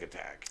panic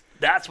attack.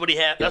 That's what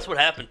That's what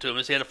happened to him.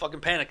 Is he had a fucking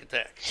panic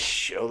attack.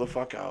 Chill the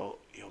fuck out.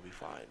 You'll be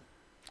fine.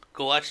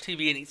 Go watch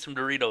TV and eat some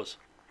Doritos.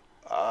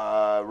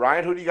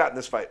 Ryan, who do you got in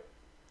this fight?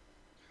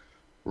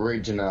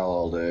 Raging Al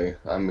all day.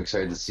 I'm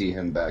excited to see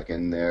him back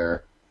in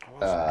there.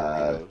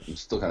 I'm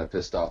still kind of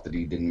pissed off that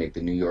he didn't make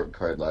the New York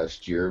card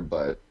last year,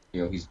 but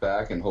he's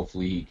back and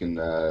hopefully he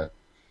can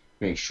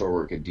make short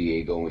work at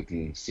Diego and we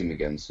can see him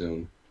again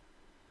soon.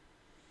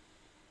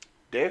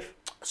 Dave?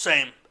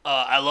 Same.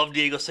 I love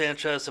Diego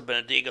Sanchez. I've been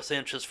a Diego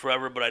Sanchez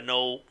forever, but I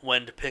know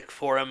when to pick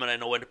for him and I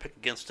know when to pick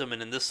against him.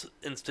 And in this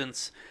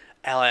instance,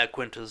 Al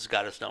Iaquinta's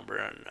got his number,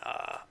 and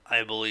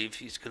I believe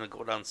he's going to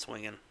go down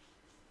swinging.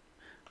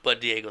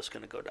 But Diego's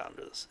going to go down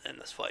in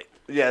this fight.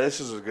 Yeah, this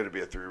is going to be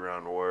a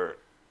 3-round war.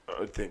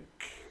 I think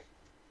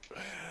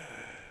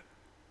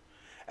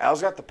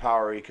Al's got the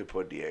power. He could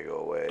put Diego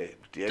away.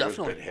 Diego's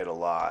Definitely been hit a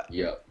lot.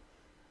 Yep.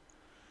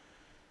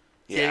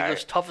 Yeah,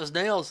 Diego's tough as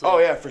nails, though. Oh,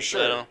 yeah, for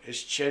sure. So,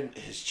 His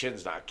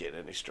chin's not getting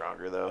any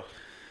stronger, though.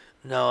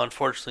 no,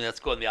 unfortunately, that's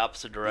going the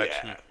opposite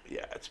direction.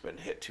 Yeah, it's been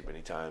hit too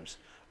many times.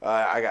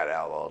 I got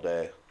Al all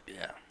day.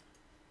 Yeah.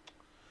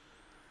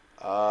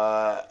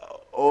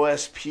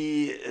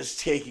 OSP is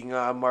taking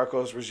on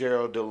Marcos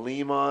Rogero de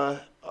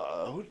Lima.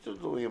 Who did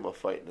De Lima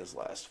fight in his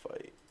last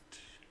fight?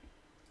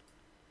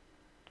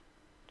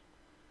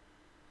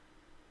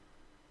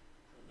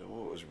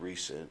 What was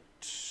recent?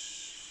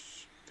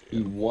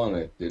 He won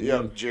it, didn't he?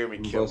 Yep, Jeremy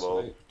Last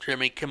Kimball fight?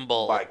 Jeremy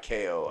Kimball. by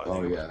KO. I think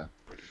Oh, it was yeah.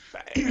 pretty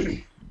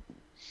bad.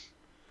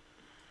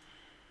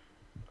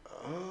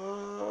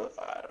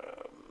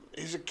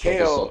 He's a Couple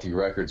KO. salty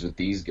records with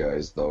these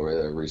guys, though,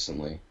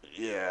 recently.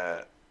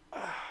 Yeah.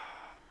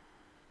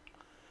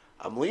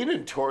 I'm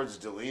leaning towards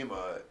De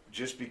Lima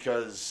just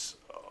because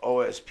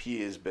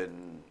OSP has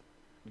been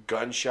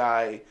gun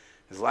shy.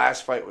 His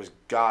last fight was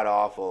god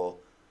awful.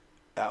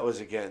 That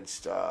was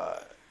against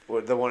the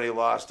one he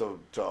lost to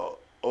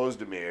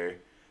Ozdemir.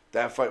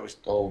 That fight was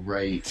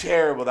Right.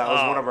 terrible. That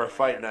was one of our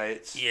fight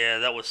nights. Yeah,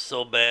 that was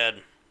so bad.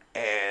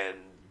 And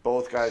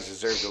both guys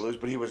deserved to lose,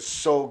 but he was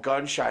so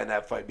gun shy in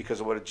that fight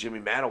because of what Jimmy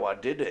Manawa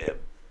did to him.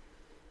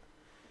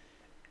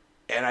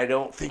 And I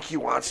don't think he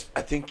wants.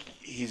 I think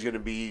he's going to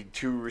be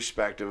too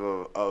respective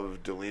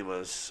of De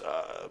Lima's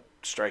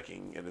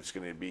striking, and it's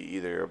going to be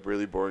either a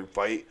really boring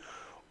fight,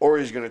 or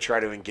he's going to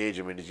try to engage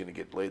him, and he's going to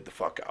get laid the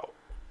fuck out.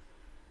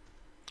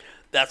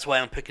 That's why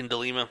I'm picking De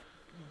Lima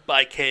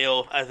by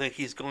KO. I think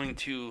he's going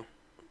to.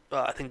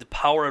 I think the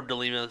power of De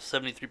Lima,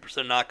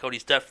 73% knockout.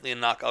 He's definitely a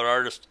knockout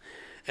artist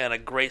and a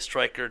great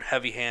striker,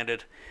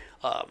 heavy-handed.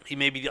 He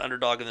may be the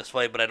underdog in this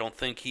fight, but I don't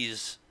think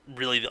he's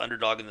really the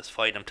underdog in this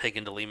fight. I'm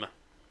taking De Lima.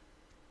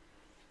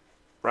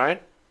 Ryan?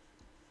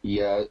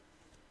 Yeah.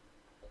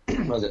 I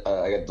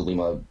got De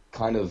Lima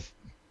kind of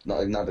not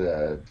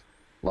a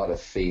lot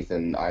of faith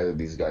in either of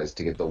these guys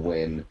to get the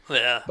win.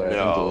 Yeah. But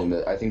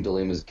No. I think De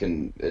Lima's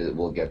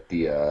will get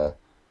the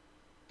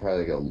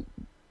probably like a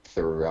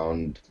third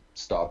round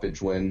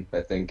stoppage win.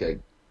 I think I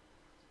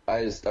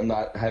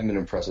haven't been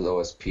impressed with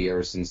OSP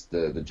ever since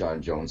the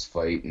John Jones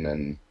fight,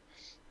 and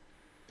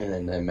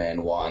then the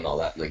Manoa and all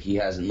that. Like, he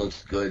hasn't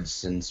looked good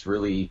since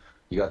really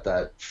he got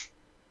that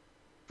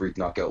freak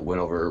knockout win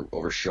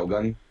over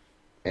Shogun,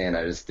 and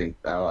I just think,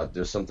 I don't know,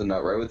 there's something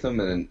not right with him,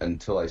 and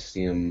until I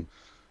see him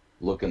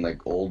looking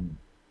like old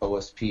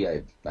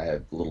OSP, I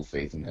have little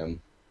faith in him.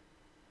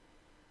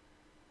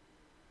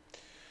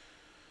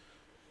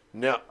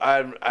 No,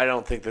 I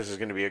don't think this is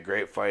going to be a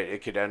great fight.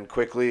 It could end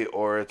quickly,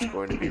 or it's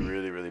going to be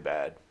really, really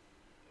bad.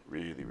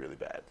 Really, really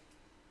bad.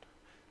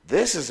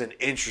 This is an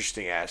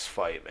interesting-ass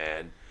fight,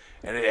 man.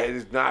 And it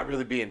is not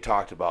really being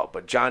talked about,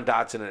 but John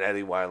Dodson and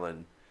Eddie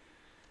Wineland.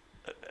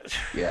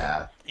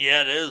 Yeah.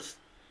 Yeah, it is.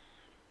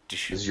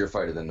 This is your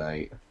fight of the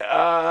night.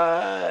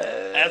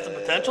 Has the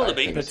potential to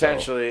be. think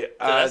Potentially.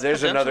 has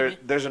There's potential another to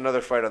be. there's another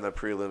fight on the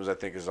prelims I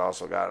think has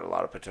also got a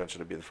lot of potential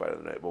to be the fight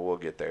of the night, but we'll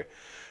get there.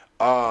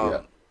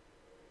 Yeah.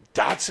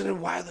 Dodson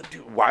and Wineland.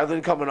 Dude,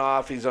 Wineland coming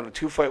off. He's on a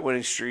 2-fight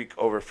winning streak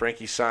over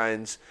Frankie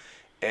Saenz,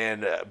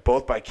 and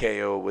both by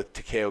KO with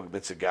Takeo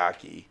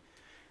Mitsugaki.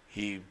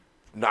 He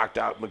knocked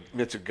out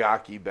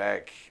Mitsugaki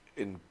back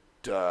in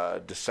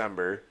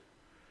December.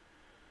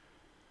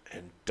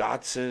 And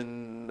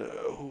Dodson,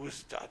 who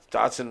was Dodson?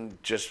 Dodson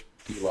just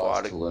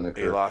lost to Lineker.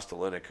 He lost to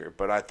Lineker,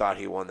 but I thought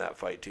he won that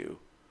fight too.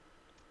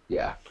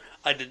 Yeah.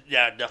 I did.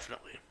 Yeah,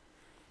 definitely.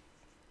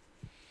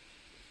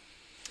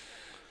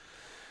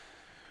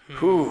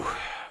 Whew.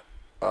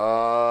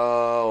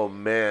 Oh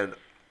man,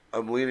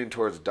 I'm leaning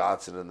towards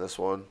Dodson in this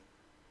one.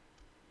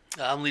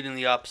 I'm leading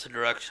the opposite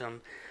direction.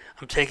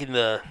 I'm taking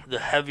the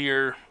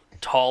heavier,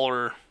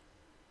 taller,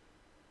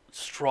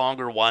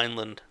 stronger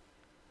Wineland.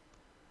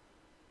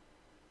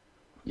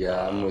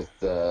 Yeah, I'm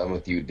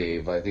with you,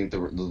 Dave. I think the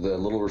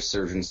little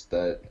resurgence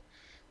that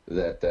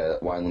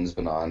Wineland's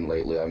been on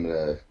lately, I'm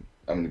gonna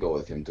go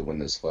with him to win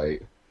this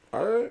fight.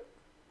 All right.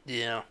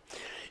 Yeah.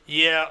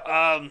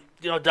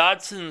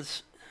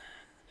 Dodson's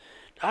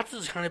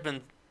kind of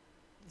been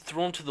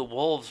thrown to the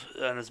wolves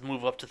on his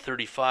move up to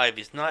 35.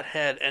 He's not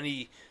had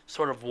any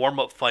sort of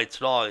warm-up fights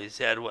at all. He's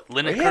had,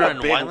 Lineker and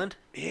Wineland?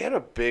 He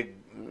had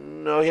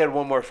he had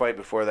one more fight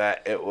before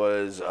that. It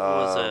was, What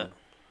was it?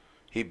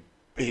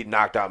 he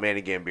knocked out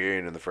Manny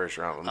Gambarian in the first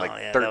round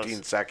in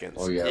 13 seconds.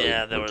 Oh yeah,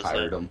 Yeah, we that was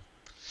tired it. him.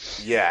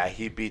 Yeah,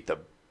 he beat the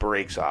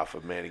brakes off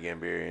of Manny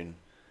Gambarian.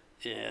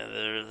 Yeah,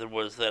 there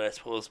was that, I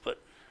suppose, but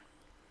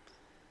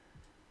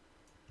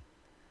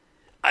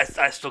I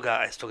still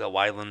got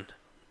Wineland.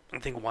 I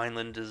think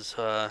Wineland is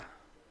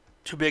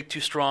too big, too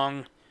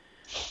strong.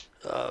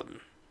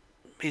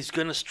 He's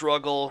gonna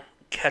struggle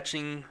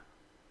catching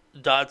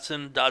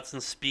Dodson.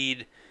 Dodson's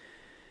speed,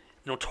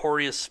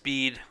 notorious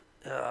speed,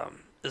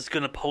 is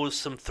gonna pose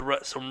some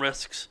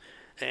risks,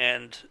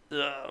 and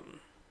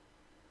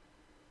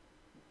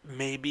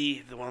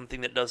maybe the one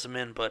thing that does him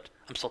in. But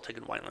I'm still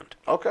taking Wineland.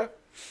 Okay.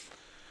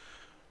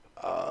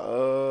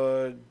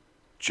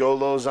 Joe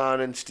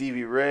Lozon and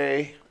Stevie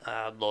Ray.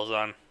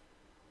 Lozon.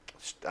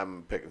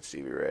 I'm picking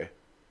Stevie Ray.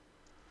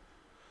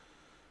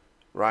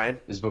 Ryan?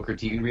 Is Booker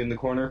T gonna be in the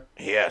corner?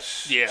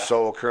 Yes. Yeah.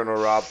 So Colonel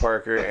Rob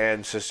Parker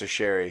and Sister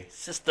Sherry.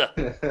 Sister.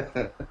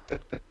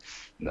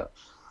 No.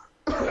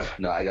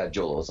 No, I got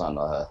Joel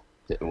on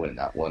winning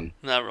that one.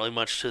 Not really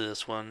much to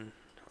this one.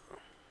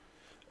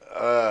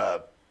 I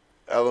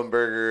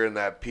Ellenberger and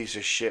that piece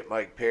of shit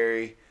Mike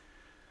Perry.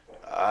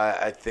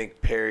 I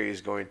think Perry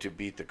is going to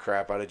beat the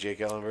crap out of Jake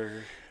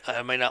Ellenberger.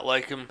 I may not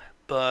like him,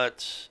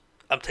 but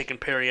I'm taking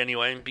Perry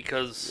anyway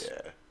because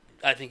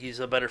I think he's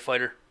a better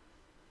fighter.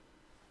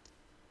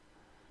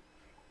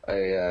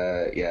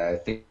 I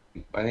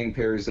think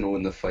Perry's gonna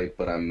win the fight,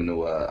 but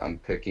I'm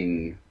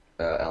picking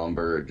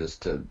Ellenberger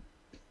just to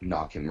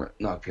knock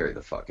Perry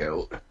the fuck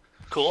out.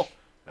 Cool.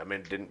 I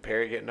mean, didn't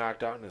Perry get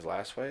knocked out in his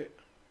last fight?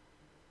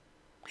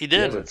 He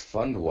did. Yeah, but it's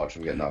fun to watch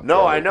him get knocked out.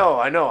 No, I know.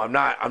 I'm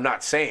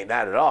not saying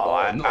that at all.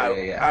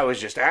 I was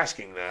just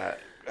asking that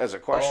as a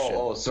question.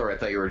 Oh, sorry. I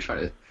thought you were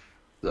trying to.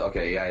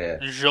 Okay, yeah.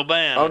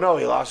 Joban. Oh no,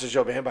 he lost his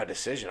Joban by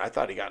decision. I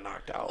thought he got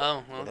knocked out. Oh,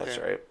 okay. Well, that's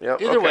right.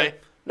 Yep. Either way.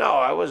 No,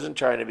 I wasn't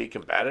trying to be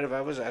combative.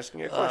 I was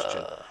asking a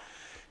question.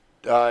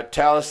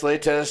 Talis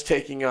Leites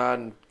taking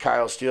on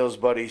Kyle Steele's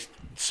buddy,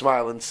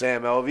 Smiling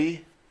Sam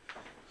Elvey.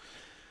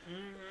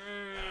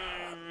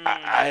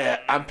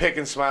 I'm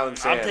picking Smiling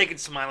Sam. I'm taking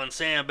Smiling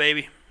Sam,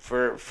 baby.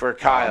 For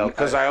Kyle,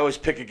 because I always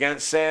pick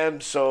against Sam.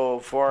 So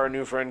for our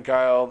new friend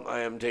Kyle,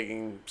 I am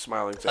taking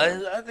Smiling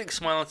Sam. I think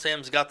Smiling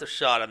Sam's got the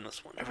shot on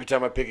this one. Every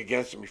time I pick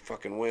against him, he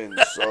fucking wins.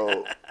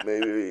 So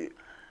maybe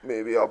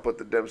I'll put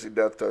the Dempsey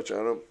death touch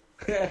on him.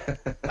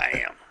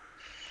 Bam.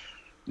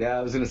 Yeah,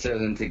 I was gonna say I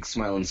was gonna take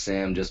Smiling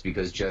Sam just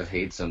because Jeff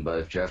hates him, but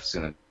if Jeff's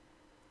gonna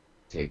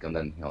take him,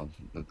 then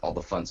all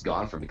the fun's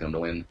gone for me to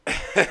win.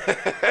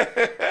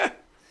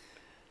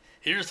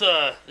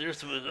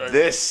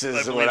 This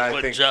is what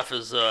I think Jeff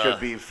is, could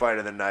be fight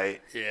of the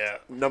night. Yeah.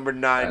 Number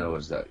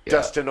 9, Yeah.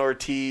 Dustin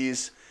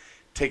Ortiz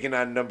taking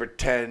on number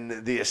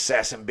 10, the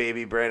assassin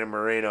baby, Brandon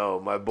Moreno.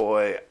 My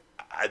boy,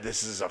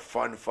 this is a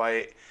fun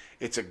fight.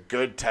 It's a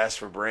good test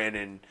for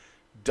Brandon.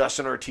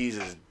 Dustin Ortiz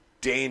is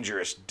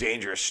dangerous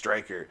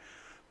striker,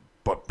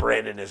 but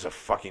Brandon is a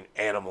fucking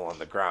animal on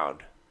the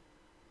ground.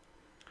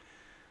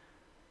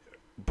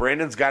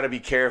 Brandon's got to be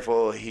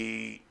careful.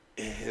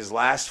 His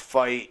last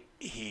fight,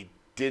 he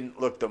didn't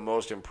look the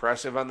most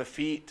impressive on the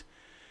feet,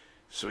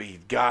 so he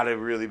got to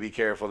really be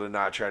careful to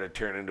not try to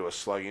turn into a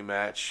slugging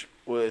match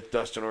with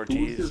Dustin Ortiz.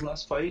 Who was his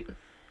last fight?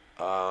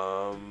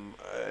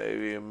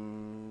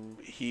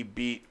 He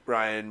beat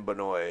Ryan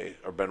Benoit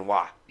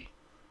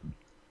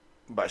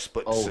by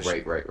split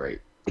decision.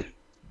 Right.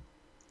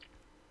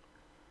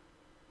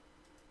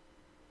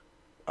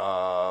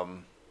 I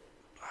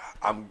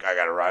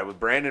got to ride with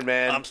Brandon,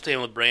 man. I'm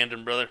staying with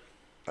Brandon, brother.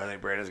 I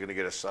think Brandon's going to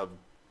get a sub.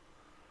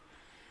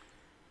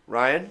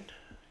 Ryan?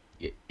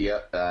 Yeah,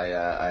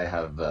 I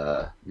have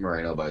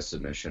Moreno by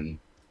submission.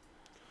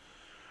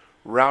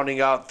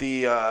 Rounding out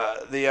the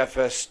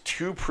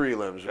FS2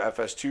 prelims,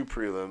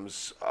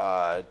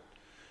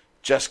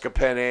 Jessica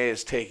Penne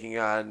is taking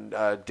on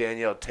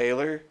Danielle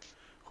Taylor,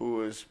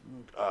 who is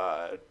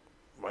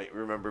might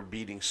remember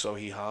beating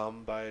Sohee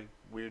Ham by a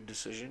weird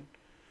decision.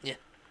 Yeah.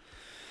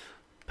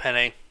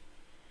 Penne.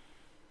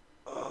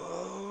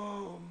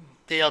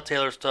 Danielle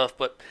Taylor's tough,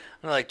 but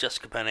I like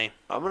Jessica Penne.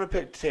 I'm gonna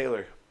pick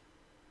Taylor.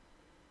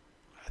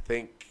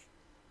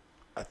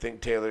 I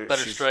think Taylor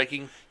better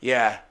striking.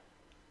 Yeah.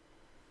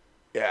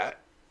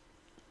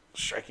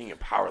 Striking and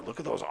power. Look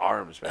at those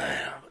arms,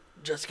 man.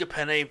 Jessica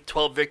Penne,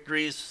 12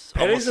 victories,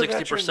 Penne's almost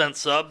 60%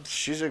 subs.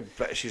 She's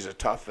a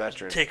tough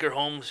veteran. Take her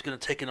home. She's gonna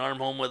take an arm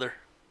home with her.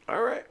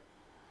 All right.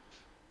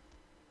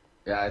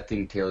 Yeah, I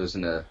think Taylor's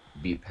gonna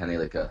beat Penne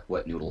like a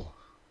wet noodle.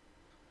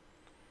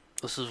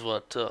 This is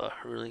what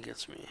really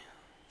gets me.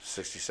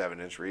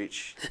 67-inch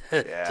reach.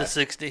 Yeah. To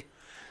 60.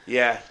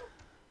 Yeah.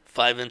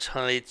 5-inch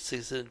height,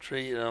 6-inch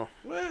reach,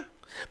 Well.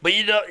 But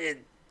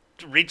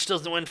reach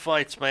doesn't win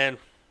fights, man.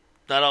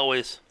 Not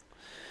always.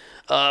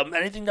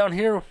 Anything down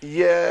here?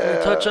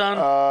 Yeah. Touch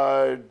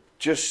on?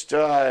 Just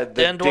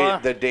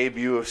the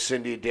debut of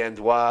Cindy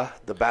Dandois,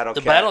 the Battle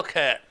Cat. The Battle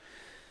Cat.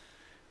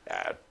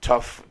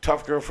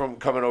 Tough girl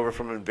coming over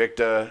from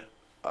Invicta.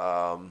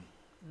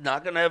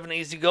 Not going to have an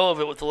easy go of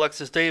it with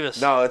Alexis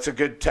Davis. No, it's a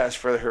good test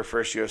for her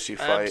first UFC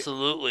fight.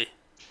 Absolutely.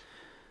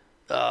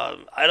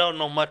 I don't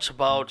know much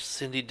about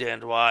Cindy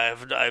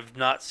Dandois. I've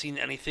not seen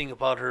anything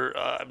about her.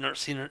 I've never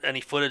seen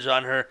any footage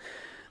on her.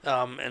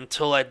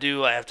 Until I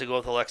do, I have to go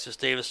with Alexis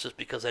Davis just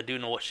because I do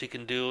know what she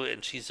can do,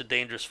 and she's a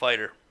dangerous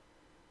fighter.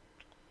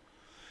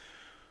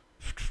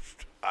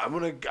 I'm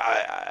gonna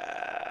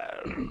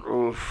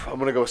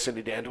go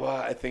Cindy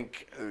Dandois. I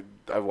think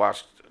I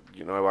watched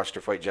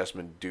her fight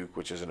Jessamine Duke,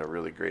 which isn't a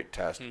really great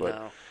test,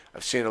 but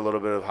I've seen a little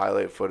bit of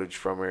highlight footage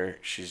from her.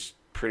 She's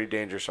pretty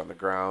dangerous on the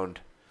ground.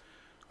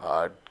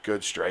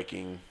 Good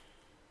striking.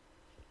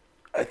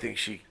 I think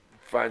she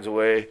finds a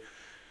way,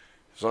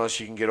 as long as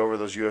she can get over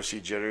those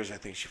UFC jitters, I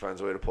think she finds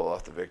a way to pull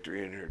off the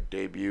victory in her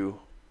debut.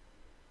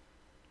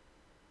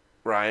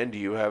 Ryan, do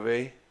you have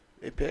a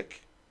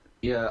pick?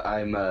 Yeah,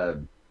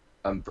 I'm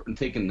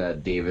taking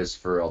Davis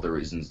for all the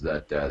reasons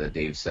that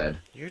Dave said.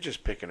 You're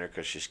just picking her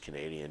because she's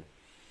Canadian.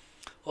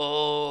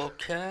 Oh,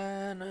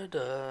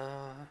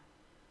 Canada.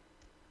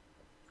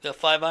 Got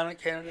 5 on it,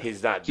 Canada?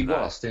 He's not. Keep going.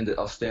 I'll stand up.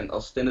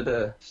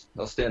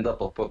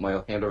 I'll put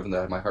my hand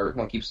over my heart.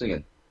 Come on, keep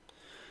singing.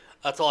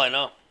 That's all I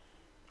know.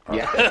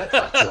 Yeah.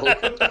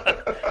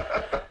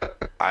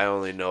 I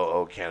only know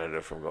O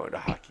Canada from going to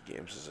hockey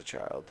games as a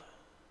child.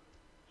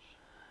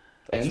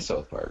 And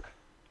South Park.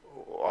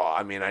 Well,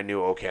 I mean, I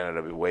knew O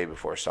Canada way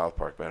before South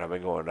Park, man. I've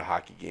been going to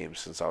hockey games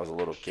since I was a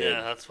little kid.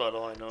 Yeah, that's about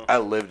all I know. I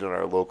lived in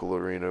our local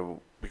arena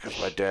because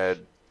my dad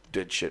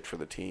did shit for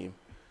the team.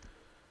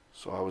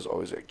 So I was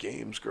always at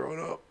games growing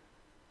up.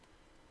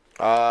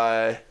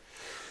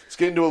 Let's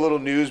get into a little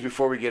news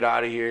before we get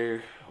out of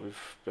here.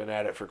 We've been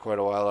at it for quite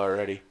a while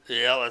already.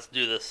 Yeah, let's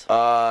do this.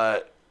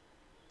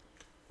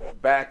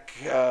 Back,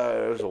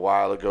 it was a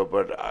while ago,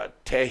 but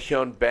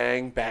Taehyun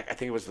Bang, I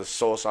think it was the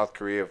Seoul, South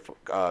Korea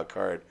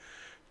card,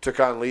 took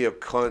on Leo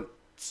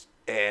Kuntz,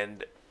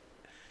 and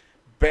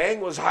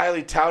Bang was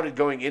highly touted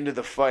going into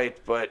the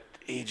fight, but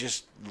he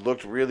just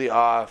looked really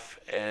off,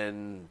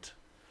 and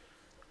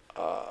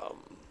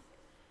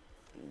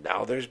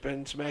now there's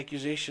been some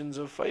accusations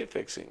of fight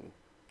fixing.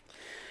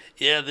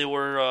 Yeah, they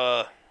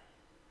were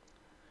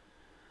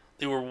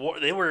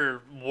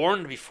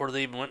warned before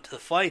they even went to the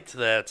fight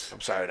that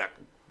I'm sorry, not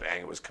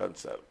Bang, it was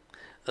Kuntz, though.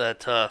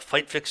 that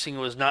fight fixing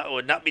would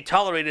not be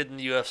tolerated in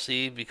the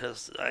UFC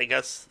because I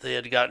guess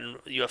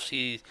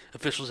UFC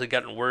officials had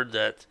gotten word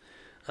that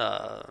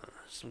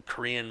some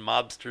Korean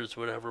mobsters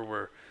or whatever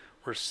were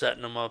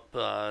setting them up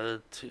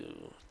to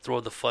throw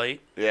the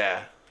fight.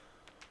 Yeah.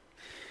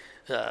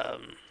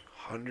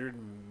 100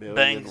 million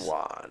Bang's,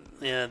 won.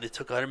 Yeah, they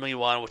took 100 million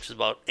won, which is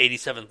about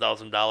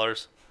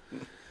 $87,000,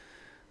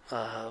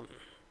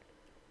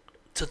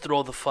 to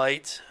throw the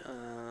fight.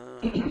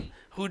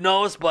 Who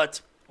knows?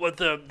 But what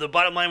the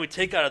bottom line we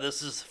take out of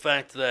this is the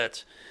fact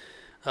that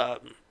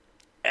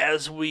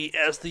as the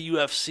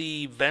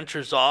UFC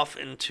ventures off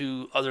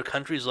into other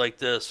countries like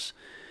this,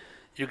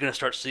 you're going to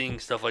start seeing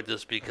stuff like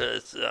this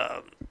because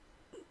I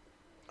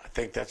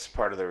think that's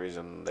part of the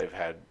reason they've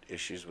had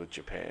issues with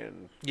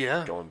Japan.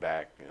 Yeah. Going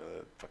back,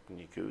 the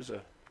fucking Yakuza.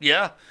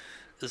 Yeah,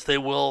 because they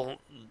will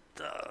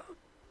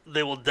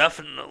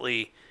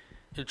definitely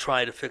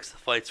try to fix the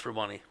fights for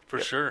money for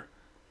sure.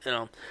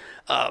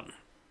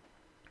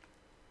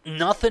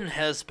 Nothing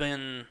has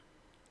been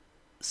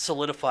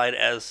solidified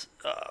as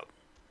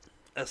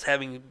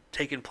having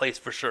taken place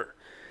for sure.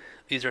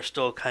 These are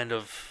still kind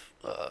of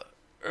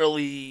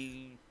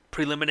early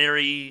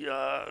preliminary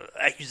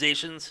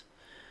accusations.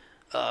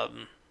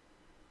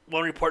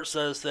 One report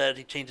says that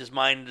he changed his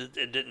mind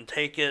and didn't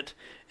take it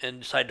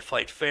and decided to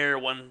fight fair.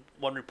 One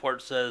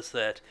report says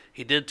that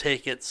he did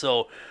take it.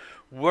 So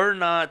we're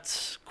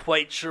not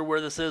quite sure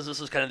where this is.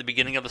 This is kind of the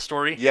beginning of the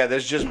story. Yeah,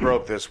 this just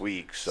broke this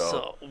week,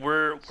 so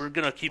we're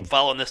gonna keep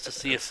following this to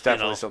see it's if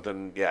definitely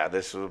something. Yeah,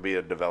 this will be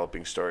a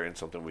developing story and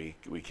something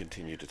we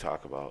continue to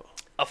talk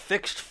about. A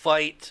fixed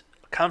fight,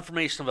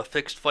 confirmation of a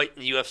fixed fight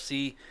in the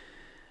UFC.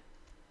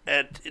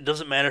 And it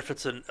doesn't matter if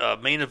it's a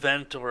main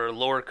event or a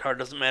lower card.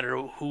 Doesn't matter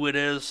who it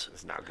is.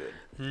 It's not good.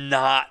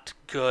 Not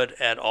good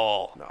at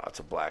all. No, it's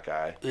a black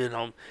eye.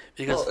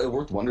 Because it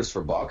worked wonders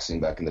for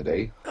boxing back in the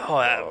day.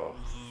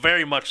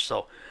 Very much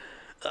so.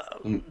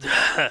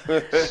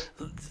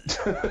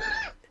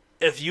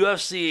 If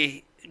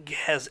UFC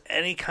has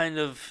any kind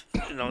of,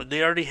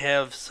 they already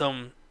have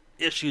some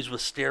issues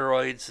with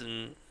steroids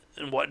and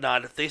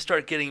whatnot. If they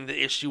start getting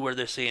the issue where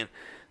they're saying,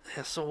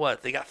 so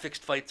what? They got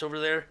fixed fights over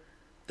there?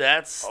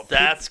 That's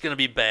going to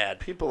be bad.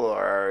 People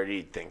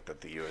already think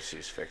that the UFC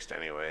is fixed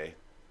anyway.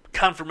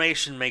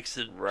 Confirmation makes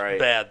it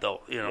bad,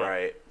 though.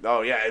 Right.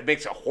 Oh, yeah, it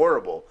makes it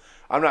horrible.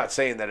 I'm not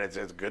saying that it's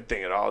a good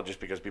thing at all just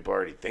because people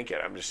already think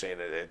it. I'm just saying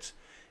that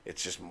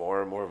it's just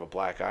more and more of a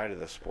black eye to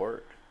the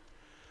sport.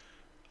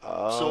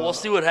 So we'll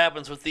see what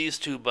happens with these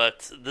two,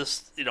 but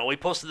this, we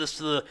posted this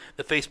to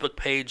the Facebook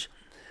page.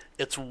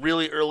 It's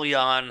really early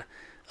on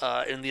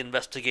in the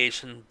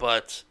investigation,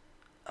 but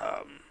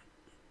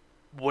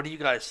what do you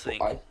guys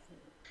think?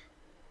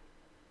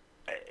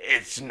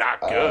 It's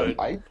not good.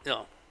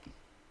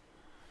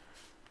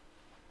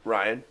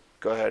 Ryan,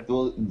 go ahead.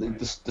 Well,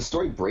 the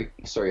story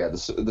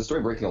the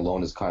story breaking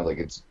alone is kind of like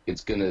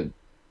it's gonna.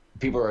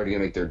 People are already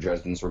gonna make their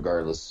judgments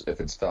regardless if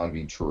it's found to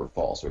be true or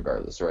false,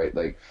 regardless, right?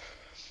 Like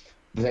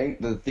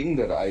the thing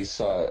that I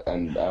saw,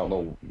 and I don't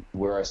know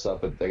where I saw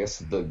it, but I guess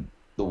the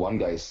one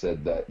guy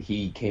said that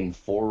he came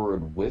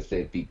forward with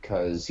it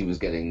because he was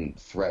getting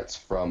threats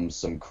from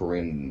some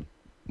Korean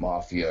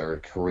mafia or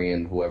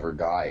Korean whoever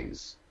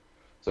guys.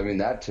 So I mean,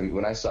 that to me,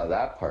 when I saw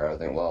that part, I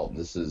think, well,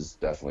 this is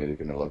definitely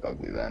going to look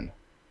ugly then.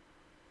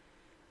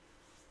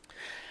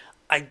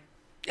 I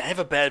have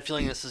a bad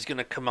feeling this is going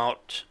to come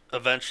out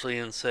eventually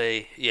and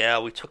say, yeah,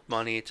 we took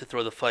money to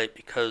throw the fight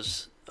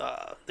because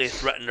they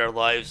threatened our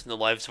lives and the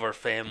lives of our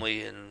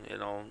family, and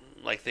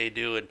like they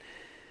do, and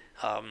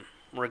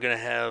we're going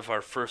to have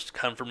our first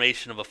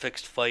confirmation of a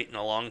fixed fight in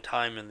a long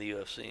time in the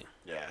UFC.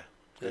 Yeah.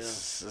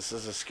 This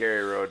is a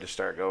scary road to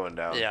start going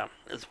down. Yeah.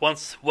 It's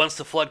once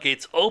the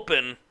floodgates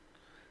open,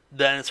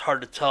 then it's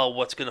hard to tell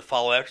what's going to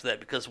follow after that,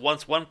 because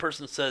once one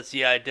person says,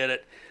 yeah, I did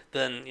it,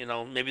 then,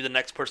 maybe the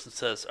next person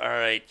says, all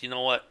right, you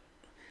know what?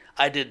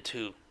 I did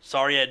too.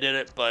 Sorry I did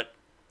it, but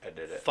I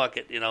did it. Fuck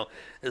it,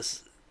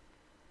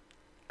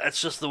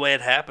 that's just the way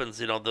it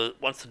happens.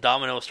 Once the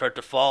dominoes start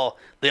to fall,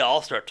 they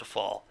all start to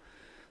fall.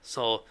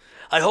 So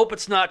I hope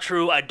it's not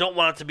true. I don't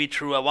want it to be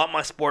true. I want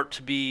my sport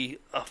to be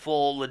a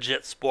full,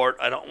 legit sport.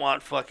 I don't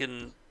want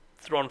fucking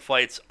thrown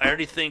fights. I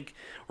already think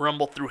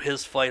Rumble threw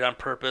his fight on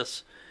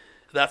purpose.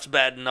 That's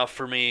bad enough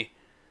for me.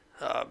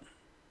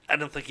 I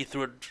don't think he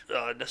threw it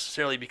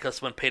necessarily because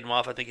someone paid him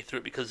off. I think he threw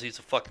it because he's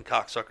a fucking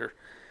cocksucker.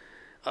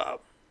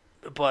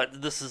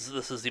 But this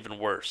is even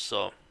worse.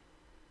 So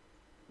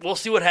we'll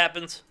see what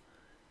happens.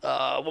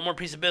 One more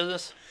piece of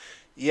business.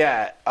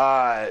 Yeah,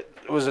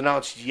 it was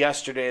announced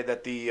yesterday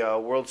that the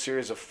World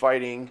Series of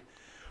Fighting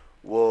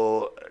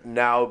will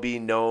now be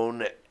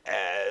known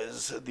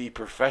as the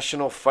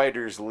Professional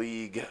Fighters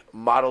League,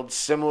 modeled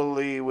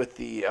similarly with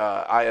the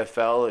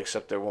IFL,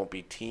 except there won't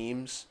be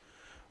teams.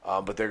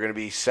 But they're going to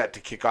be set to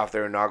kick off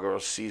their inaugural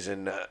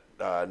season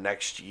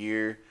next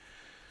year.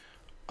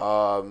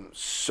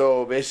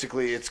 So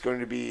basically, it's going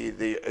to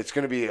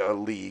be a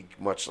league,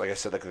 much like I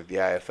said, like the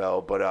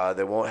IFL. But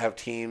they won't have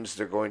teams.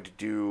 They're going to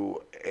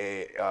do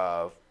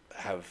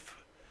have.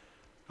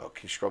 Oh,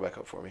 can you scroll back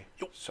up for me?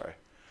 Yep. Sorry.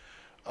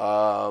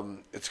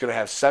 It's going to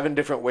have 7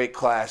 different weight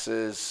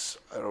classes.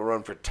 It'll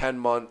run for 10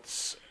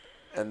 months,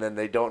 and then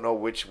they don't know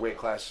which weight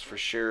classes for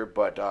sure,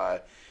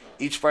 but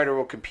each fighter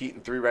will compete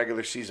in 3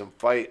 regular season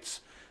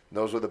fights. And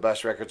those with the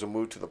best records will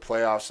move to the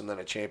playoffs and then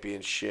a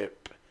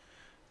championship.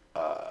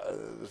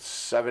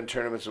 7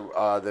 tournaments.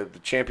 The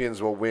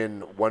champions will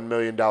win $1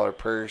 million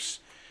purse,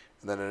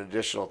 and then an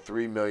additional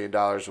 $3 million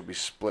will be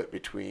split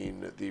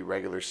between the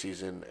regular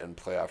season and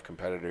playoff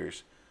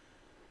competitors.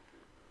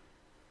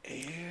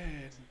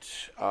 And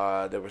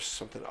there was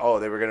something.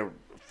 Oh,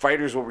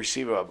 fighters will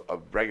receive a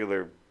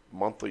regular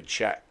monthly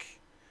check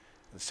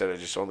instead of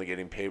just only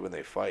getting paid when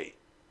they fight.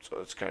 So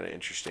it's kind of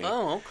interesting.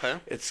 Oh, okay.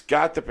 It's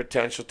got the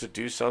potential to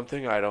do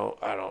something. I don't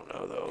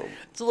know though.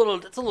 It's a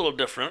little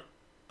different.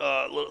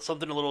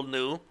 Something a little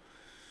new.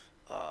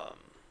 I'd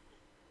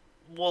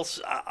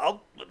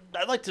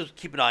like to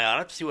keep an eye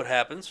on it, see what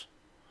happens.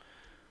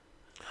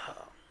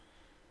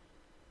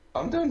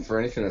 I'm down for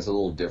anything that's a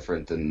little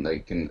different and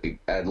can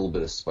add a little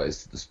bit of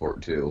spice to the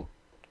sport too.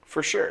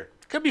 For sure.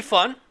 Could be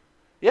fun.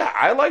 Yeah,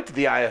 I liked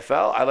the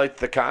IFL. I liked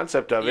the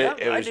concept of it.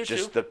 It I was do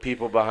just too. the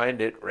people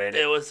behind it ran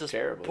it. It was just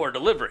terribly. poor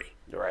delivery.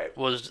 Right.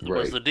 Was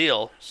Right. the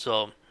deal.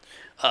 So,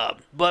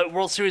 but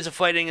World Series of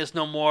Fighting is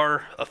no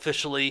more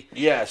officially.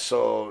 Yeah,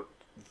 so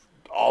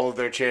all of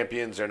their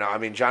champions are now. I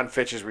mean, John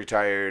Fitch is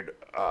retired.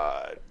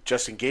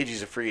 Justin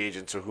Gaethje's a free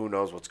agent, so who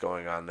knows what's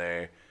going on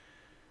there.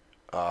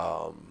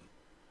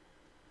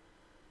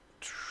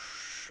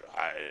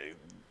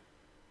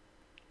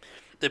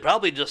 They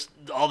probably just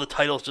all the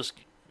titles just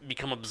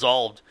become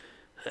absolved,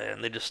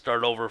 and they just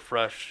start over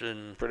fresh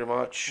and Pretty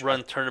much.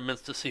 run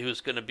tournaments to see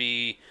who's going to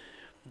be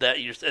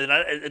that year. And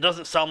it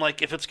doesn't sound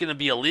like if it's going to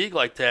be a league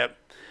like that,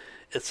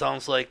 it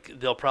sounds like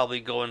they'll probably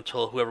go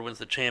until whoever wins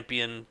the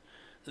championship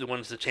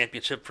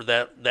for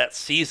that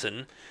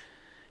season.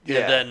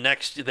 Yeah. And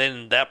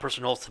then that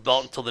person holds the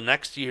belt until the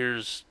next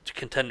year's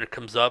contender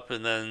comes up,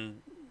 and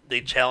then they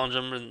challenge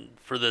them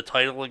for the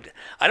title.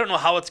 I don't know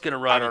how it's going to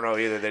run. I don't know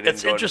either. They didn't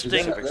It's go into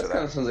interesting. specifics That of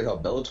kind of sounds like how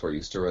Bellator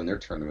used to run their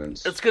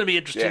tournaments. It's going to be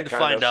interesting Yeah, to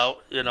kind find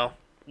of. out.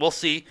 We'll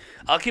see.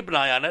 I'll keep an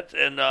eye on it,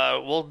 and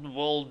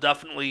we'll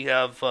definitely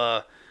have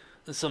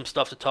some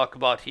stuff to talk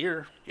about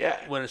here. Yeah.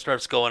 When it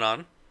starts going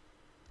on.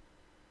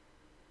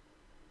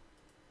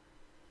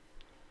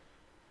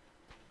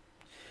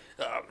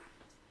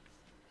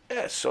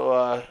 Yeah, so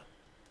I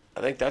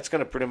think that's going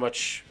to pretty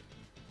much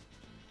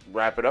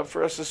wrap it up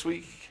for us this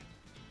week.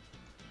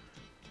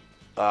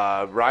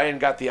 Ryan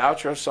got the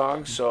outro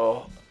song,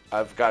 so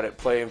I've got it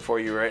playing for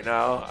you right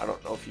now. I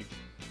don't know if you...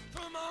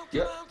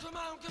 Yep.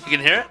 You can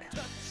hear it?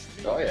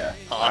 Oh yeah.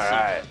 Awesome. All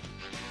right.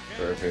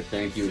 Perfect.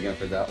 Thank you again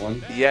for that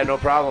one. Yeah, no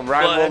problem.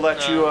 Ryan,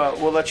 But,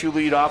 we'll let you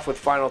lead off with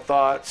final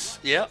thoughts.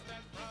 Yep.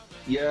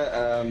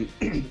 Yeah,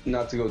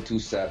 not to go too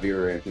savvy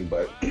or anything,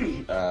 but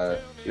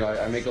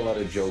I make a lot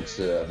of jokes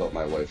about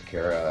my wife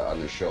Kara on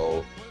the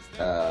show.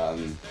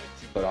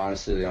 But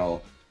honestly,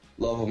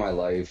 love of my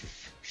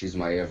life. She's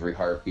my every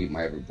heartbeat,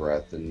 my every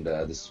breath. And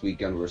this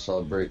weekend we're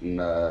celebrating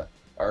our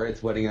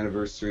 8th wedding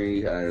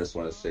anniversary. And I just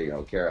want to say,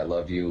 Kara, I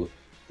love you.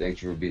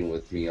 Thank you for being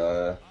with me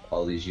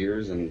all these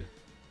years. And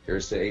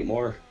here's to 8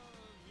 more.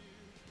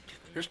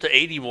 Here's to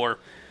 80 more.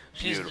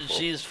 Beautiful.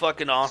 She's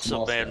fucking awesome,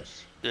 Small man.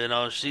 steps.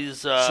 She's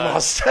Small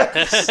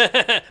steps.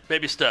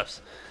 baby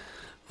steps.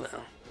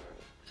 Well,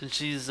 and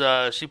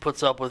she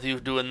puts up with you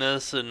doing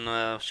this,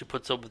 and she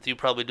puts up with you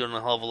probably doing a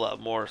hell of a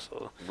lot more.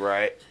 So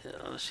Right.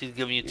 she's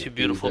giving you 2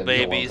 beautiful Things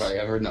that babies. No one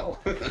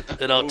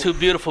probably ever know. 2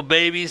 beautiful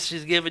babies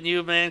she's giving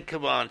you, man.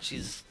 Come on,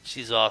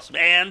 she's awesome.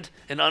 And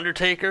an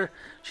Undertaker,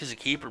 she's a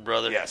keeper,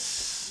 brother.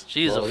 Yes.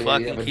 She's Well, a yeah,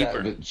 fucking but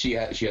keeper. but she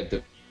had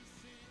to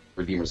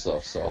redeem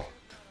herself, so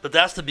But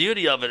that's the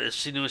beauty of it, is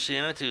she knew what she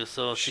had to,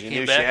 so she She came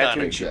knew back she had on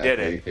to, it. and she did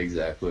it.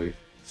 Exactly.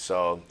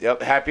 So,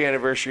 yep. Happy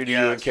anniversary to you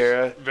and Yes,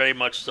 Kara. very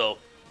much so.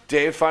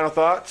 Dave, final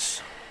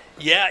thoughts?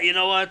 Yeah, you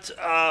know what?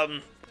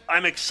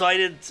 I'm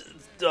excited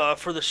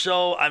for the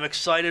show. I'm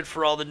excited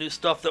for all the new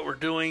stuff that we're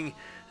doing.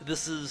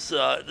 this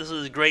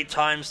is great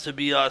times to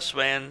be us,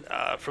 man.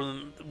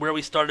 From where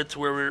we started to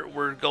where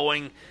we're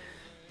going,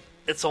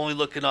 it's only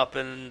looking up.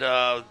 And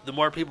the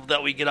more people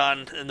that we get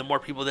on, and the more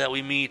people that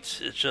we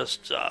meet, it's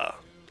just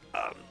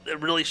it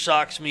really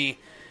shocks me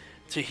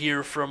to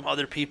hear from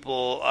other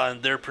people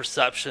on their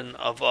perception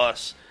of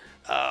us.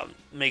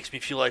 Makes me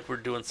feel like we're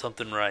doing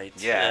something right.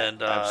 Yeah,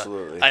 and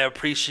absolutely. I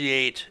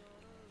appreciate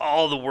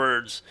all the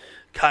words,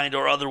 kind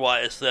or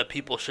otherwise, that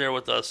people share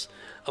with us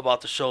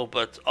about the show,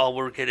 but all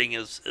we're getting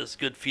is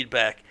good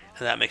feedback,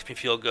 and that makes me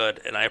feel good,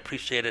 and I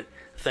appreciate it.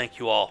 Thank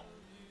you all.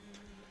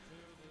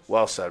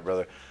 Well said,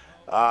 brother.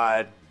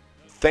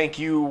 Thank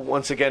you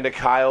once again to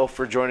Kyle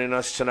for joining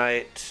us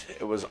tonight.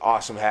 It was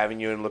awesome having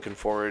you, and looking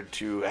forward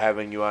to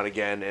having you on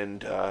again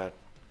and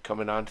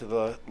coming on to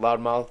the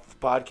Loudmouth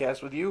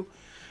podcast with you.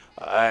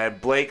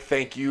 Blake,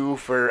 thank you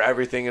for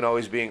everything and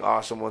always being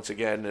awesome once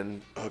again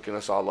and hooking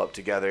us all up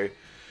together.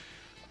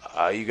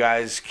 You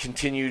guys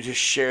continue to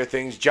share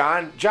things.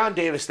 John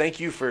Davis, thank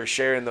you for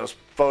sharing those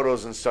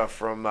photos and stuff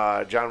from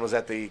John was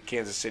at the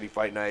Kansas City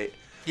Fight Night.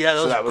 Yeah,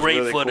 that was great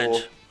really footage.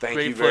 cool. Thank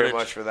Great you very footage.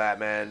 much for that,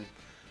 man.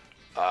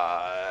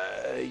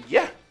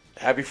 Yeah.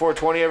 Happy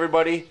 420,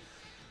 everybody.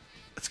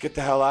 Let's get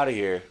the hell out of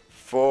here.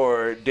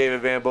 For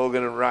David Van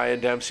Bogen and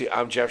Ryan Dempsey,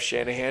 I'm Jeff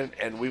Shanahan,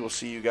 and we will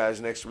see you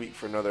guys next week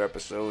for another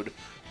episode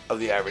of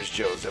the Average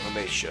Joe's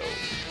MMA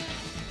Show.